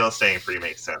 the title saying free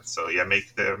makes sense. So, yeah,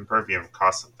 make the Impervium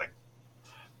cost something.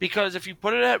 because if you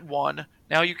put it at 1,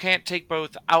 now you can't take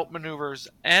both outmaneuvers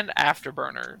and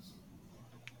afterburner.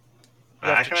 You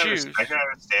have to choose. I can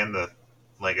understand the,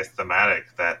 like, it's thematic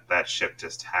that ship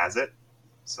just has it.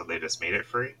 So they just made it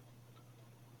free.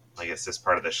 Like, it's just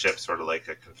part of the ship, sort of like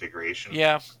a configuration.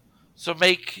 Yeah. So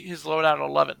make his loadout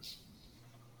 11.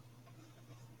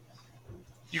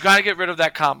 You got to get rid of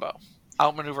that combo.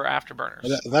 Outmaneuver afterburners.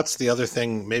 That's the other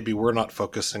thing. Maybe we're not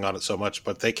focusing on it so much,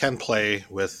 but they can play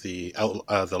with the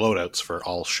loadouts for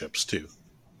all ships too.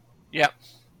 Yeah.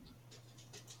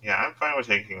 Yeah, I'm fine with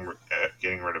getting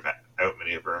rid of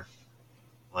outmaneuver.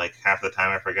 Like, half the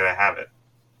time I forget I have it.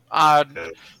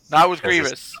 Not with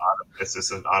Grievous. This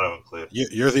is an auto include.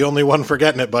 You're the only one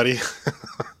forgetting it, buddy.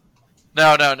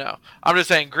 No. I'm just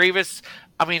saying Grievous.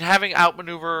 I mean, having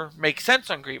outmaneuver makes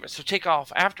sense on Grievous. So take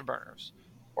off afterburners,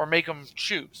 or make them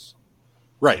choose.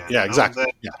 Right? Yeah, exactly.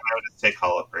 Yeah. I would just take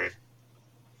Hull Upgrade,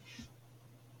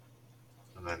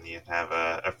 and then you'd have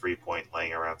a free point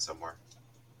laying around somewhere.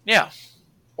 Yeah.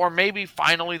 Or maybe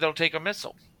finally they'll take a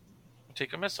missile.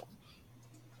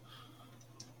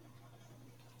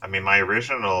 I mean, my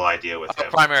original idea with him.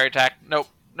 Primary attack. Nope.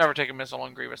 Never take a missile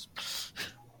on Grievous.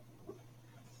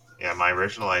 Yeah, my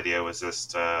original idea was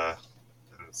just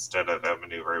instead of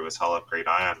outmaneuver, it was Hull Upgrade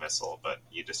Ion Missile, but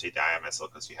you just take the Ion Missile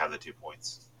because you have the 2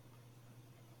 points.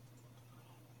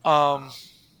 I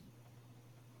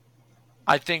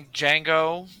think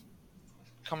Django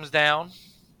comes down.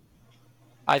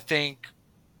 I think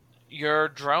your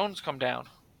drones come down.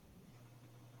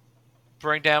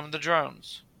 Bring down the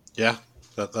drones. Yeah,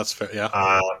 that's fair.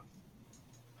 Yeah.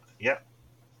 Yeah,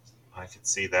 I could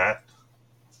see that.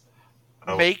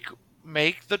 Oh.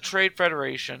 Make the Trade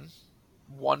Federation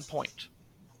 1 point.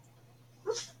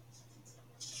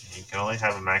 You can only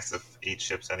have a max of 8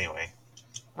 ships anyway.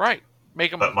 Right. Make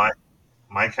them. But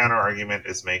my counter argument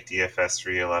is make DFS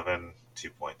 311 2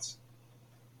 points.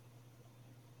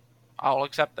 I'll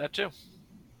accept that too.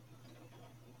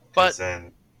 But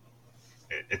then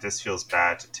it just feels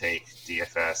bad to take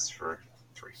DFS for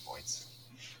 3 points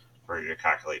for your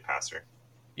calculate passer.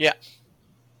 Yeah.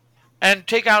 And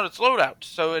take out its loadout,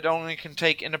 so it only can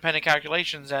take independent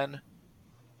calculations and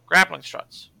grappling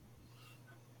struts.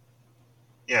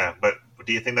 Yeah, but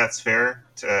do you think that's fair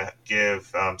to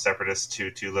give Separatists two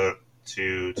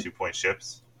 2 point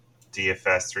ships,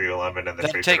 DFS 311, and the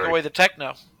Then Trade take Federation? away the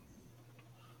techno.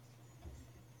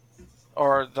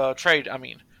 Or the trade, I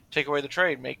mean. Take away the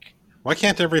trade, make... Why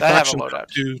can't every That have a faction loadout.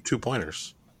 do 2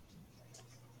 pointers?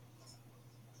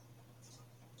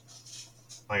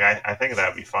 Like, I think that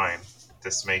would be fine.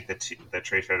 Just make the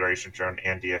Trade Federation drone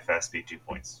and DFS be 2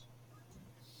 points.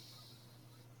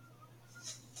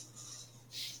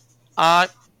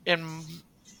 In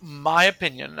my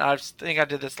opinion, I think I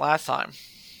did this last time,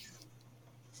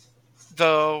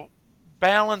 the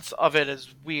balance of it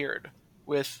is weird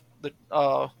with the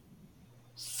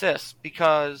CIS,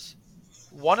 because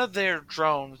one of their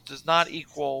drones does not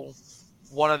equal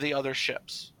one of the other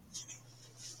ships.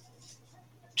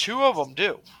 2 of them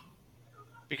do.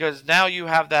 Because now you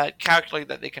have that calculate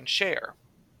that they can share.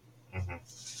 Mm-hmm.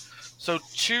 So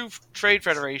 2 trade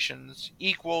federations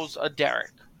equals a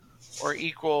Derek. Or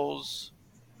equals,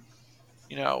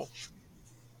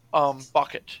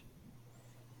 Bucket.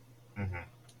 Mm-hmm.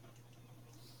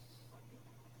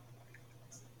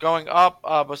 Going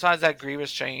up, besides that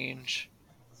Grievous change...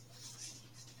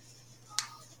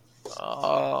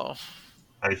 How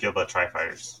do you feel about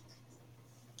Tri-Fighters?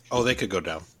 Oh, they could go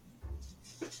down.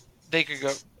 They could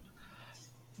go.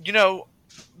 You know,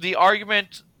 the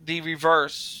argument, the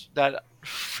reverse, that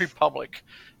Republic,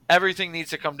 everything needs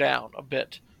to come down a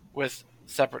bit with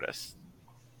Separatists.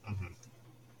 Mm-hmm.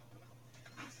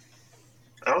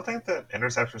 I don't think that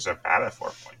interceptors are bad at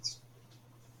 4 points.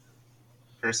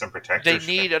 Here's some protectors.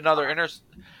 They need another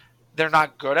They're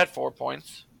not good at 4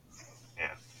 points.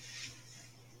 Yeah.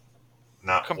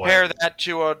 Not Compare when that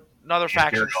to another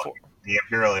faction. The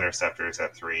Imperial Interceptors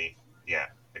at 3. Yeah,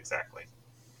 exactly.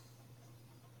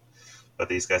 But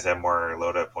these guys have more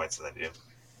loadout points than they do.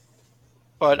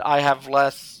 But I have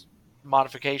less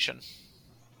modification.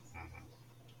 Mm-hmm.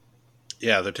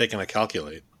 Yeah, they're taking a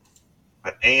calculate.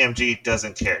 But AMG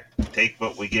doesn't care. Take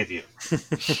what we give you.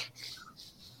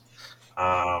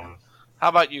 How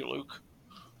about you, Luke?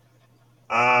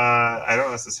 I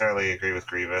don't necessarily agree with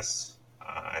Grievous.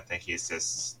 I think he's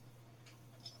just,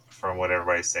 from what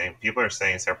everybody's saying, people are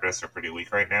saying Separatists are pretty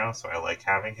weak right now, so I like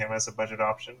having him as a budget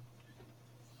option.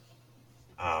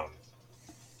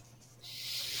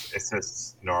 It's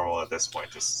just normal at this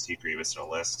point just to see Grievous in a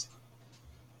list.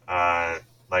 Like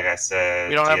I said,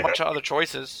 We don't have much other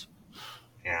choices.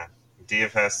 Yeah,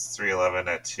 DFS 311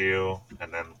 at 2,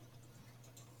 and then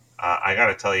I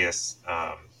gotta tell you,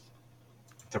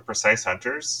 the Precise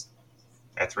Hunters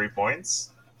at 3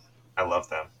 points, I love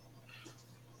them.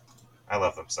 I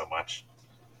love them so much.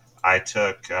 I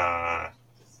took the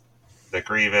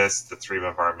Grievous, the 3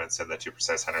 Bombardments, and the 2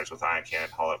 Precise Hunters with Ion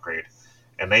Cannon Hull Upgrade,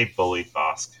 and they bullied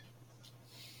Bosk.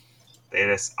 They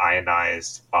just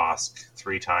ionized Bosk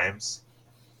 3 times.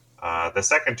 The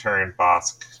second turn,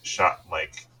 Bosk shot,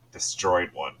 destroyed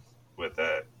one with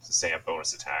a Zam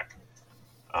bonus attack.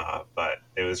 But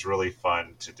it was really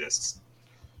fun to just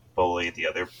bully the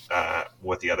other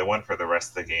with the other one for the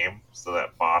rest of the game so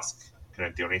that Bosk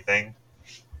couldn't do anything.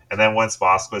 And then once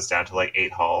Bosk was down to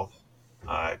 8 hull,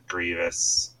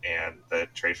 Grievous and the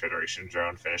Trade Federation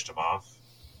drone finished him off.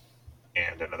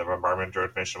 And another bombardment drone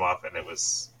finished him off, and it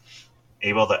was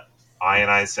able to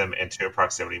ionize him into a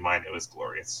proximity mine. It was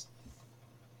glorious.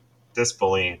 This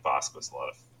bullying Bosk was a lot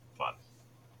of fun.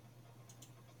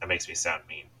 That makes me sound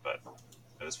mean, but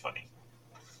it was funny.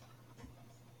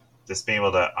 Just being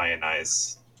able to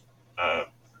ionize a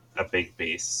big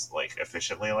base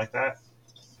efficiently like that.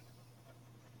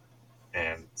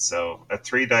 And so a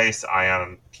 3 dice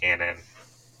ion cannon,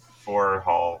 4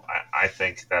 hull, I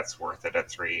think that's worth it at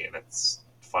 3, and it's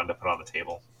fun to put on the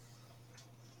table.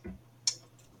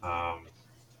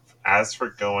 As for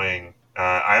going,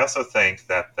 I also think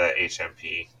that the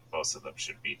HMP, most of them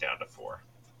should be down to 4.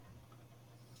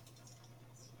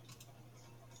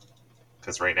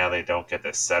 Because right now they don't get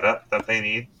the setup that they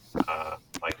need,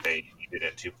 like they needed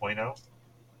in 2.0.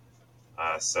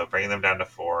 So bringing them down to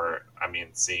 4,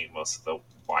 seeing most of the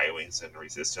Y-Wings and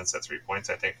Resistance at 3 points,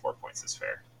 I think 4 points is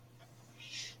fair.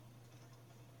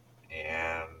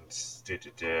 And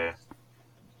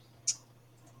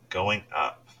going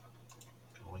up.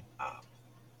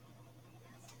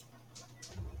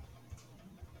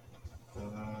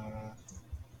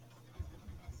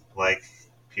 Like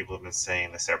people have been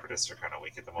saying, the Separatists are kind of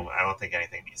weak at the moment. I don't think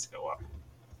anything needs to go up.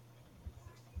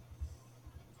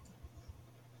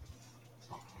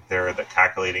 They're the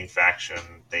calculating faction.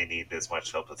 They need as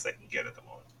much help as they can get at the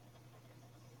moment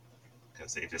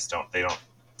because they just don't. They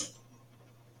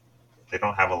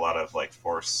don't have a lot of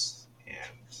force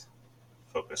and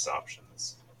focus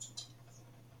options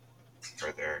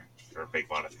for their big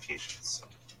modifications. So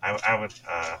I would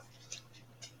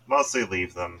mostly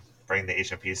leave them. Bring the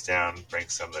HMPs down. Bring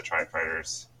some of the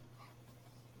Tri-Fighters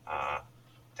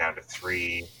down to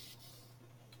 3.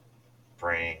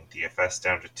 Bring DFS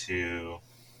down to 2.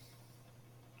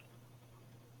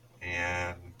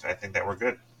 And I think that we're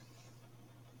good.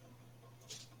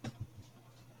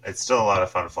 It's still a lot of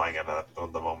fun flying at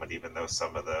the moment, even though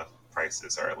some of the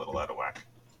prices are a little out of whack.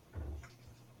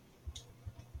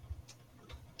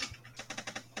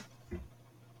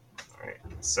 All right.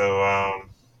 So,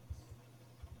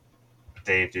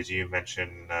 Dave, did you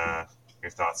mention your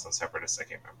thoughts on Separatists? I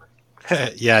can't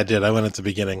remember. Yeah, I did. I went at the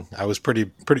beginning. I was pretty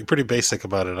basic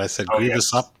about it. I said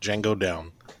Grievous up, Django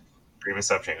down. Grievous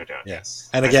up, Django down. Yes.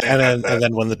 And again, and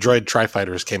then when the droid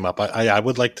Tri-Fighters came up, I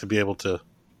would like to be able to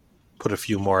put a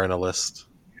few more in a list.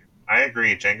 I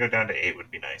agree. Django down to 8 would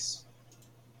be nice.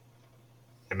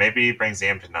 And maybe bring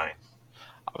Zam to 9.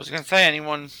 I was going to say,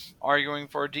 anyone arguing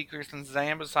for a decrease in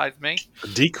Zam besides me? A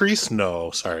decrease?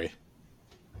 No, sorry.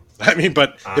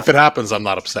 But if it happens, I'm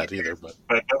not upset either. But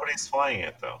nobody's flying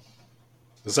it, though.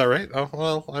 Is that right? Oh,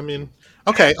 well,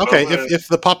 Okay, And okay. Boba, If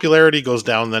the popularity goes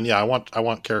down, then yeah, I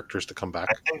want characters to come back.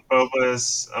 I think Boba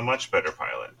is a much better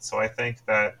pilot, so I think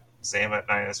that Zam at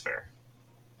 9 is fair.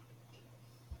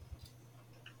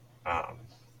 Um,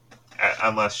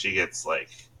 unless she gets like,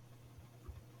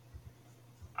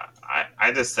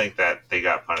 I just think that they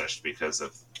got punished because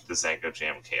of the Zango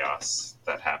Jam chaos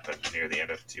that happened near the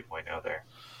end of 2.0 there.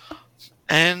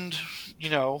 And,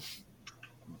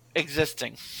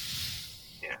 existing.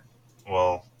 Yeah.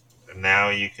 Well, now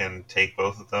you can take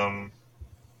both of them.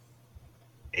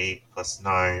 8 plus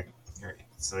 9.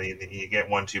 So you get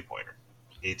 1 2-pointer.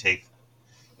 You take,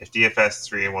 if DFS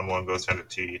 3 and 1 goes down to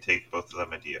 2, you take both of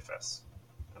them in DFS.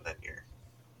 And then you're.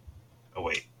 Oh,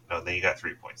 wait. No, then you got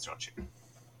 3 points, don't you?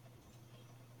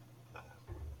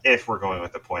 If we're going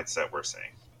with the points that we're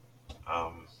saying.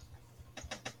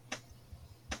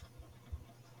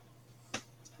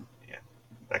 Yeah,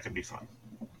 that could be fun.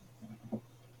 All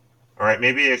right,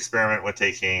 maybe experiment with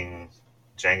taking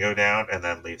Django down and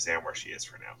then leave Zam where she is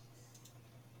for now.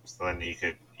 So then you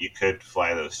could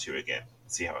fly those two again,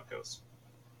 see how it goes.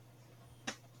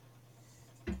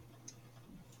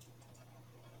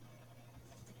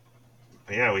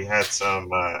 But yeah, we had some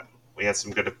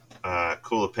good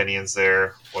cool opinions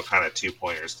there. What kind of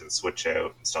 2-pointers can switch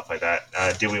out and stuff like that.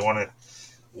 Do we want to?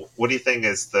 What do you think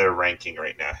is the ranking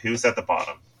right now? Who's at the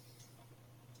bottom?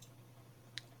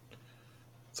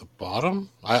 The bottom?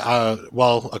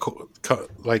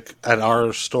 Like at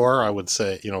our store, I would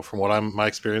say, from what my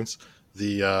experience,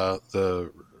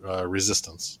 the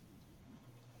Resistance.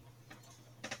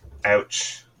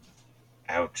 Ouch,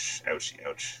 ouchie,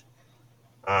 ouch.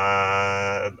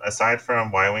 Aside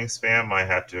from Y-Wing spam, I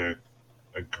have to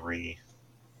agree.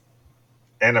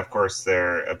 And of course,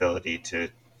 their ability to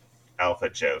alpha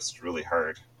joust really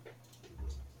hard,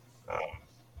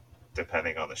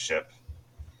 depending on the ship.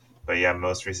 But yeah,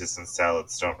 most resistance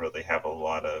salads don't really have a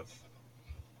lot of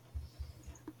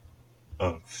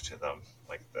oomph to them,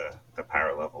 like the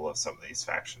power level of some of these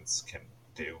factions can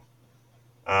do.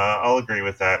 I'll agree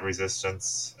with that.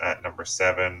 Resistance at number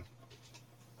 7.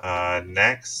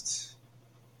 Next,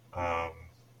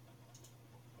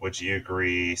 would you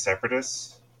agree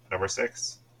Separatists, number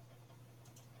 6?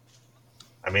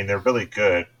 I mean, they're really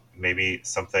good. Maybe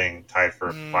something tied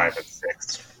for 5 and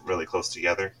 6, really close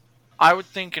together. I would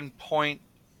think in point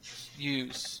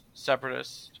use,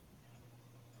 Separatist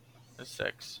is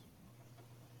 6.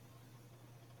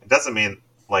 It doesn't mean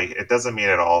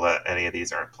at all that any of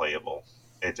these aren't playable.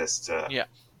 It just yeah.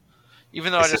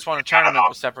 Even though I just want a tournament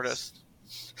with Separatists.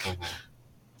 Mm-hmm.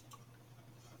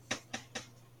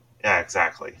 Yeah,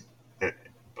 exactly.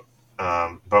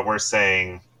 But we're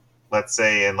saying, let's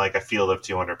say in like a field of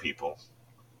 200 people.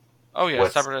 Oh yeah,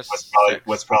 Separatists.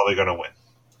 What's probably going to win,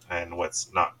 and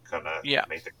what's not going to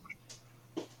make the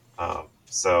win.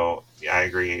 So yeah, I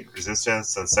agree.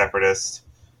 Resistance and Separatist.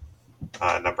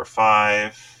 Number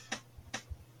 5.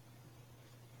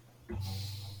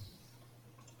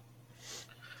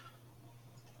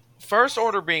 First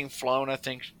Order being flown, I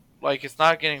think, like it's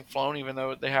not getting flown, even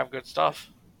though they have good stuff.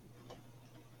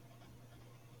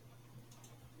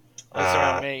 That's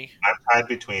around me. I'm tied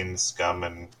between Scum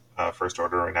and First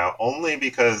Order right now, only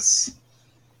because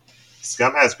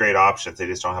Scum has great options. They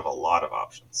just don't have a lot of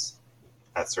options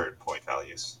at certain point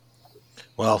values.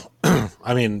 Well,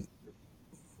 I mean,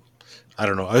 I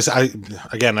don't know. I see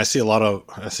I see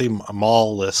a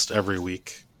mall list every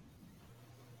week.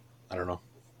 I don't know.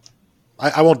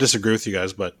 I won't disagree with you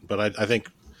guys, but I think,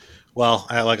 well,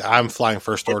 I'm flying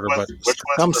First Order, but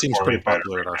Scum seems pretty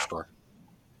popular at our store.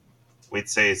 We'd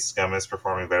say Scum is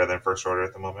performing better than First Order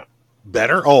at the moment.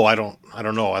 Better? Oh, I don't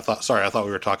know. I thought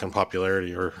we were talking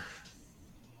popularity or.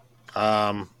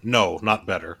 No, not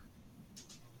better.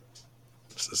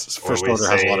 First Order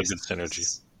has a lot of good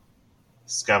synergy.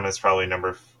 Scum is probably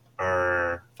number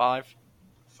 5.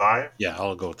 5? Yeah,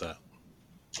 I'll go with that.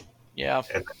 Yeah.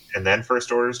 And then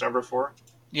First Order is number 4?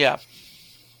 Yeah.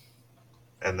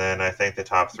 And then I think the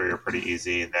top 3 are pretty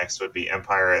easy. Next would be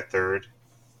Empire at 3rd.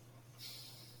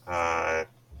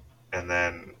 And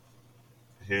then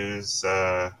who's...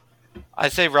 I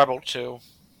say Rebel 2.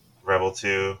 Rebel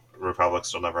 2, Republic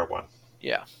still number 1.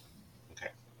 Yeah.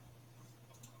 Okay.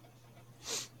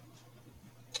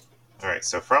 Alright,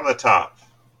 so from the top,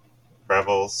 from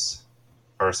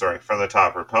the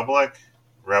top, Republic,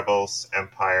 Rebels,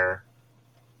 Empire.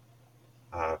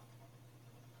 What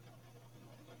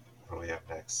do we have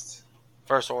next?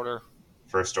 First Order,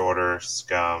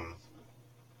 Scum,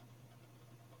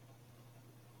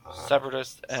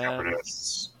 Separatists, and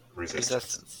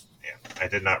Resistance. Yeah, I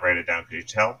did not write it down. Could you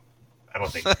tell? I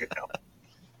don't think you could tell.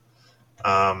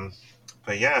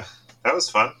 But yeah, that was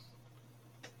fun.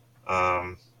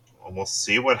 And we'll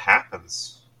see what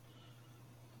happens.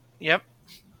 Yep.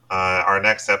 Our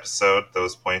next episode,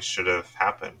 those points should have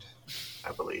happened,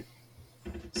 I believe.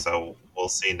 So we'll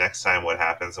see next time what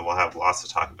happens, and we'll have lots to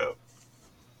talk about.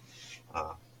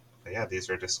 But yeah, these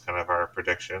are just kind of our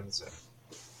predictions and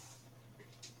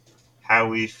how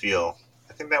we feel.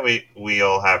 I think that we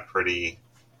all have pretty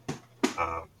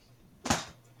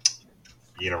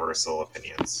universal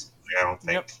opinions. I don't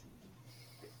think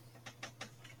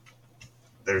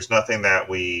there's nothing that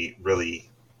we really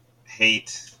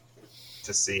hate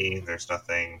to see. There's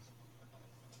nothing.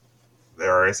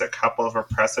 There is a couple of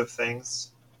impressive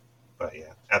things, but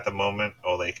yeah, at the moment,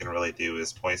 all they can really do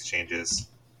is points changes.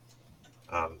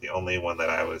 The only one that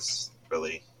I was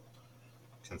really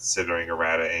considering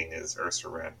errataing is Ursa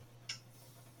Wren,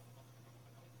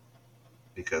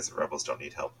 because the Rebels don't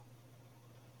need help.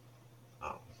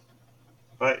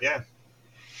 But yeah,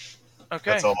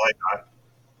 Okay. that's all I got.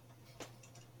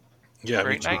 Yeah.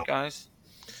 Great night, guys.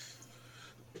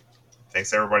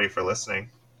 Thanks everybody for listening,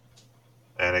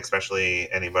 and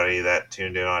especially anybody that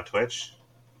tuned in on Twitch.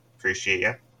 Appreciate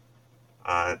you.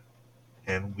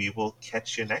 And we will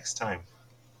catch you next time.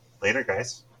 Later,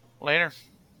 guys. Later.